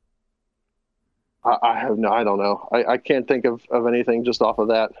don't know. I can't think of anything just off of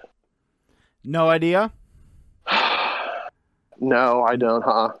that. No idea? No, I don't,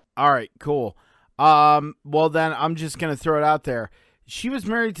 huh? All right, cool. Well, then I'm just going to throw it out there. She was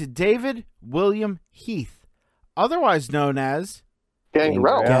married to David William Heath, otherwise known as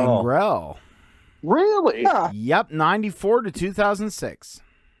Gangrel. Gangrel. Really? Huh. Yep, 94 to 2006.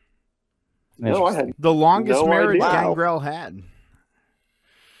 No, I had the longest marriage idea. Gangrel had.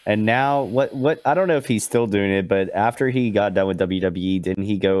 And now, what? I don't know if he's still doing it, but after he got done with WWE, didn't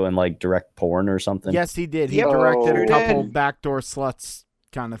he go and like direct porn or something? Yes, he did. He directed a couple backdoor sluts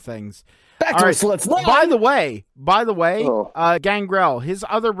kind of things. Back to us, let's live. By the way, Oh. Gangrel, his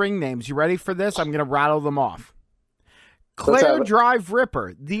other ring names. You ready for this? I'm going to rattle them off. Claire Drive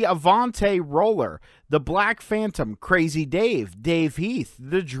Ripper, the Avante Roller, the Black Phantom, Crazy Dave, Dave Heath,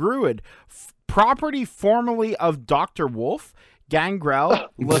 the Druid, property formerly of Dr. Wolf, Gangrel,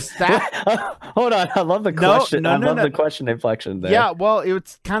 Lestat. Hold on, I love the question. I love the question inflection there. Yeah, well,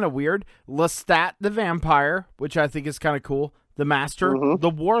 it's kind of weird. Lestat the Vampire, which I think is kind of cool. The Master, the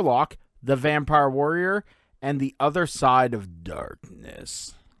Warlock, the Vampire Warrior, and the Other Side of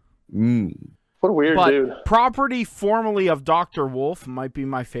Darkness. What a weird dude. Property formerly of Dr. Wolf might be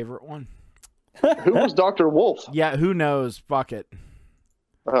my favorite one. Who was Dr. Wolf? Yeah, who knows? Fuck it.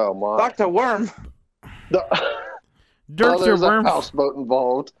 Oh, my. Dr. Worm. There's a houseboat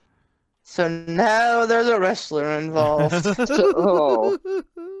involved. So now there's a wrestler involved.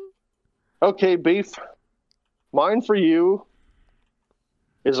 Okay, Beef. Mine for you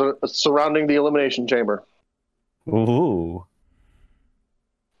is surrounding the Elimination Chamber. Ooh.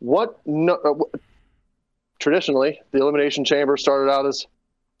 Traditionally, the Elimination Chamber started out as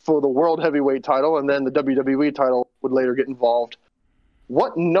for the World Heavyweight title, and then the WWE title would later get involved.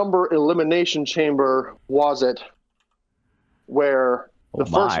 What number Elimination Chamber was it where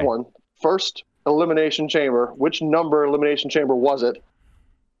first Elimination Chamber, which number Elimination Chamber was it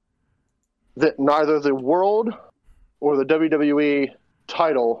that neither the World or the WWE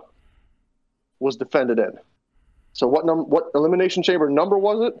title was defended in? So what Elimination Chamber number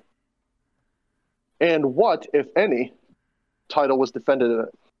was it? And what, if any, title was defended in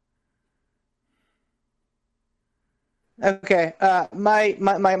it? Okay,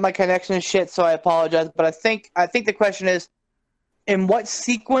 my connection is shit, so I apologize. But I think the question is, in what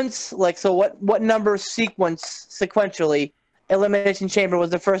sequence? Like, so what number sequentially? Elimination Chamber was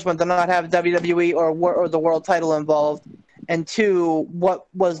the first one to not have WWE or the world title involved, and two, what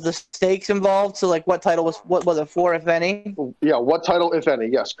was the stakes involved? So, like, what was it for, if any? Yeah, what title, if any?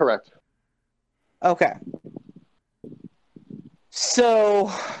 Yes, correct. Okay.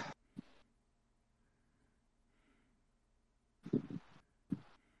 So.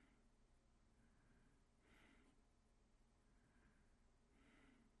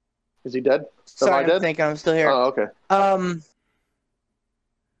 Is he dead? Sorry, Am I dead? I'm thinking. I'm still here. Oh, okay.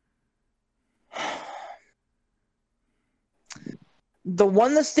 The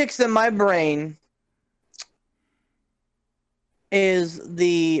one that sticks in my brain is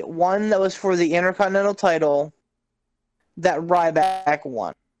the one that was for the Intercontinental title that Ryback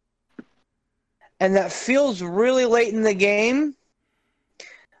won. And that feels really late in the game,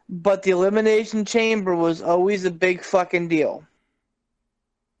 but the Elimination Chamber was always a big fucking deal.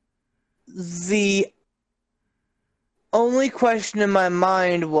 The only question in my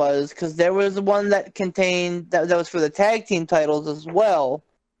mind was, because there was one that contained, that was for the tag team titles as well,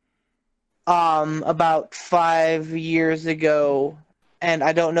 about 5 years ago, and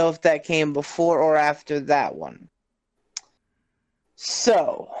I don't know if that came before or after that one.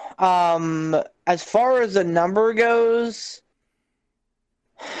 So, as far as the number goes,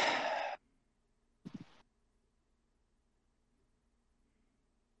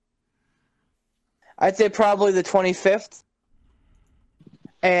 I'd say probably the 25th,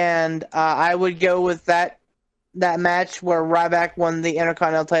 and I would go with that match where Ryback won the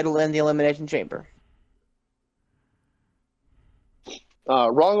Intercontinental title in the Elimination Chamber.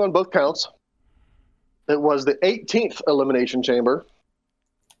 Wrong on both counts. It was the 18th Elimination Chamber,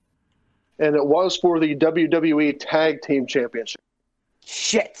 and it was for the WWE Tag Team Championship.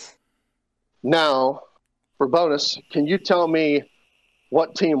 Shit. Now, for bonus, can you tell me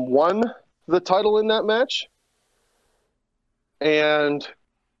what team won the title in that match? And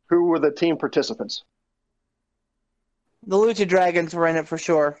who were the team participants? The Lucha Dragons were in it for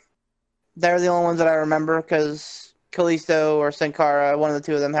sure. They're the only ones that I remember because Kalisto or Sin Cara, one of the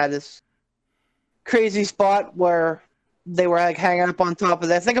two of them, had this crazy spot where they were like hanging up on top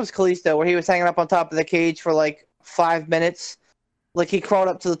of I think it was Kalisto, where he was hanging up on top of the cage for like 5 minutes. Like he crawled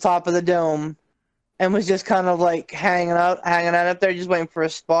up to the top of the dome and was just kind of like hanging out up there, just waiting for a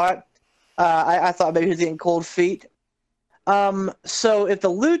spot. I thought maybe he was getting cold feet. So if the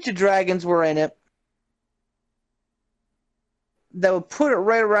Lucha Dragons were in it, that would put it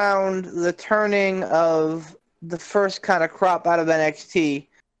right around the turning of the first kind of crop out of NXT.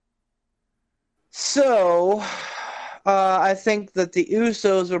 So, I think that the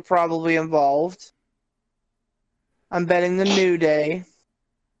Usos were probably involved. I'm betting the New Day.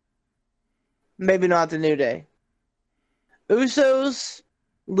 Maybe not the New Day. Usos,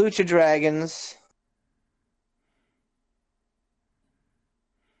 Lucha Dragons.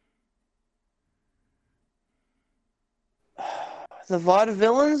 The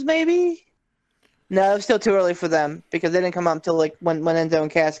Vaudevillains, maybe? No, it's still too early for them because they didn't come up until like when Enzo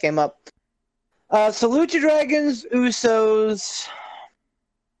and Cass came up. So Lucha Dragons, Usos.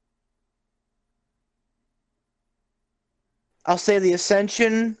 I'll say the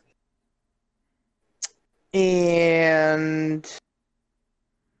Ascension. And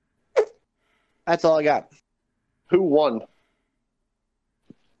that's all I got. Who won?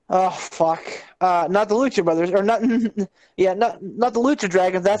 Oh fuck! Not the Lucha Brothers, or not? Yeah, not the Lucha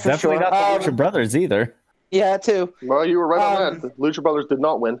Dragons. That's for sure. Definitely not the Lucha Brothers either. Yeah, too. Well, you were right on that. The Lucha Brothers did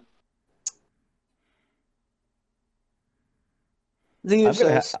not win. The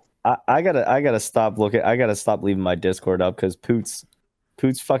Usos. I gotta stop looking. I gotta stop leaving my Discord up because Poot's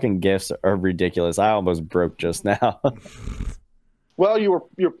fucking gifts are ridiculous. I almost broke just now. Well,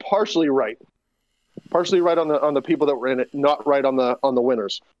 you're partially right. Partially right on the people that were in it, not right on the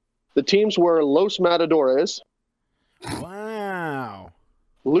winners. The teams were Los Matadores, Wow,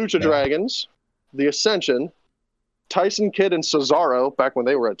 Lucha Dragons, the Ascension, Tyson Kidd and Cesaro back when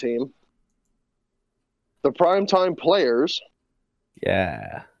they were a team, the Primetime Players,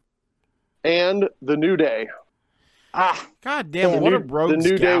 Yeah. and the New Day. God damn! What a rogues The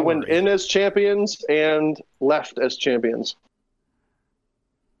New Day gallery. went in as champions and left as champions.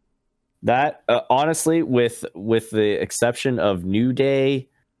 That honestly, with the exception of New Day,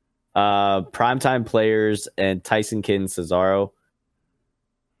 Primetime Players, and Tyson Kidd and Cesaro,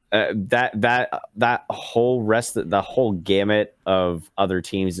 that whole the whole gamut of other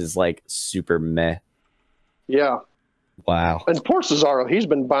teams is like super meh. Yeah. Wow. And poor Cesaro, he's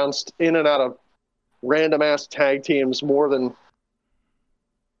been bounced in and out of random ass tag teams more than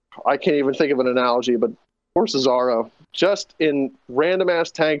I can't even think of an analogy, but poor Cesaro, just in random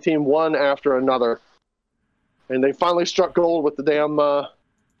ass tag team one after another. And they finally struck gold with the damn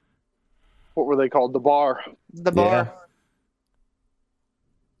what were they called? The Bar. The Bar. Yeah.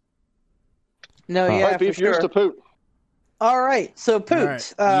 No, yeah, Right, beef, for sure. to Poot. All right, so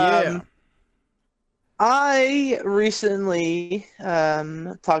Poot. All right. Yeah. I recently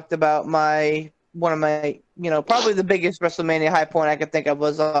talked about one of my, probably the biggest WrestleMania high point I could think of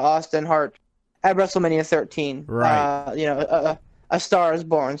was Austin Hart at WrestleMania 13. Right. A Star is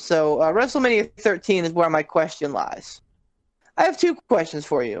Born. So WrestleMania 13 is where my question lies. I have two questions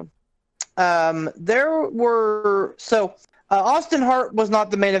for you. Austin Hart was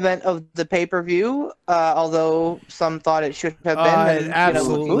not the main event of the pay-per-view, although some thought it should have been. It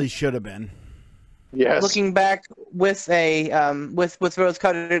absolutely should have been. Yes. Looking back with with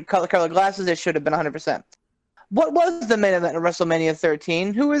rose-colored glasses, it should have been 100%. What was the main event of WrestleMania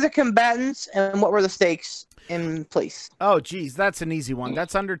 13? Who were the combatants, and what were the stakes in place? Oh, geez, that's an easy one.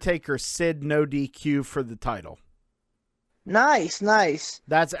 That's Undertaker, Sid, no DQ for the title. Nice.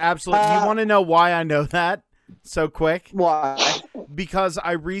 That's absolutely. You want to know why I know that so quick? Why? Because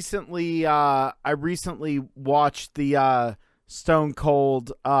I recently watched the Stone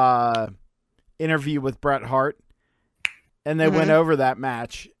Cold interview with Bret Hart, and they went over that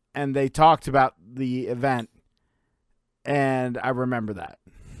match, and they talked about the event, and I remember that.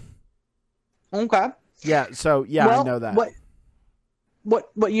 Okay. Yeah. So yeah, I know that.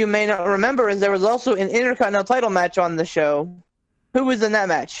 What you may not remember is there was also an Intercontinental title match on the show. Who was in that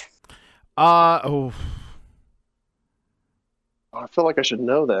match? I feel like I should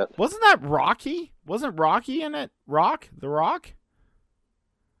know that. Wasn't that Rocky? Wasn't Rocky in it? The Rock?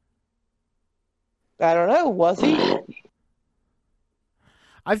 I don't know. Was he?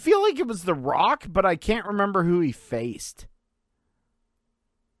 I feel like it was The Rock, but I can't remember who he faced.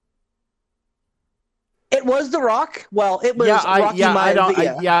 It was The Rock. Well, it was Rocky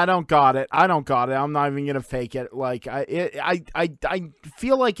Maivia. I don't got it. I'm not even gonna fake it. Like I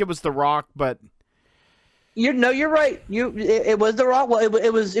feel like it was The Rock, but you're right. It was The Rock. Well,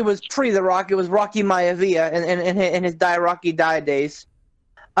 it was pre The Rock. It was Rocky Maivia in his Die Rocky Die days.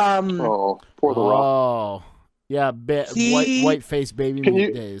 Oh, poor The Rock. Oh, yeah, white face baby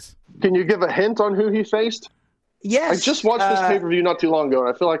meat days. Can you give a hint on who he faced? Yes. I just watched this pay-per-view not too long ago, and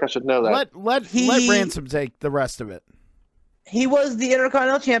I feel like I should know that. Let Ransom take the rest of it. He was the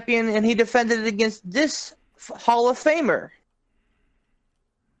Intercontinental Champion, and he defended it against this Hall of Famer.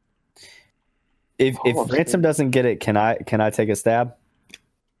 If Ransom doesn't get it, can I take a stab?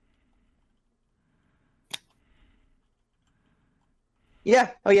 Yeah.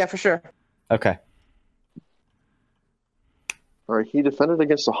 Oh yeah, for sure. Okay. All right, he defended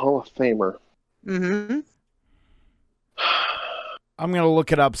against the Hall of Famer. Mm-hmm. I'm going to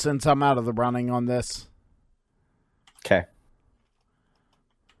look it up since I'm out of the running on this. Okay.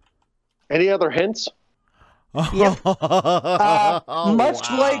 Any other hints? Yep. Much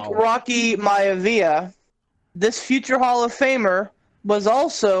like Rocky Maivia, this future Hall of Famer was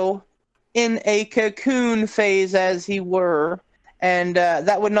also in a cocoon phase as he were, and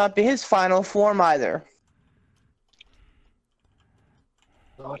that would not be his final form either.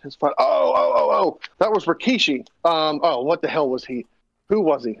 Not his final. Oh! That was Rikishi. What the hell was he? Who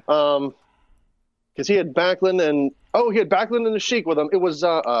was he? Because he had Backlund and the Sheik with him. It was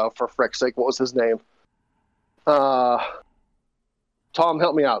for frick's sake, what was his name? Tom,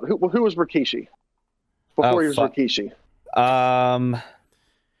 help me out. Who was Rikishi before he was Rikishi?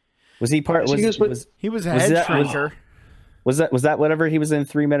 Was he part? He was a head shrinker. Was that whatever he was in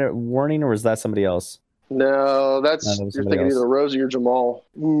 3 Minute Warning, or was that somebody else? No, you're thinking else. Either Rosie or Jamal.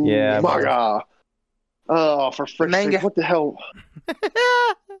 Yeah. My God. Oh, for frick's sake, what the hell?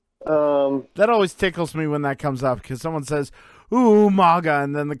 That always tickles me when that comes up because someone says Umaga,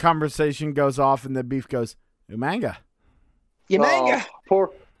 and then the conversation goes off and the beef goes Umanga. Umanga.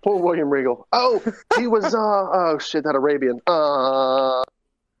 Poor William Regal. Oh, he was that Arabian. The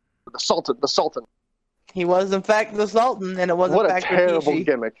Sultan. He was in fact the Sultan, and it wasn't. What a terrible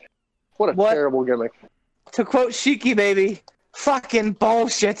gimmick. What a terrible gimmick. To quote Shiki, baby, fucking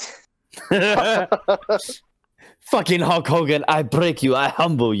bullshit. Fucking Hulk Hogan, I break you, I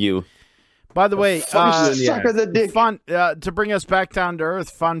humble you. By the way, sucker the dick. Fun to bring us back down to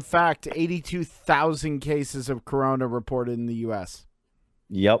earth. Fun fact: 82,000 cases of corona reported in the U.S.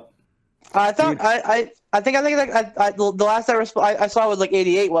 Yep. I thought the last I saw was like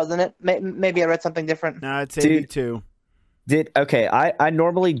 88, wasn't it? Maybe I read something different. No, it's 82. I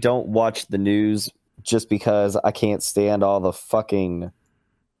normally don't watch the news just because I can't stand all the fucking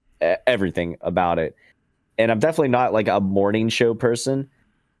everything about it. And I'm definitely not like a morning show person,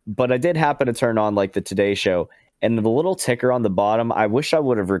 but I did happen to turn on like the Today Show, and the little ticker on the bottom, I wish I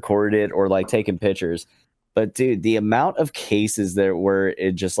would have recorded it or like taken pictures. But dude, the amount of cases there were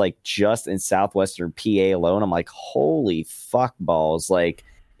just in southwestern PA alone, I'm like, holy fuck balls. Like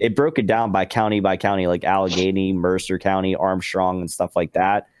it broke it down by county, like Allegheny, Mercer County, Armstrong, and stuff like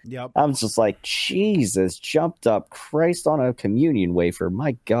that. Yep. I was just like, Jesus, jumped up Christ on a communion wafer.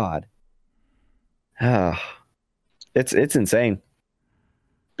 My God. It's insane.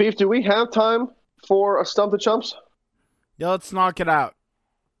 Beef, do we have time for a Stump the Chumps? Yeah, let's knock it out.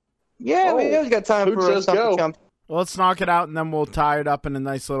 Yeah, we always got time for a Stump the Chump. Well, let's knock it out, and then we'll tie it up in a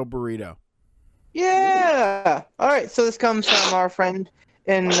nice little burrito. Yeah. All right. So this comes from our friend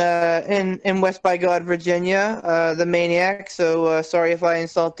in West by God, Virginia, the Maniac. So sorry if I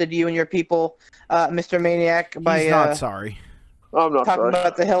insulted you and your people, Mr. Maniac. He's not sorry. I'm not talking sorry.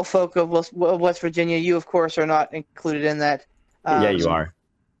 about the hell folk of West Virginia. You, of course, are not included in that. Yeah, you are.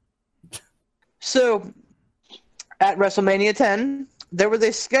 So, at WrestleMania 10, there was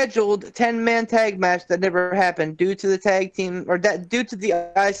a scheduled 10-man tag match that never happened due to the tag team due to the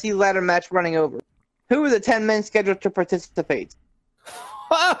IC ladder match running over. Who were the 10 men scheduled to participate?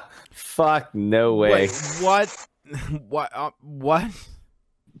 Fuck, no way. Wait, what? What?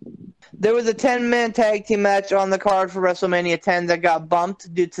 There was a 10-man tag team match on the card for WrestleMania 10 that got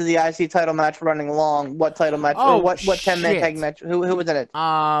bumped due to the IC title match running long. What title match? Oh, or what 10-man tag match? Who was in it?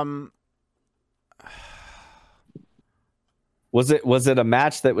 Was it a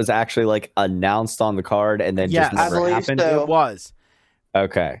match that was actually like announced on the card and then just never happened? So. It was.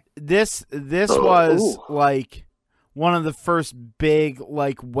 Okay. This was like one of the first big,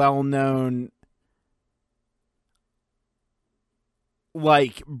 like, well-known,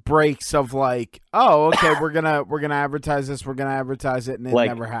 like, breaks of like, oh, okay, we're gonna advertise this, we're gonna advertise it, and it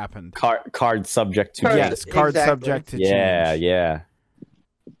never happened. Card subject to change. Yes, card subject to change. Yeah.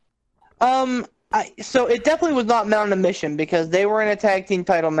 So it definitely was not Men on a Mission because they were in a tag team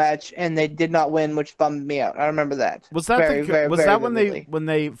title match and they did not win, which bummed me out. I remember that. Was that when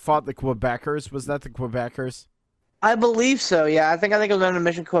they fought the Quebecers? Was that the Quebecers? I believe so. Yeah, I think it was Men on a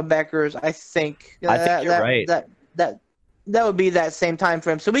Mission Quebecers. I think you're right. That would be that same time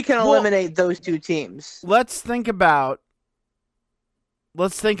frame. So we can eliminate those two teams. Let's think about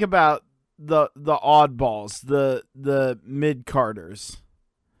the oddballs, the mid-carders.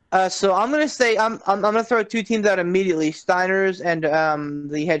 So I'm gonna say I'm gonna throw two teams out immediately: Steiners and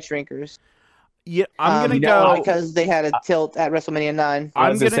the Head Shrinkers. Yeah, I'm gonna go because they had a tilt at WrestleMania 9.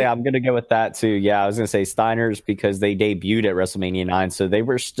 I'm gonna go with that too. Yeah, I was gonna say Steiners because they debuted at WrestleMania 9, so they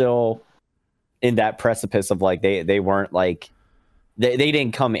were still in that precipice of like they weren't like they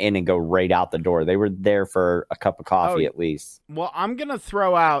didn't come in and go right out the door. They were there for a cup of coffee at least. Well, I'm gonna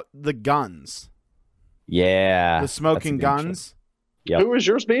throw out the Guns. Yeah, the Smoking Guns. Yep. Who was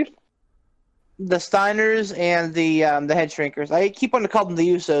yours, Beef? The Steiners and the Head Shrinkers. I keep on to call them the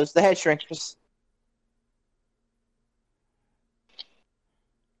Usos. The Head Shrinkers.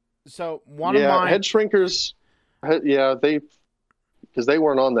 So one of my Head Shrinkers. Yeah, because they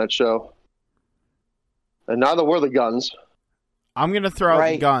weren't on that show. And neither were the Guns. I'm gonna throw out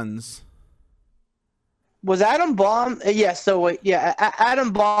the Guns. Was Adam Baum?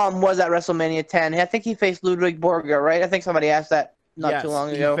 Adam Baum was at WrestleMania 10. I think he faced Ludwig Borga, right? I think somebody asked that not too long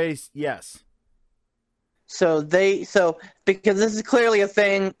ago. Yes. So because this is clearly a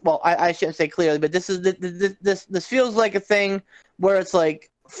thing. Well, I shouldn't say clearly, but this this feels like a thing where it's like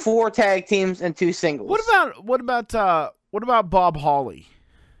 4 tag teams and 2 singles. What about Bob Holly?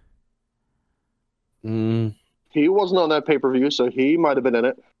 He wasn't on that pay-per-view, so he might have been in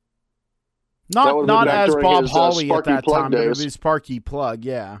it. Not as Bob Holly at that time, but it was Sparky Plug,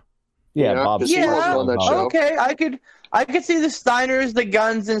 yeah. Yeah, Bob. Yeah, on that show. Okay, I could see the Steiners, the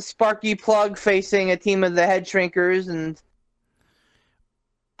Guns, and Sparky Plug facing a team of the Head Shrinkers, and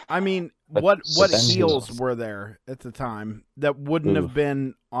I mean, what heels were there at the time that wouldn't have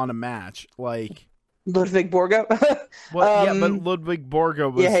been on a match? Like Ludwig Borga. Well, but Ludwig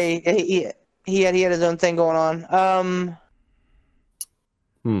Borga was. Yeah, he had his own thing going on.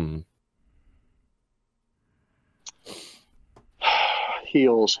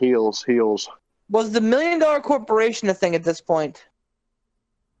 Heels. Was the $1 Million Corporation a thing at this point?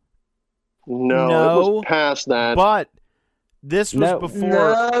 No, it was past that. But this was before.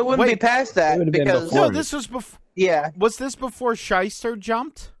 No, it wouldn't be past that because this was before. Yeah, was this before Shyster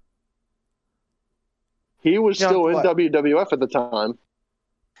jumped? He was still in WWF at the time.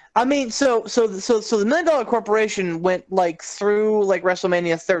 I mean, so the $1 Million Corporation went like through like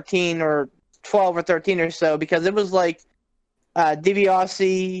WrestleMania 13 or 12 or 13 or so because it was like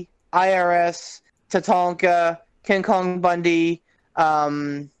DiBiase, IRS, Tatanka, King Kong Bundy,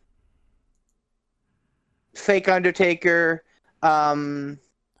 Fake Undertaker,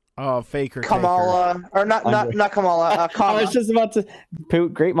 Faker, Kamala, or not Kamala. I was just about to.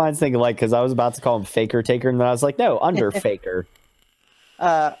 Great minds think alike because I was about to call him Faker Taker, and then I was like, no, Under Faker.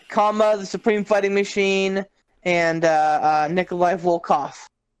 Kama, the Supreme Fighting Machine, and Nikolai Volkov.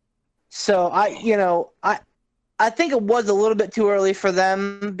 So I think it was a little bit too early for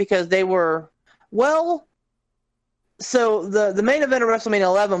them because they were So the main event of WrestleMania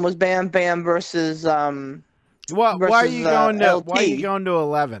 11 was Bam Bam versus why are you going to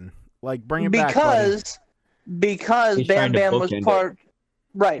 11? Like bring it back, buddy. Because Bam Bam was part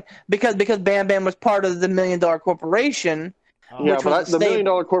because Bam Bam was part of the $1 Million Corporation. Yeah, but the $1 Million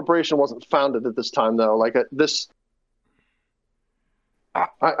Corporation wasn't founded at this time though. Like this,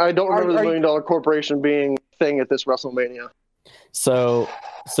 I don't remember the $1 Million Corporation being a thing at this WrestleMania. So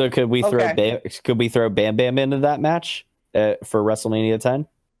could we throw Bam Bam into that match for WrestleMania 10?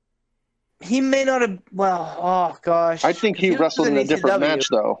 He may not have. Well, oh gosh. I think he wrestled in a different match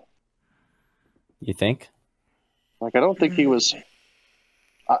though. You think? Like I don't think he was.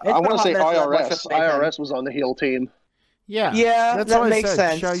 I want to say IRS. IRS was on the heel team. Yeah, that's that makes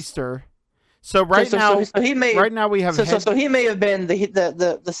sense. Shyster. So he may. Right now we have. So he may have been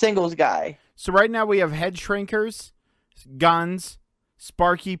the singles guy. So right now we have Head Shrinkers, Guns,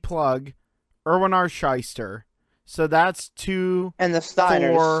 Sparky Plug, Irwin R. Shyster. So that's 2 and the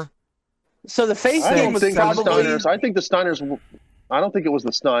Steiners. 4. So the face team was probably. I think the Steiners. I don't think it was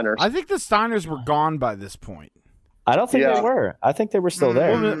the Steiners. I think the Steiners were gone by this point. I don't think they were. I think they were still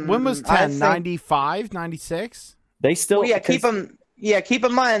there. When was 10? 95, 96? They still. Well, keep them. Yeah, keep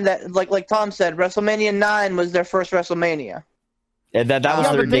in mind that, like Tom said, WrestleMania 9 was their first WrestleMania. And that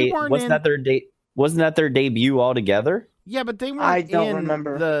was their date. Wasn't that their debut altogether? Yeah, but they weren't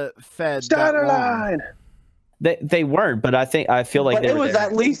remember the Fed that long. They weren't, but I feel like it was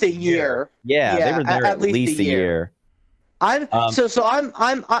at least a year. Yeah, they were there at least a year. I'm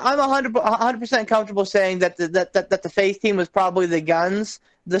 100% comfortable saying that the face team was probably the Guns,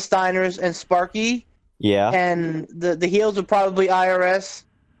 the Steiners, and Sparky. Yeah. And the heels were probably IRS,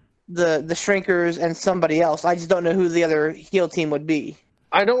 the Shrinkers, and somebody else. I just don't know who the other heel team would be.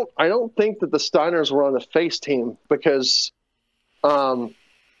 I don't think that the Steiners were on the face team because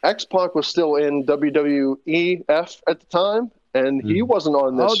X-Pac was still in WWEF at the time, and he wasn't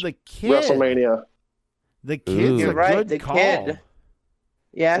on this WrestleMania. The kid's a good call. Kid.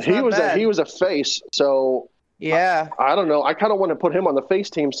 Yeah, he was a face, so yeah. I don't know. I kind of want to put him on the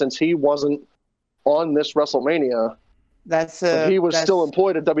face team since he wasn't on this WrestleMania. He was still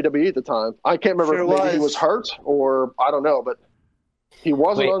employed at WWE at the time. I can't remember if maybe he was hurt or I don't know, but he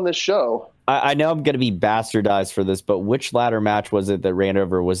wasn't on this show. I know I'm going to be bastardized for this, but which ladder match was it that ran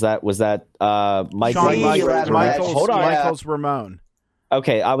over? Was that Michaels Ramon?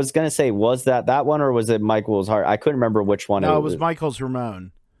 Okay, I was going to say, was that one or was it Michaels Hart? I couldn't remember which one. No, it was Michaels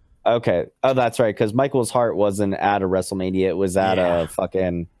Ramon. Okay. Oh, that's right, because Michaels Hart wasn't at a WrestleMania. It was at a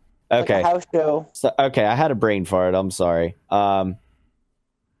fucking... Okay. Like a house show. So, okay, I had a brain fart. I'm sorry. I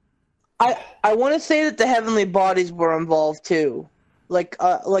I want to say that the Heavenly Bodies were involved too. Like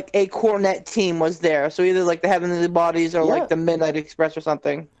a Cornet team was there. So either like the Heavenly Bodies or like the Midnight Express or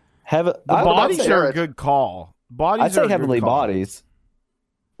something. The Bodies are a good call. I'd say Heavenly Bodies.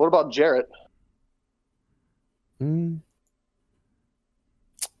 What about Jarrett?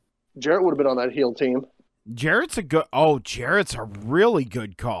 Jarrett would have been on that heel team. Jarrett's a really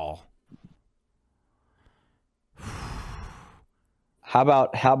good call. How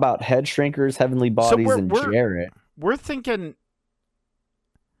about Head Shrinkers, Heavenly Bodies, and Jarrett? We're thinking.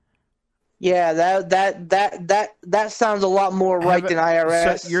 Yeah, that sounds a lot more right than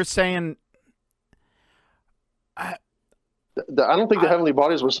IRS. So you're saying? I don't think the Heavenly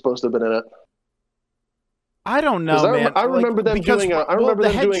Bodies were supposed to have been in it. I don't know, man. I remember them doing a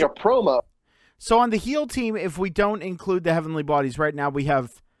promo. So on the heel team, if we don't include the Heavenly Bodies right now, we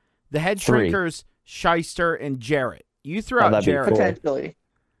have the Head Shrinkers, Shyster, and Jarrett. You threw out Jarrett. Potentially.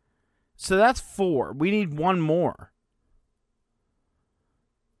 So that's 4. We need one more.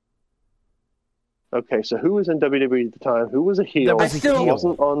 Okay, so who was in WWE at the time? Who was a heel?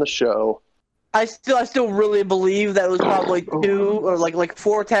 Wasn't on the show. I still really believe that it was probably 2 or like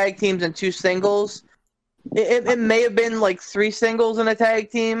 4 tag teams and 2 singles. It may have been like 3 singles in a tag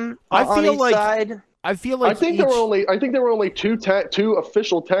team on each side. I feel like there were only two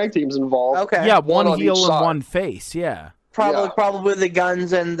official tag teams involved. Okay. Yeah, one heel and one face. Yeah. Probably the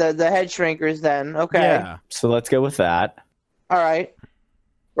Guns and the Head Shrinkers then. Okay. Yeah. So let's go with that. All right.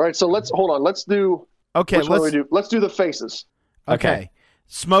 All right. So hold on. Let's do. Okay. Let's do the faces. Okay.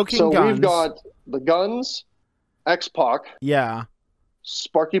 Smoking Guns. So we've got the Guns, X-Pac. Yeah.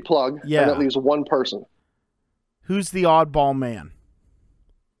 Sparky Plug. Yeah. And that leaves one person. Who's the oddball man?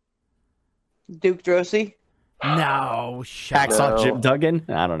 Duke Drosy? No. Hacksaw Jim Duggan?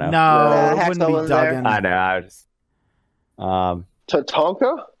 I don't know. No, it wouldn't be Duggan. I know.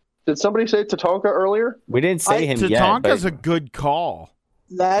 Tatanka? Did somebody say Tatanka earlier? We didn't say him yet. Tatanka's a good call.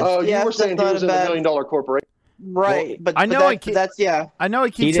 You were saying he was in the $1 Million Corporation. Right, well, but I know I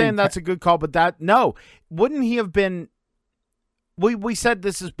keep saying that's a good call, but wouldn't he have been? We said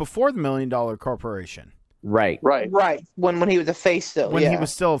this is before the $1 Million Corporation. Right. When he was a face still. When he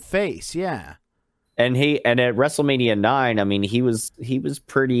was still a face, yeah. And at WrestleMania 9, I mean, he was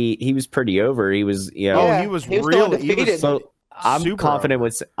pretty over. He was, he was really. So I'm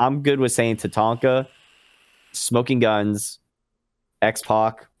confident I'm good with saying Tatanka, Smoking Guns,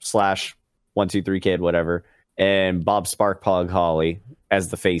 X-Pac / 1-2-3 Kid, whatever, and Bob Sparkplug Holly as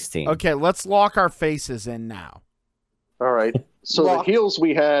the face team. Okay, let's lock our faces in now. All right. So the heels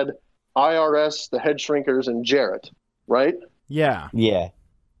we had IRS, the Head Shrinkers, and Jarrett, right? Yeah. Yeah.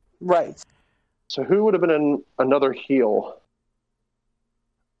 Right. So who would have been another heel?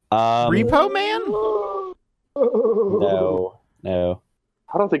 Repo Man? No.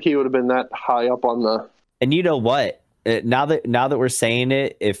 I don't think he would have been that high up on the. And you know what? Now that we're saying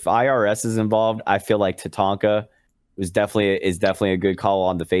it, if IRS is involved, I feel like Tatanka is definitely a good call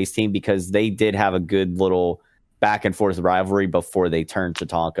on the face team because they did have a good little back and forth rivalry before they turned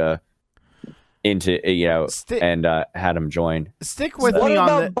Tatanka into and had him join. Stick with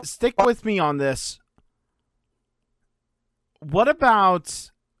me on this. What about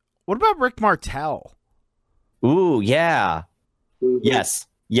Rick Martel? Ooh, yeah. Yes.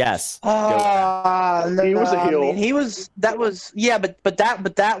 No, he was a heel. I mean, but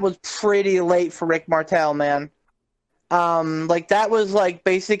that was pretty late for Rick Martel, man. That was like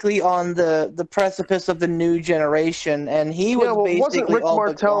basically on the precipice of the new generation, and he was basically wasn't Rick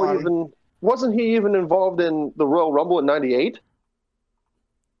Martel wasn't he even involved in the Royal Rumble in '98?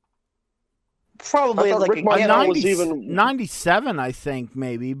 Probably like Rick Martel was 97, I think,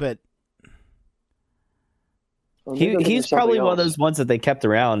 maybe, but he's probably one of those ones that they kept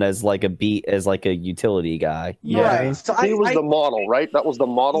around as like a utility guy. Yeah, right. So he was the model, right? That was the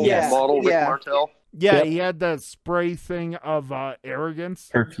model. Yeah, the model, Rick Martel. Yeah, Yep. He had that spray thing of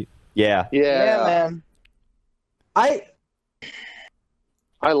arrogance. Yeah, man. I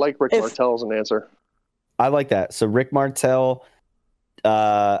like Rick Martel as an answer. I like that. So Rick Martel,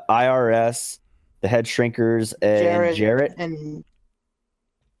 IRS, the Head Shrinkers, and Jarrett. And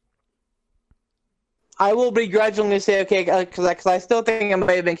I will begrudgingly say okay, because I still think it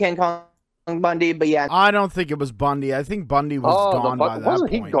might have been King Kong Bundy, but yeah. I don't think it was Bundy. I think Bundy was gone by that point. Wasn't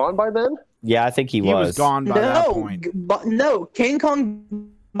he gone by then? Yeah, I think he was. He was gone by that point. No, King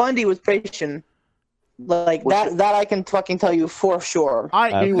Kong Bundy was patient. Like that I can fucking tell you for sure.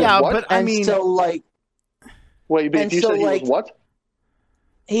 But I mean, so like, wait, but you said he was what?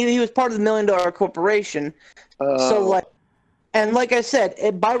 He was part of the $1 Million Corporation. So like, and like I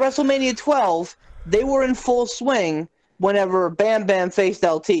said, by WrestleMania 12, they were in full swing whenever Bam Bam faced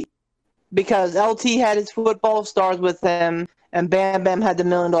LT. because LT had his football stars with him, and Bam Bam had the $1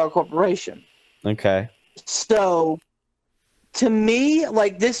 Million Corporation. Okay. So, to me,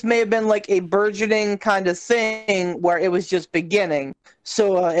 like, this may have been like a burgeoning kind of thing where it was just beginning.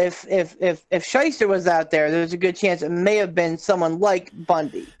 So if Shyster was out there, there's a good chance it may have been someone like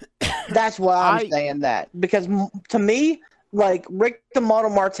Bundy. That's why I'm saying that. Because to me, like, Rick the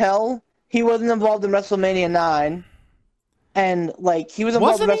Model Martel, he wasn't involved in WrestleMania 9. And, like, he was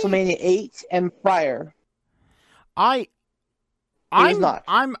involved in WrestleMania 8 and prior. I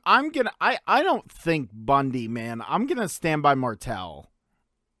don't think Bundy, man. I'm gonna stand by Martel.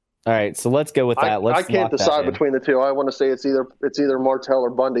 All right, so let's go with that. I can't decide between the two. I want to say it's either Martel or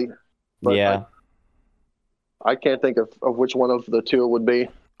Bundy. But yeah. I can't think of which one of the two it would be.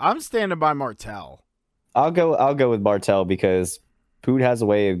 I'm standing by Martel. I'll go with Martel because Poot has a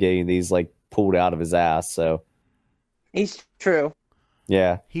way of getting these like pulled out of his ass. So he's true.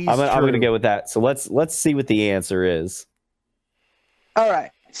 Yeah, I'm going to go with that. So let's see what the answer is. All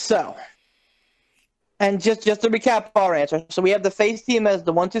right. So, and just to recap our answer. So we have the face team as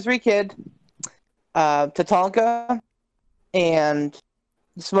the 1-2-3 Kid, Tatanka, and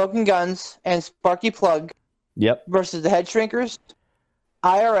the Smoking Guns and Sparky Plug. Yep. Versus the Head Shrinkers,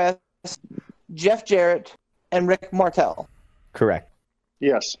 IRS, Jeff Jarrett, and Rick Martel. Correct.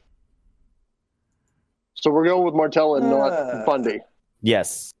 Yes. So we're going with Martel and not Bundy.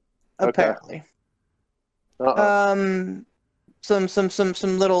 Yes. Apparently. Okay. Some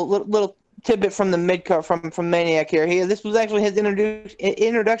little tidbit from the mid-card from Maniac here. This was actually his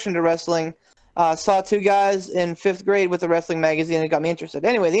introduction to wrestling. Saw two guys in 5th grade with a wrestling magazine and it got me interested.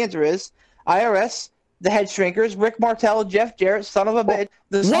 Anyway, the answer is IRS, the Head Shrinkers, Rick Martel, Jeff Jarrett, son of a bitch,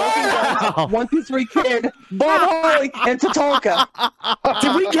 the Smoking Guns, 1-2-3 Kid, Bob Harley, and Tatanka.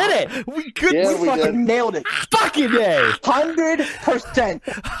 Did we get it? We could. Yeah, we fucking nailed it. Fucking day. 100%.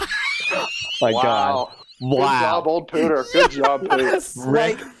 My God. Wow. Good job, old Pooter. Good job, Pooter.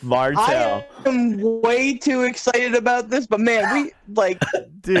 Rick Martel. I am way too excited about this, but man,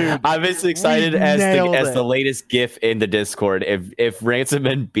 dude. I'm as excited as the latest GIF in the Discord. If Ransom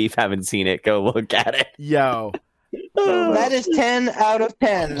and Beef haven't seen it, go look at it. Yo. That is 10 out of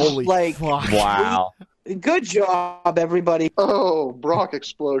 10. Holy fuck. Wow. Good job, everybody. Oh, Brock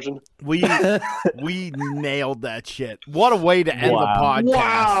explosion. We nailed that shit. What a way to end the podcast.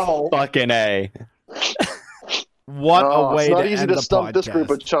 Wow. Fucking A. What a way to end the podcast. It's not easy to stump this group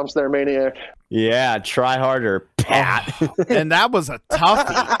of chumps there, Maniac. Yeah, try harder, Pat. And that was a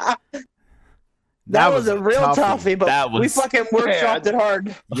toughie. That was a real toughie, but we fucking workshopped it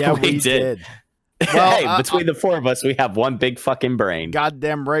hard. Yeah, we did. Well, hey, between the four of us, we have one big fucking brain.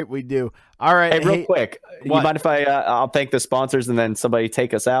 Goddamn right we do. All right. Hey, real quick. You mind if I'll thank the sponsors and then somebody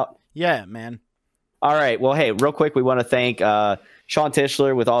take us out? Yeah, man. All right. Well, hey, real quick, we want to thank Sean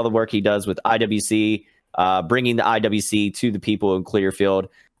Tischler with all the work he does with IWC, bringing the IWC to the people in Clearfield.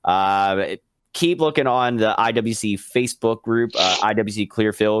 Keep looking on the IWC Facebook group. IWC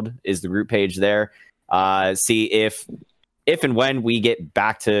Clearfield is the group page there. See if and when we get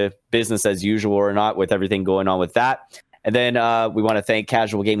back to business as usual or not with everything going on with that. And then we want to thank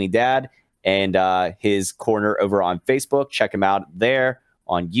Casual Gaming Dad and his corner over on Facebook. Check him out there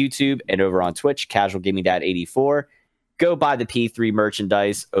on YouTube and over on Twitch, Casual Gaming Dad 84. Go buy the P3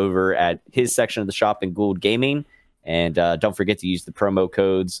 merchandise over at his section of the shop in Gould Gaming. And don't forget to use the promo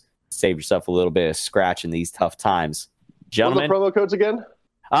codes. Save yourself a little bit of scratch in these tough times. Gentlemen. What are the promo codes again?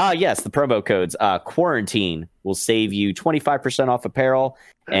 Yes, the promo codes. Quarantine will save you 25% off apparel.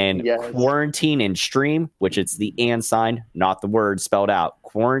 And Quarantine and Stream, which it's the and sign, not the word spelled out.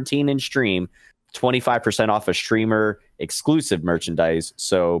 Quarantine and Stream, 25% off a streamer exclusive merchandise.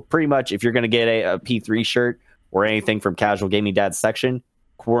 So pretty much if you're going to get a P3 shirt or anything from Casual Gaming Dad's section,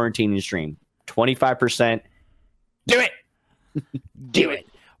 Quarantine and Stream, 25%. Do it. Do it.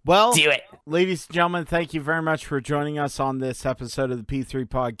 Well, do it. Ladies and gentlemen, thank you very much for joining us on this episode of the P3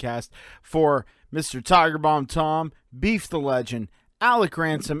 podcast. For Mr. Tiger Bomb Tom, Beef the Legend, Alec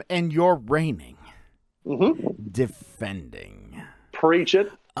Ransom, and your reigning, defending, preach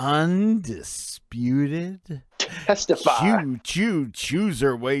it, undisputed, testify,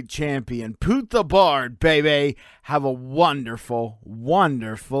 Cruiserweight champion, Poot the Bard, baby. Have a wonderful,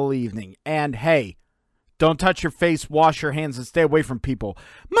 wonderful evening. And hey, don't touch your face, wash your hands, and stay away from people.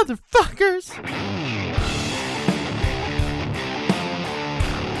 Motherfuckers!